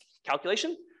lattice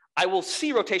calculation, I will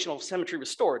see rotational symmetry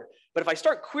restored. But if I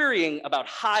start querying about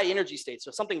high energy states,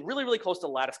 so something really, really close to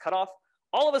the lattice cutoff,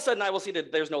 all of a sudden I will see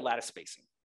that there's no lattice spacing,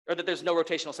 or that there's no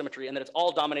rotational symmetry, and that it's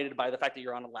all dominated by the fact that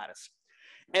you're on a lattice.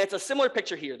 And it's a similar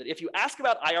picture here, that if you ask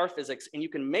about IR physics and you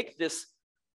can make this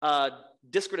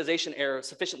discretization error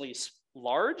sufficiently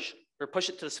large, or push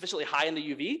it to sufficiently high in the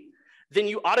UV, then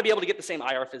you ought to be able to get the same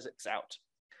IR physics out.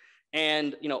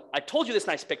 And I told you this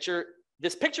nice picture.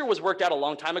 This picture was worked out a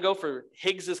long time ago for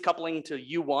Higgs's coupling to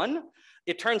U1.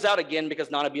 It turns out, again,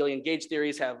 because non-abelian gauge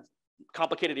theories have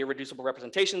complicated irreducible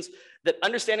representations, that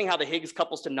understanding how the Higgs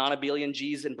couples to non-abelian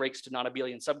G's and breaks to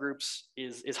non-abelian subgroups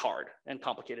is hard and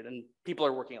complicated, and people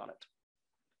are working on it.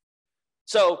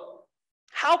 So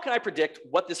how can I predict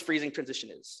what this freezing transition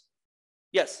is?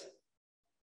 Yes?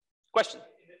 Question?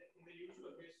 In the use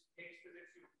of this Higgs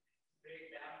physics, you break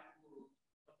down to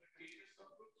applications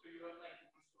subgroups, so you have like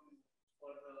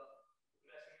for the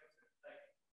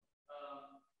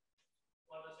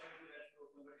for the secondary that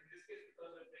program. But in this case,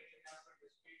 because we're breaking down for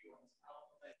discrete ones,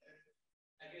 I guess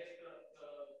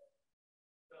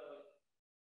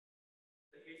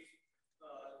the Higgs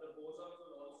the bosons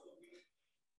will also be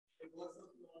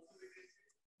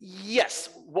Yes.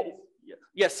 Well,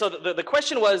 yes. So the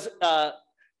question was,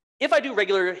 if I do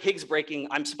regular Higgs breaking,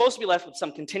 I'm supposed to be left with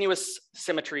some continuous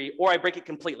symmetry, or I break it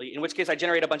completely, in which case I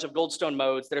generate a bunch of Goldstone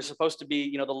modes that are supposed to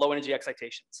be, the low energy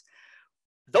excitations.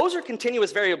 Those are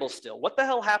continuous variables still. What the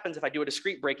hell happens if I do a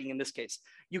discrete breaking in this case?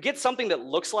 You get something that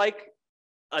looks like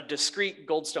a discrete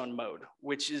Goldstone mode,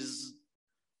 which is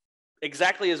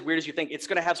exactly as weird as you think. It's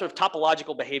going to have sort of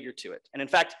topological behavior to it. And in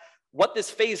fact, what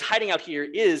this phase hiding out here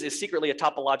is secretly a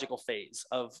topological phase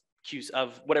of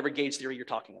whatever gauge theory you're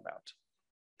talking about.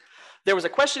 There was a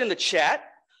question in the chat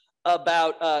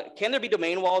about, can there be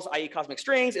domain walls, i.e. cosmic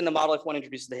strings, in the model if one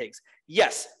introduces the Higgs?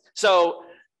 Yes. So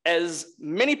as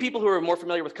many people who are more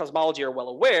familiar with cosmology are well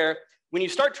aware, when you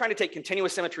start trying to take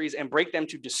continuous symmetries and break them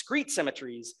to discrete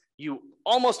symmetries, you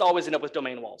almost always end up with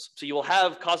domain walls. So you will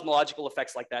have cosmological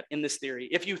effects like that in this theory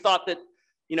if you thought that,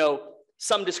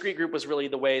 some discrete group was really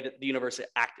the way that the universe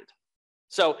acted.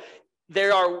 So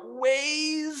there are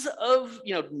ways of,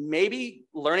 maybe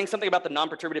learning something about the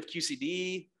non-perturbative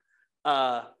QCD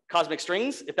cosmic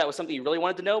strings, if that was something you really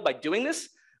wanted to know by doing this.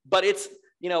 But it's,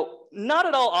 not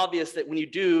at all obvious that when you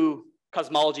do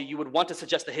cosmology, you would want to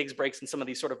suggest the Higgs breaks in some of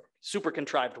these sort of super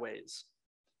contrived ways.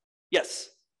 Yes?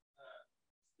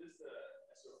 This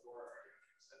SO4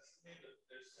 argument says to me that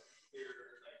there's some clear,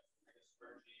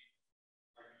 Fermi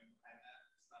argument behind that.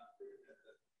 It's not clear that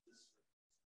this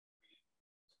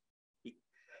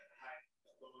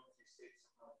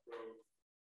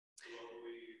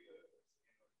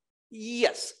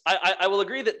Yes, I will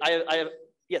agree that I have,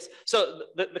 yes. So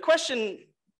the question,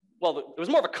 well, it was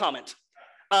more of a comment.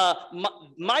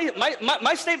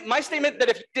 My statement that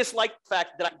if you dislike the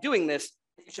fact that I'm doing this,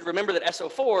 you should remember that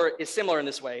SO4 is similar in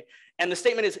this way. And the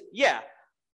statement is, yeah,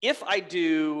 if I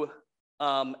do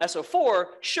SO4,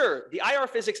 sure, the IR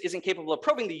physics isn't capable of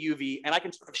probing the UV, and I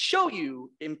can sort of show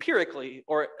you empirically,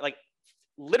 or like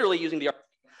literally using the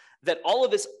that all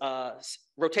of this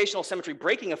rotational symmetry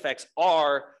breaking effects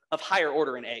are of higher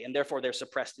order in A, and therefore they're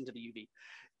suppressed into the UV.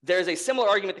 There's a similar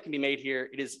argument that can be made here.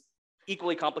 It is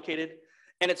equally complicated.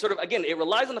 And it's sort of, again, it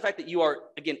relies on the fact that you are,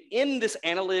 again, in this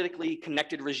analytically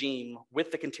connected regime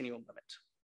with the continuum limit,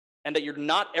 and that you're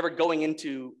not ever going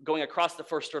across the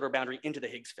first order boundary into the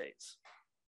Higgs phase.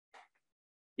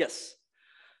 Yes.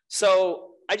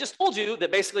 So I just told you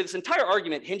that basically this entire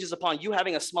argument hinges upon you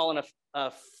having a small enough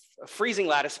freezing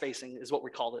lattice spacing is what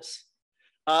we call this.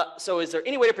 So is there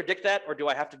any way to predict that, or do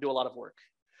I have to do a lot of work?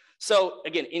 So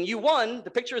again, in U1,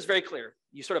 the picture is very clear.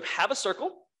 You sort of have a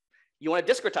circle, you want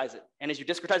to discretize it. And as you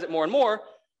discretize it more and more,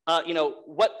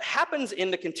 what happens in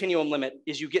the continuum limit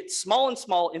is you get small and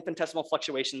small infinitesimal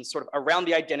fluctuations sort of around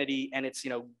the identity and its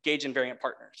gauge invariant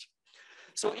partners.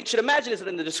 So what you should imagine is that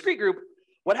in the discrete group,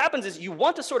 what happens is you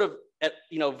want to sort of, at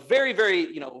very,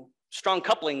 very strong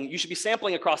coupling, you should be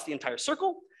sampling across the entire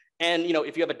circle. And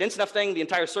if you have a dense enough thing, the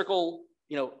entire circle,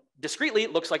 discretely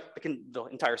looks like the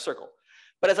entire circle.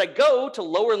 But as I go to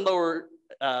lower and lower,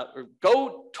 or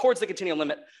go towards the continuum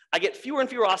limit, I get fewer and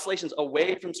fewer oscillations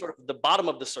away from sort of the bottom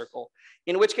of the circle,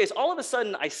 in which case all of a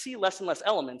sudden I see less and less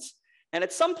elements. And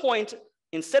at some point,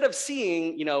 instead of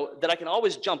seeing that I can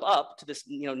always jump up to this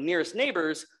nearest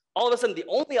neighbors, all of a sudden the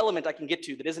only element I can get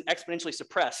to that isn't exponentially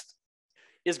suppressed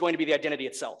is going to be the identity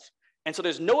itself. And so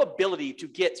there's no ability to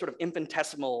get sort of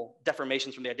infinitesimal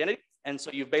deformations from the identity. And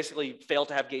so you've basically failed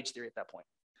to have gauge theory at that point.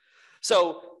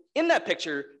 So in that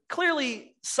picture,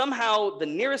 clearly somehow the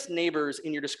nearest neighbors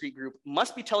in your discrete group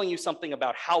must be telling you something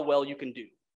about how well you can do.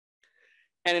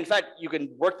 And in fact, you can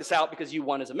work this out because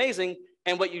U1 is amazing.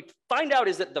 And what you find out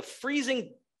is that the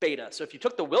freezing beta, so if you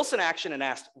took the Wilson action and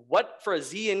asked what for a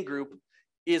Z-in group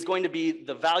is going to be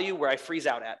the value where I freeze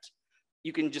out at,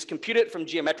 you can just compute it from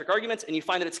geometric arguments and you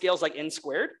find that it scales like n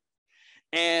squared.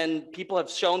 And people have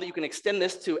shown that you can extend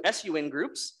this to SUN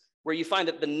groups where you find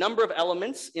that the number of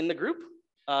elements in the group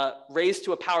raised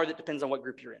to a power that depends on what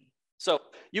group you're in. So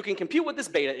you can compute what this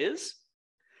beta is.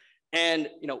 And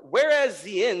whereas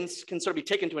Z-ins can sort of be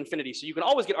taken to infinity, so you can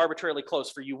always get arbitrarily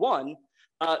close for U1,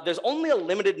 there's only a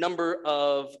limited number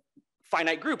of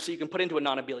finite groups that you can put into a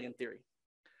non-abelian theory.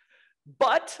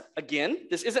 But again,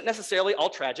 this isn't necessarily all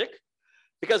tragic,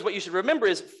 because what you should remember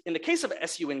is in the case of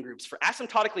SUN groups, for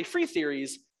asymptotically free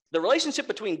theories, the relationship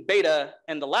between beta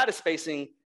and the lattice spacing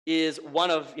is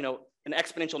one of an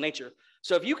exponential nature.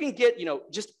 So if you can get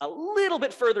just a little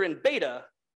bit further in beta,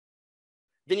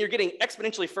 then you're getting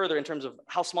exponentially further in terms of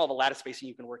how small of a lattice spacing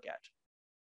you can work at.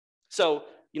 So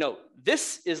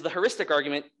this is the heuristic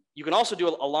argument. You can also do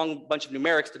a long bunch of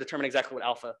numerics to determine exactly what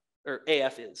alpha or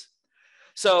AF is.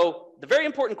 So the very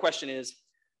important question is,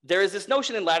 there is this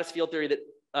notion in lattice field theory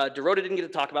that de Rode didn't get to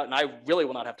talk about, and I really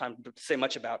will not have time to say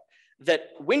much about,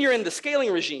 that when you're in the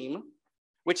scaling regime,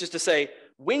 which is to say,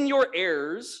 when your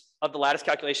errors of the lattice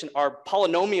calculation are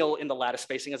polynomial in the lattice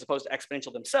spacing as opposed to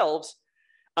exponential themselves,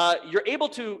 you're able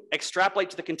to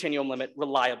extrapolate to the continuum limit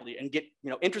reliably and get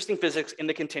interesting physics in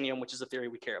the continuum, which is a theory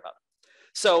we care about.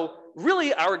 So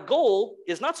really, our goal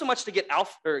is not so much to get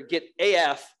alpha or get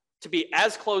AF to be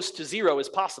as close to 0 as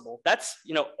possible. That's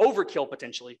overkill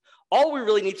potentially. All we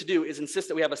really need to do is insist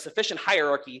that we have a sufficient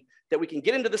hierarchy that we can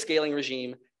get into the scaling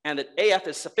regime and that AF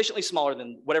is sufficiently smaller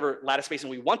than whatever lattice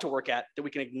spacing we want to work at that we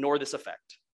can ignore this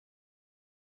effect.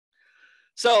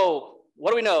 So what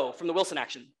do we know from the Wilson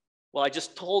action? Well, I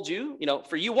just told you,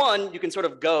 for U1, you can sort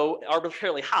of go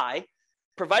arbitrarily high.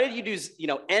 Provided you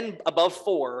do n above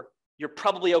 4, you're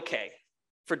probably okay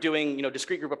for doing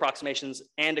discrete group approximations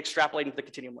and extrapolating to the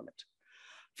continuum limit.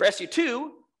 For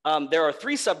SU2, there are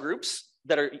 3 subgroups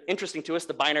that are interesting to us: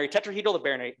 the binary tetrahedral,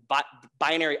 the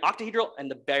binary octahedral, and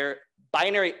the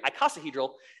binary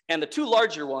icosahedral. And the 2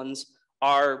 larger ones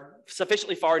are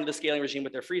sufficiently far into the scaling regime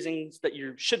with their freezings that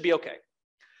you should be okay.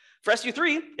 For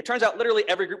SU3, it turns out literally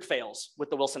every group fails with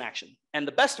the Wilson action. And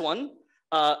the best one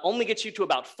only gets you to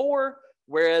about 4,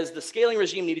 whereas the scaling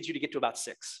regime needed you to get to about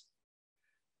 6.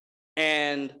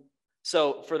 And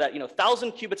so for that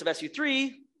 1,000 qubits of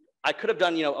SU3, I could have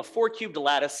done a 4-cubed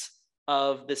lattice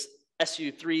of this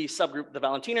SU3 subgroup, the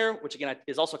Valentiner, which again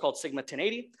is also called sigma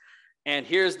 1080. And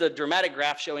here's the dramatic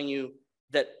graph showing you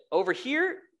that over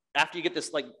here, after you get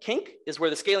this kink, is where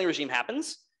the scaling regime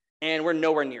happens, and we're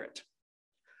nowhere near it.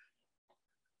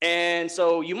 And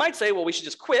so you might say, well, we should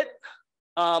just quit.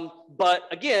 But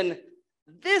again,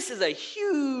 this is a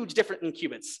huge difference in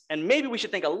qubits, and maybe we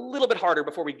should think a little bit harder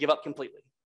before we give up completely.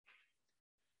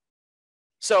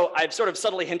 So I've sort of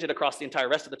subtly hinted across the entire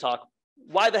rest of the talk,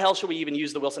 why the hell should we even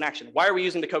use the Wilson action? Why are we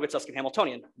using the Kogut-Susskind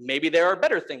Hamiltonian? Maybe there are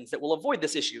better things that will avoid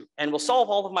this issue and will solve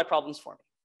all of my problems for me.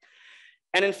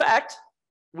 And in fact,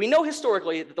 we know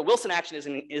historically that the Wilson action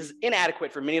is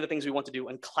inadequate for many of the things we want to do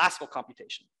in classical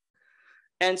computation.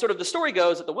 And sort of the story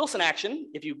goes that the Wilson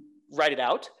action, if you write it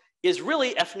out, is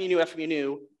really f mu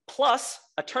nu plus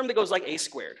a term that goes like a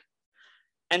squared.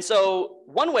 And so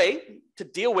one way to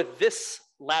deal with this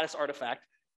lattice artifact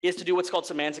is to do what's called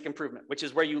semantic improvement, which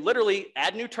is where you literally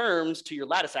add new terms to your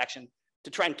lattice action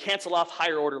to try and cancel off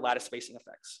higher order lattice spacing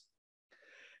effects.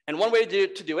 And one way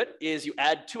to do it is you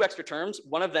add 2 extra terms,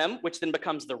 one of them which then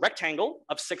becomes the rectangle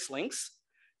of 6 links,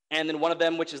 and then one of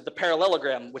them which is the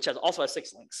parallelogram, which also has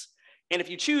 6 links. And if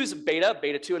you choose beta,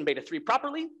 beta 2, and beta 3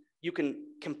 properly, you can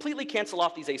completely cancel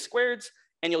off these a squareds,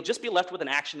 and you'll just be left with an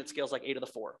action that scales like a to the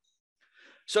 4.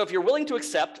 So if you're willing to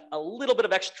accept a little bit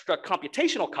of extra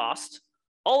computational cost,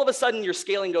 all of a sudden your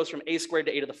scaling goes from a squared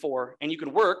to a to the 4, and you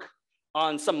can work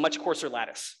on some much coarser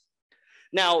lattice.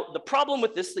 Now, the problem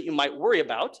with this that you might worry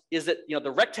about is that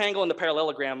the rectangle and the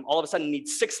parallelogram all of a sudden need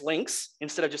 6 links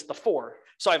instead of just the 4.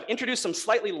 So I've introduced some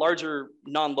slightly larger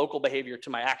non-local behavior to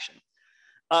my action.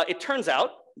 It turns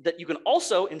out that you can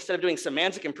also, instead of doing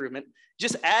semantic improvement,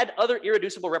 just add other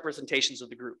irreducible representations of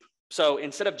the group. So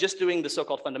instead of just doing the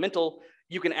so-called fundamental,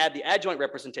 you can add the adjoint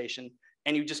representation,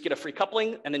 and you just get a free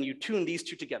coupling, and then you tune these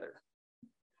 2 together.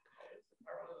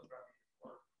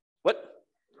 What?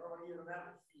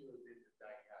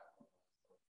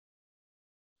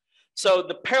 So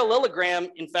the parallelogram,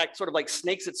 in fact, sort of like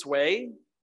snakes its way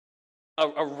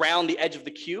around the edge of the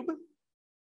cube.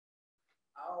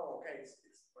 Oh, okay.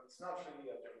 It's not really a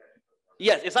geometrical one.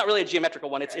 Yes, it's not really a geometrical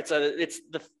one. It's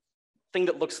the thing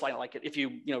that looks slightly like it if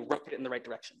you rotate it in the right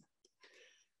direction.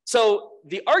 So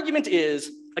the argument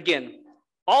is, again,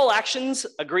 all actions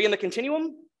agree in the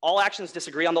continuum, all actions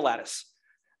disagree on the lattice.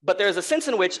 But there's a sense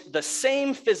in which the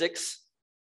same physics,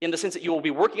 in the sense that you will be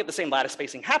working at the same lattice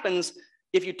spacing, happens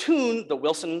if you tune the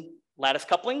Wilson lattice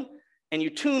coupling and you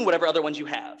tune whatever other ones you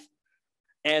have.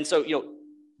 And so,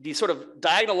 these sort of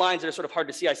diagonal lines that are sort of hard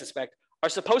to see, I suspect, are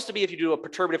supposed to be if you do a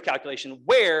perturbative calculation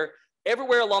where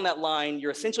everywhere along that line,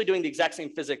 you're essentially doing the exact same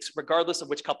physics regardless of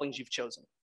which couplings you've chosen.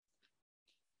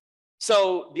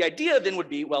 So the idea then would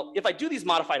be, well, if I do these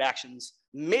modified actions,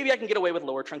 maybe I can get away with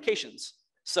lower truncations.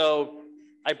 So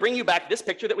I bring you back this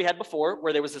picture that we had before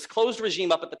where there was this closed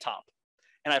regime up at the top,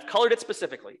 and I've colored it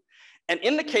specifically. And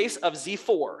in the case of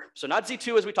Z4, so not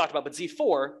Z2 as we talked about, but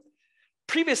Z4,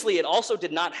 previously it also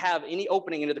did not have any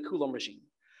opening into the Coulomb regime.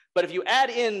 But if you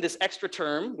add in this extra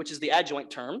term, which is the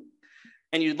adjoint term,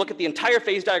 and you look at the entire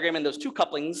phase diagram in those two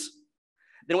couplings,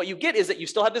 then what you get is that you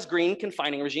still have this green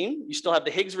confining regime, you still have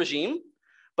the Higgs regime,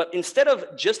 but instead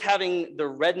of just having the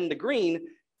red and the green,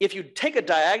 if you take a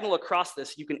diagonal across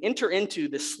this, you can enter into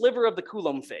the sliver of the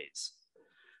Coulomb phase.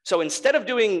 So instead of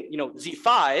doing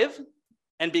Z5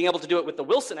 and being able to do it with the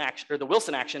Wilson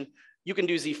action, you can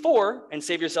do Z4 and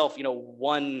save yourself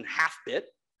 1/2 bit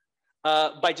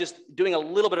by just doing a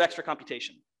little bit of extra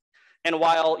computation. And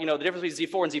while the difference between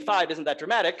Z4 and Z5 isn't that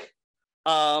dramatic,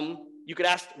 you could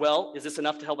ask, well, is this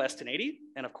enough to help S1080?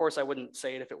 And of course, I wouldn't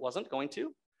say it if it wasn't going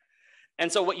to.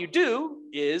 And so what you do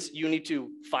is you need to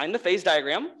find the phase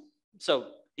diagram.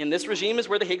 So in this regime is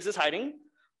where the Higgs is hiding.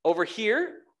 Over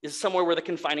here is somewhere where the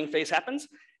confining phase happens.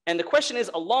 And the question is,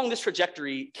 along this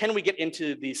trajectory, can we get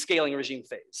into the scaling regime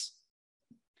phase?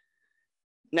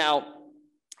 Now,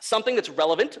 something that's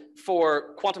relevant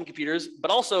for quantum computers, but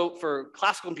also for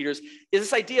classical computers, is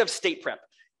this idea of state prep.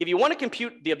 If you want to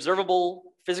compute the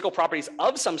observable physical properties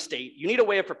of some state, you need a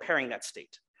way of preparing that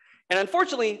state. And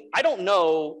unfortunately, I don't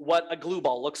know what a glue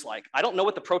ball looks like. I don't know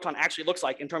what the proton actually looks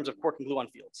like in terms of quark and gluon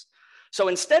fields. So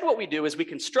instead, what we do is we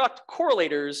construct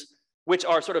correlators, which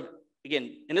are sort of,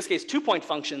 again, in this case, 2-point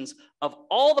functions of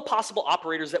all the possible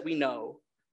operators that we know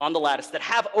on the lattice that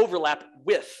have overlap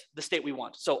with the state we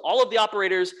want. So all of the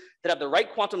operators that have the right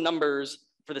quantum numbers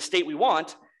for the state we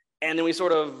want, and then we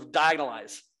sort of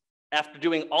diagonalize after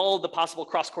doing all of the possible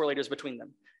cross correlators between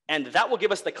them. And that will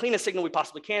give us the cleanest signal we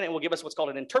possibly can, and will give us what's called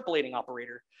an interpolating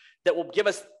operator that will give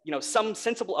us some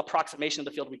sensible approximation of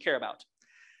the field we care about.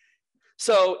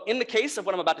 So in the case of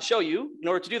what I'm about to show you, in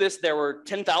order to do this, there were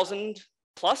 10,000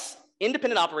 plus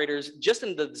independent operators just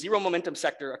in the zero momentum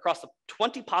sector across the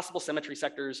 20 possible symmetry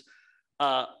sectors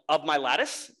of my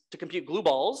lattice to compute glue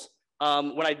balls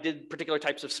when I did particular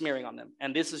types of smearing on them.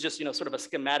 And this is just sort of a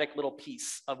schematic little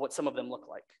piece of what some of them look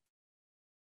like.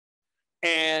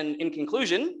 And in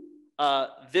conclusion,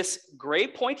 this gray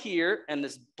point here and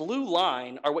this blue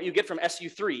line are what you get from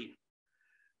SU3.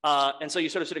 And so you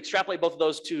sort of should extrapolate both of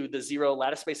those to the zero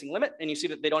lattice spacing limit, and you see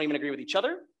that they don't even agree with each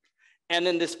other. And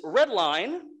then this red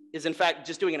line is in fact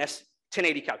just doing an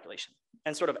S1080 calculation.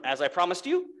 And sort of as I promised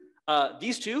you,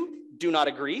 these two do not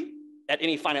agree at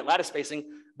any finite lattice spacing,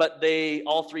 but they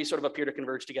all three sort of appear to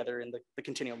converge together in the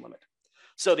continuum limit.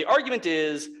 So the argument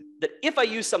is that if I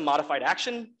use some modified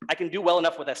action, I can do well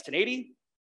enough with S1080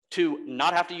 to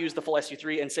not have to use the full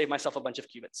SU3 and save myself a bunch of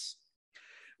qubits.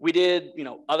 We did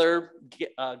other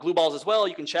glue balls as well,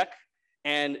 you can check.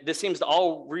 And this seems to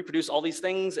all reproduce all these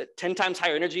things at 10 times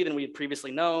higher energy than we had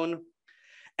previously known.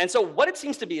 And so what it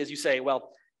seems to be is you say,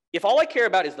 well, if all I care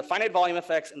about is the finite volume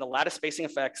effects and the lattice spacing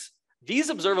effects, these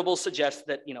observables suggest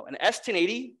that an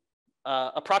S1080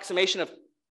 approximation of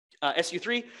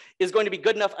SU3 is going to be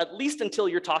good enough at least until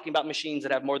you're talking about machines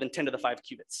that have more than 10 to the 5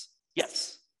 qubits.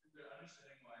 Yes?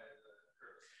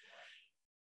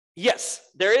 Yes,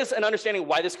 there is an understanding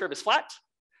why this curve is flat,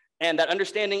 and that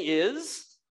understanding is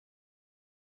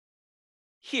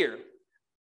here.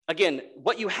 Again,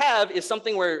 what you have is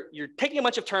something where you're taking a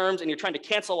bunch of terms and you're trying to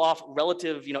cancel off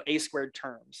relative A squared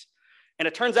terms. And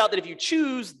it turns out that if you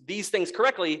choose these things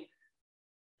correctly,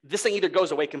 this thing either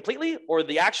goes away completely or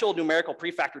the actual numerical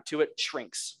prefactor to it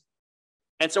shrinks.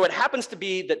 And so it happens to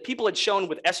be that people had shown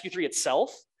with SU3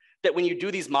 itself that when you do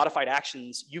these modified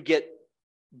actions, you get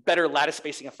better lattice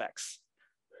spacing effects.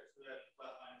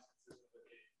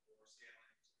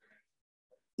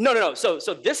 No. So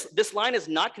this line is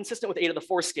not consistent with 8 to the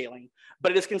 4 scaling,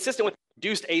 but it is consistent with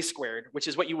reduced A squared, which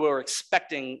is what you were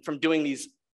expecting from doing these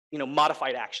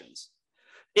modified actions.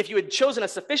 If you had chosen a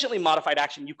sufficiently modified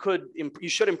action, you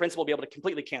should in principle be able to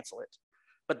completely cancel it.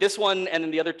 But this one and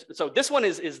then the other, so this one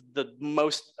is the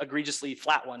most egregiously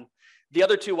flat one. The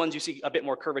other two ones you see a bit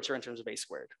more curvature in terms of a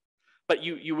squared. But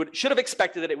you should have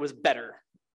expected that it was better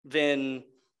than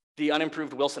the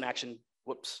unimproved Wilson action.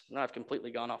 Whoops, now I've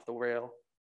completely gone off the rail.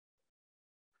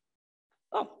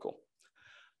 Oh, cool.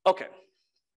 Okay.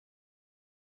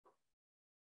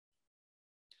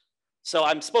 So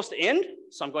I'm supposed to end,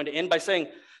 so I'm going to end by saying,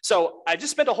 so I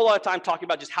just spent a whole lot of time talking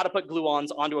about just how to put gluons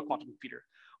onto a quantum computer.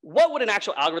 What would an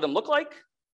actual algorithm look like?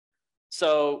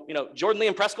 So, Jordan, Lee,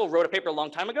 and Preskel wrote a paper a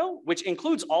long time ago, which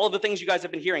includes all of the things you guys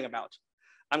have been hearing about.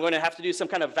 I'm going to have to do some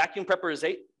kind of vacuum prep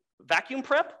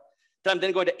that I'm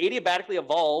then going to adiabatically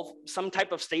evolve some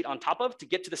type of state on top of to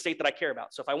get to the state that I care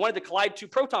about. So if I wanted to collide 2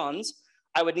 protons,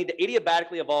 I would need to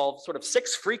adiabatically evolve sort of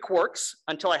 6 free quarks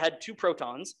until I had 2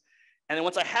 protons. And then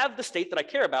once I have the state that I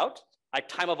care about, I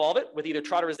time evolve it with either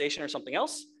trotterization or something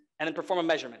else, and then perform a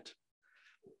measurement.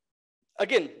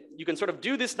 Again, you can sort of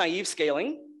do this naive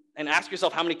scaling and ask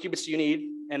yourself how many qubits do you need,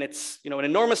 and it's an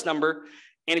enormous number.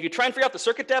 And if you try and figure out the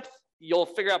circuit depth, you'll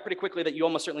figure out pretty quickly that you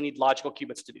almost certainly need logical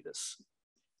qubits to do this.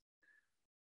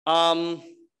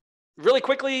 Really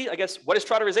quickly, I guess, what is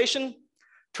trotterization?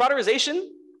 Trotterization,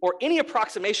 or any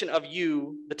approximation of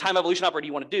the time evolution operator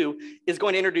you want to do, is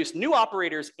going to introduce new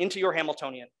operators into your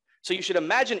Hamiltonian. So you should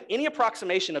imagine any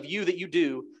approximation of that you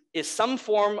do is some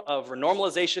form of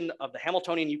renormalization of the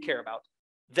Hamiltonian you care about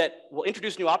that will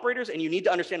introduce new operators, and you need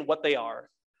to understand what they are.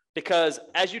 Because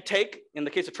as you take, in the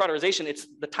case of trotterization, it's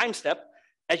the time step.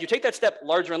 As you take that step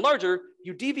larger and larger,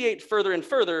 you deviate further and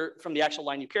further from the actual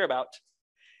line you care about.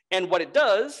 And what it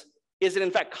does is it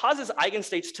in fact causes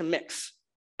eigenstates to mix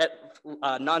at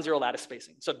non-zero lattice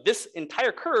spacing. So this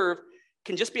entire curve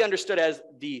can just be understood as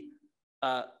the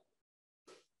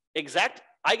exact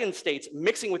eigenstates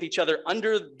mixing with each other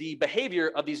under the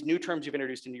behavior of these new terms you've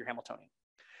introduced into your Hamiltonian.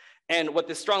 And what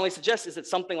this strongly suggests is that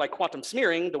something like quantum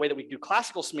smearing, the way that we do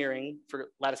classical smearing for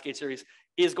lattice gate series,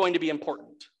 is going to be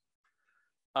important.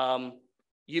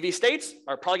 UV states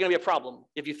are probably going to be a problem.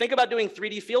 If you think about doing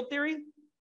 3D field theory,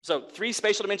 so 3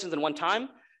 spatial dimensions in one time,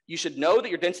 you should know that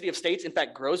your density of states in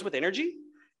fact grows with energy.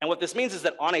 And what this means is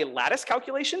that on a lattice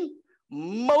calculation,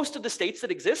 most of the states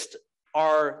that exist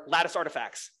are lattice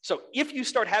artifacts. So if you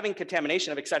start having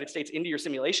contamination of excited states into your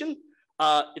simulation,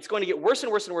 it's going to get worse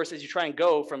and worse and worse as you try and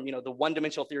go from the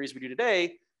one-dimensional theories we do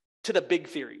today to the big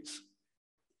theories.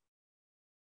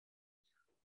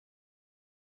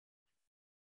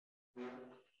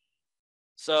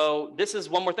 So this is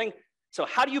one more thing. So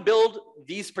how do you build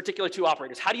these particular 2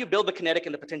 operators? How do you build the kinetic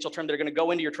and the potential term that are going to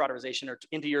go into your trotterization or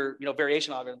into your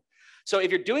variation algorithm? So if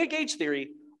you're doing a gauge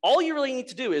theory, all you really need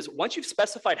to do is once you've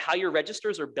specified how your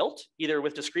registers are built, either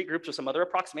with discrete groups or some other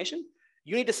approximation,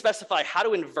 you need to specify how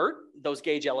to invert those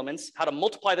gauge elements, how to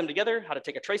multiply them together, how to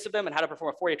take a trace of them, and how to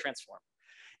perform a Fourier transform.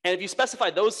 And if you specify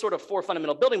those sort of 4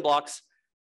 fundamental building blocks,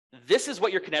 this is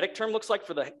what your kinetic term looks like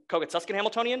for the Kogut-Susskind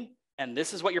Hamiltonian, and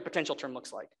this is what your potential term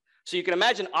looks like. So you can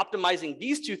imagine optimizing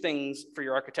these 2 things for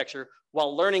your architecture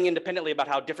while learning independently about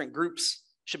how different groups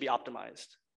should be optimized.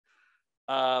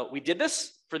 We did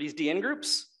this for these DN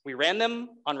groups. We ran them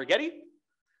on Rigetti.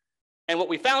 And what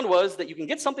we found was that you can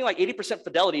get something like 80%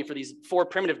 fidelity for these 4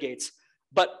 primitive gates,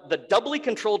 but the doubly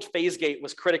controlled phase gate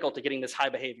was critical to getting this high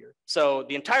behavior. So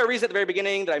the entire reason at the very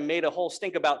beginning that I made a whole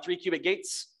stink about 3-qubit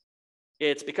gates,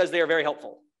 it's because they are very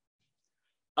helpful.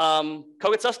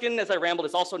 Kogut-Susskind, as I rambled,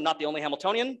 is also not the only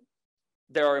Hamiltonian.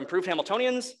 There are improved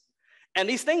Hamiltonians. And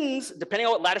these things, depending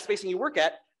on what lattice spacing you work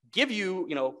at, give you,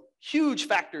 huge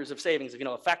factors of savings,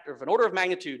 a factor of an order of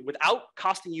magnitude without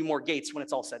costing you more gates when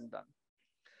it's all said and done.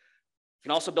 You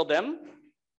can also build them.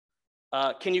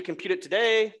 Can you compute it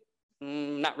today?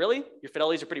 Not really. Your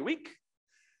fidelities are pretty weak.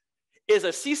 Is a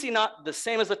CC not the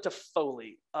same as a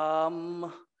Toffoli?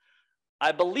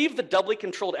 I believe the doubly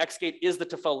controlled X gate is the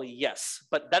Toffoli, yes,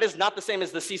 but that is not the same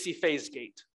as the CC phase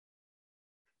gate.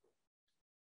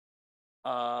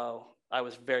 I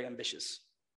was very ambitious.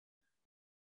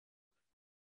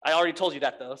 I already told you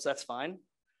that though, so that's fine.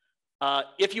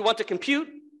 If you want to compute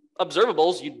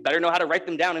observables, you'd better know how to write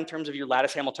them down in terms of your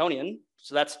lattice Hamiltonian.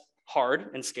 So that's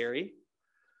hard and scary.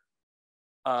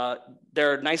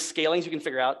 There are nice scalings you can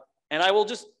figure out. And I will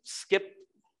just skip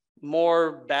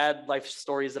more bad life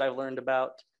stories that I've learned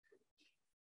about.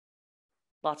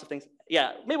 Lots of things.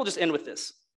 Yeah, maybe we'll just end with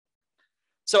this.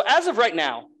 So as of right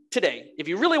now, today, if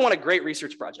you really want a great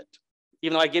research project,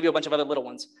 even though I gave you a bunch of other little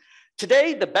ones,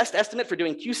 today, the best estimate for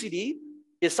doing QCD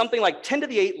is something like 10 to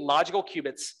the 8 logical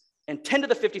qubits and 10 to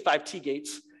the 55 T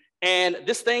gates. And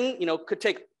this thing, could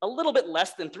take a little bit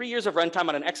less than 3 years of runtime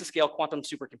on an exascale quantum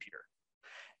supercomputer.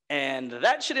 And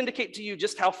that should indicate to you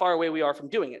just how far away we are from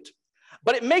doing it.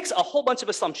 But it makes a whole bunch of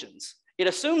assumptions. It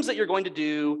assumes that you're going to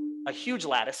do a huge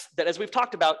lattice that, as we've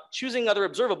talked about, choosing other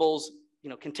observables,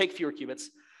 can take fewer qubits.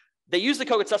 They use the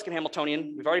Kogut-Susskind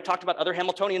Hamiltonian. We've already talked about other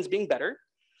Hamiltonians being better.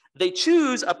 They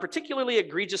choose a particularly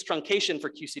egregious truncation for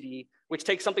QCD, which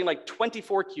takes something like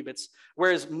 24 qubits,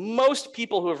 whereas most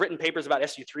people who have written papers about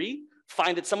SU3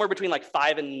 find that somewhere between like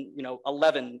 5 and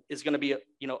 11 is going to be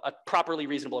a properly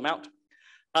reasonable amount.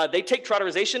 They take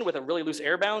trotterization with a really loose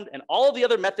error bound, and all of the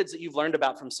other methods that you've learned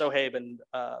about from Sohaib and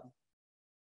I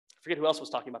forget who else was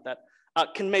talking about that,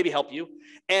 can maybe help you.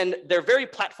 And they're very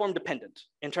platform dependent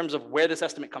in terms of where this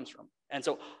estimate comes from. And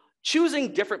so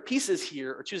choosing different pieces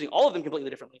here, or choosing all of them completely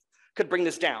differently, could bring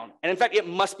this down. And in fact, it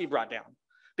must be brought down.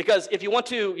 Because if you want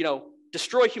to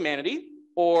destroy humanity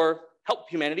or help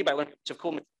humanity by learning of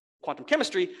cool quantum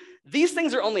chemistry, these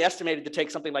things are only estimated to take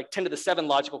something like 10 to the 7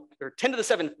 logical, or 10 to the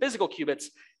 7 physical qubits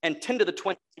and 10 to the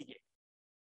 20.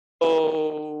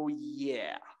 Oh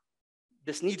yeah,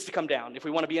 this needs to come down if we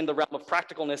want to be in the realm of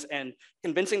practicalness and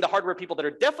convincing the hardware people that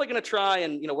are definitely going to try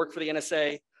and work for the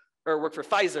NSA or work for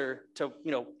Pfizer to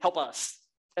help us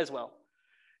as well.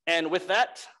 And with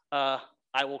that, I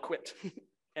will quit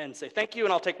and say thank you,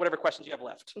 and I'll take whatever questions you have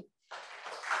left.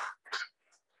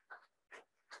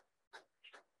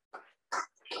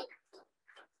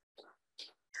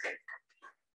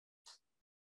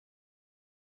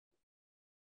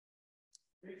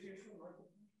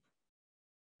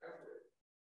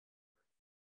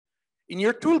 In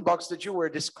your toolbox that you were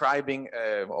describing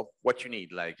of what you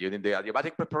need, like you need the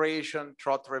adiabatic preparation,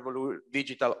 trot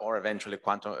digital, or eventually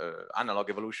quantum analog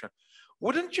evolution,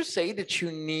 wouldn't you say that you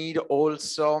need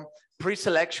also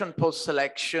pre-selection,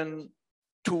 post-selection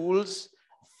tools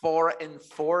for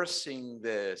enforcing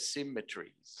the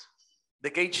symmetries, the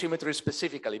gauge symmetry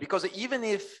specifically? Because even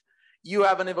if you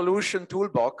have an evolution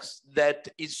toolbox that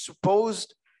is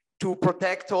supposed to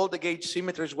protect all the gauge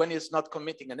symmetries when it's not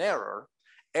committing an error,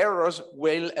 errors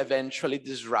will eventually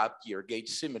disrupt your gauge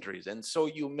symmetries. And so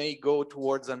you may go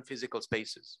towards unphysical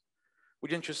spaces.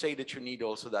 Wouldn't you say that you need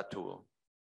also that tool?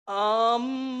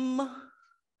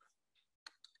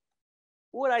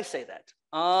 Would I say that?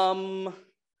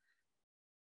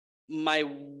 My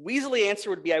weaselly answer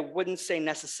would be I wouldn't say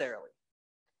necessarily.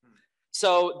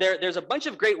 So there's a bunch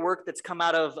of great work that's come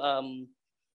out of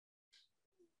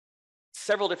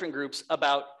several different groups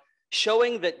about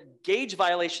showing that gauge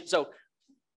violation. So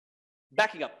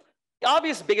backing up, the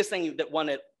obvious biggest thing that one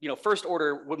at first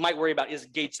order might worry about is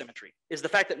gauge symmetry, is the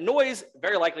fact that noise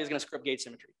very likely is going to screw up gauge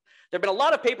symmetry. There have been a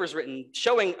lot of papers written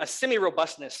showing a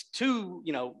semi-robustness to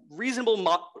reasonable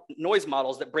noise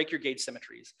models that break your gauge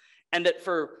symmetries, and that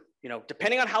for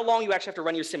depending on how long you actually have to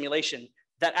run your simulation,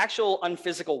 that actual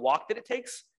unphysical walk that it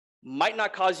takes might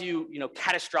not cause you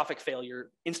catastrophic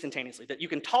failure instantaneously, that you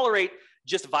can tolerate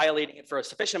just violating it for a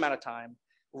sufficient amount of time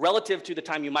relative to the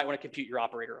time you might want to compute your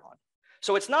operator on.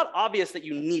 So it's not obvious that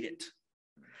you need it.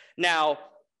 Now,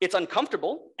 it's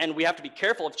uncomfortable, and we have to be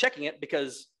careful of checking it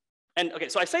because, okay,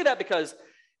 so I say that because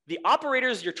the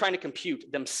operators you're trying to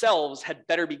compute themselves had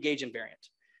better be gauge invariant.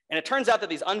 And it turns out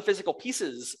that these unphysical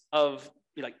pieces of,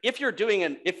 if you're doing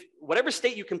if whatever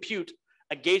state you compute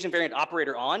a gauge invariant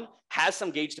operator on has some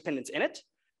gauge dependence in it,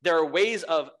 there are ways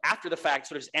of, after the fact,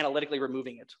 sort of just analytically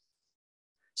removing it.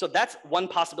 So that's one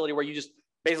possibility where you just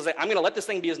basically say, I'm going to let this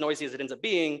thing be as noisy as it ends up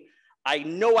being. I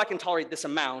know I can tolerate this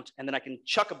amount, and then I can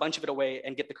chuck a bunch of it away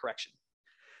and get the correction.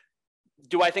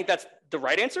 Do I think that's the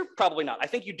right answer? Probably not. I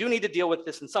think you do need to deal with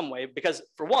this in some way because,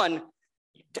 for one,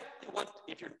 you definitely want,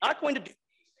 if you're not going to do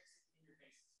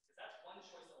that's one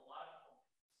choice that a lot of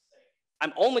people say,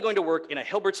 I'm only going to work in a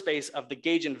Hilbert space of the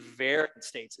gauge invariant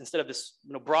states instead of this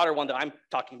broader one that I'm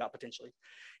talking about potentially.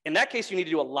 In that case, you need to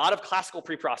do a lot of classical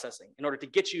pre-processing in order to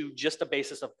get you just a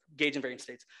basis of gauge invariant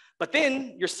states. But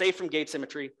then you're safe from gauge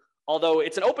symmetry. Although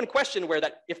it's an open question where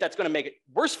if that's going to make it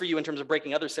worse for you in terms of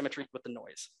breaking other symmetries with the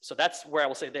noise. So that's where I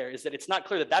will say there is that it's not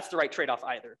clear that that's the right trade-off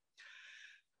either.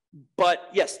 But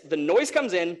yes, the noise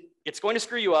comes in, it's going to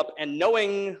screw you up, and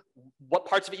knowing what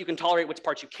parts of it you can tolerate, which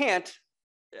parts you can't,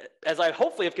 as I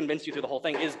hopefully have convinced you through the whole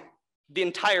thing, is the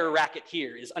entire racket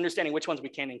here, is understanding which ones we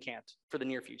can and can't for the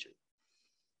near future.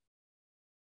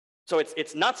 So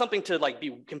it's not something to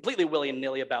be completely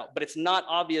willy-nilly about, but it's not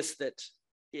obvious that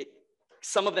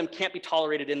some of them can't be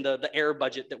tolerated in the error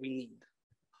budget that we need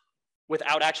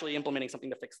without actually implementing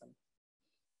something to fix them.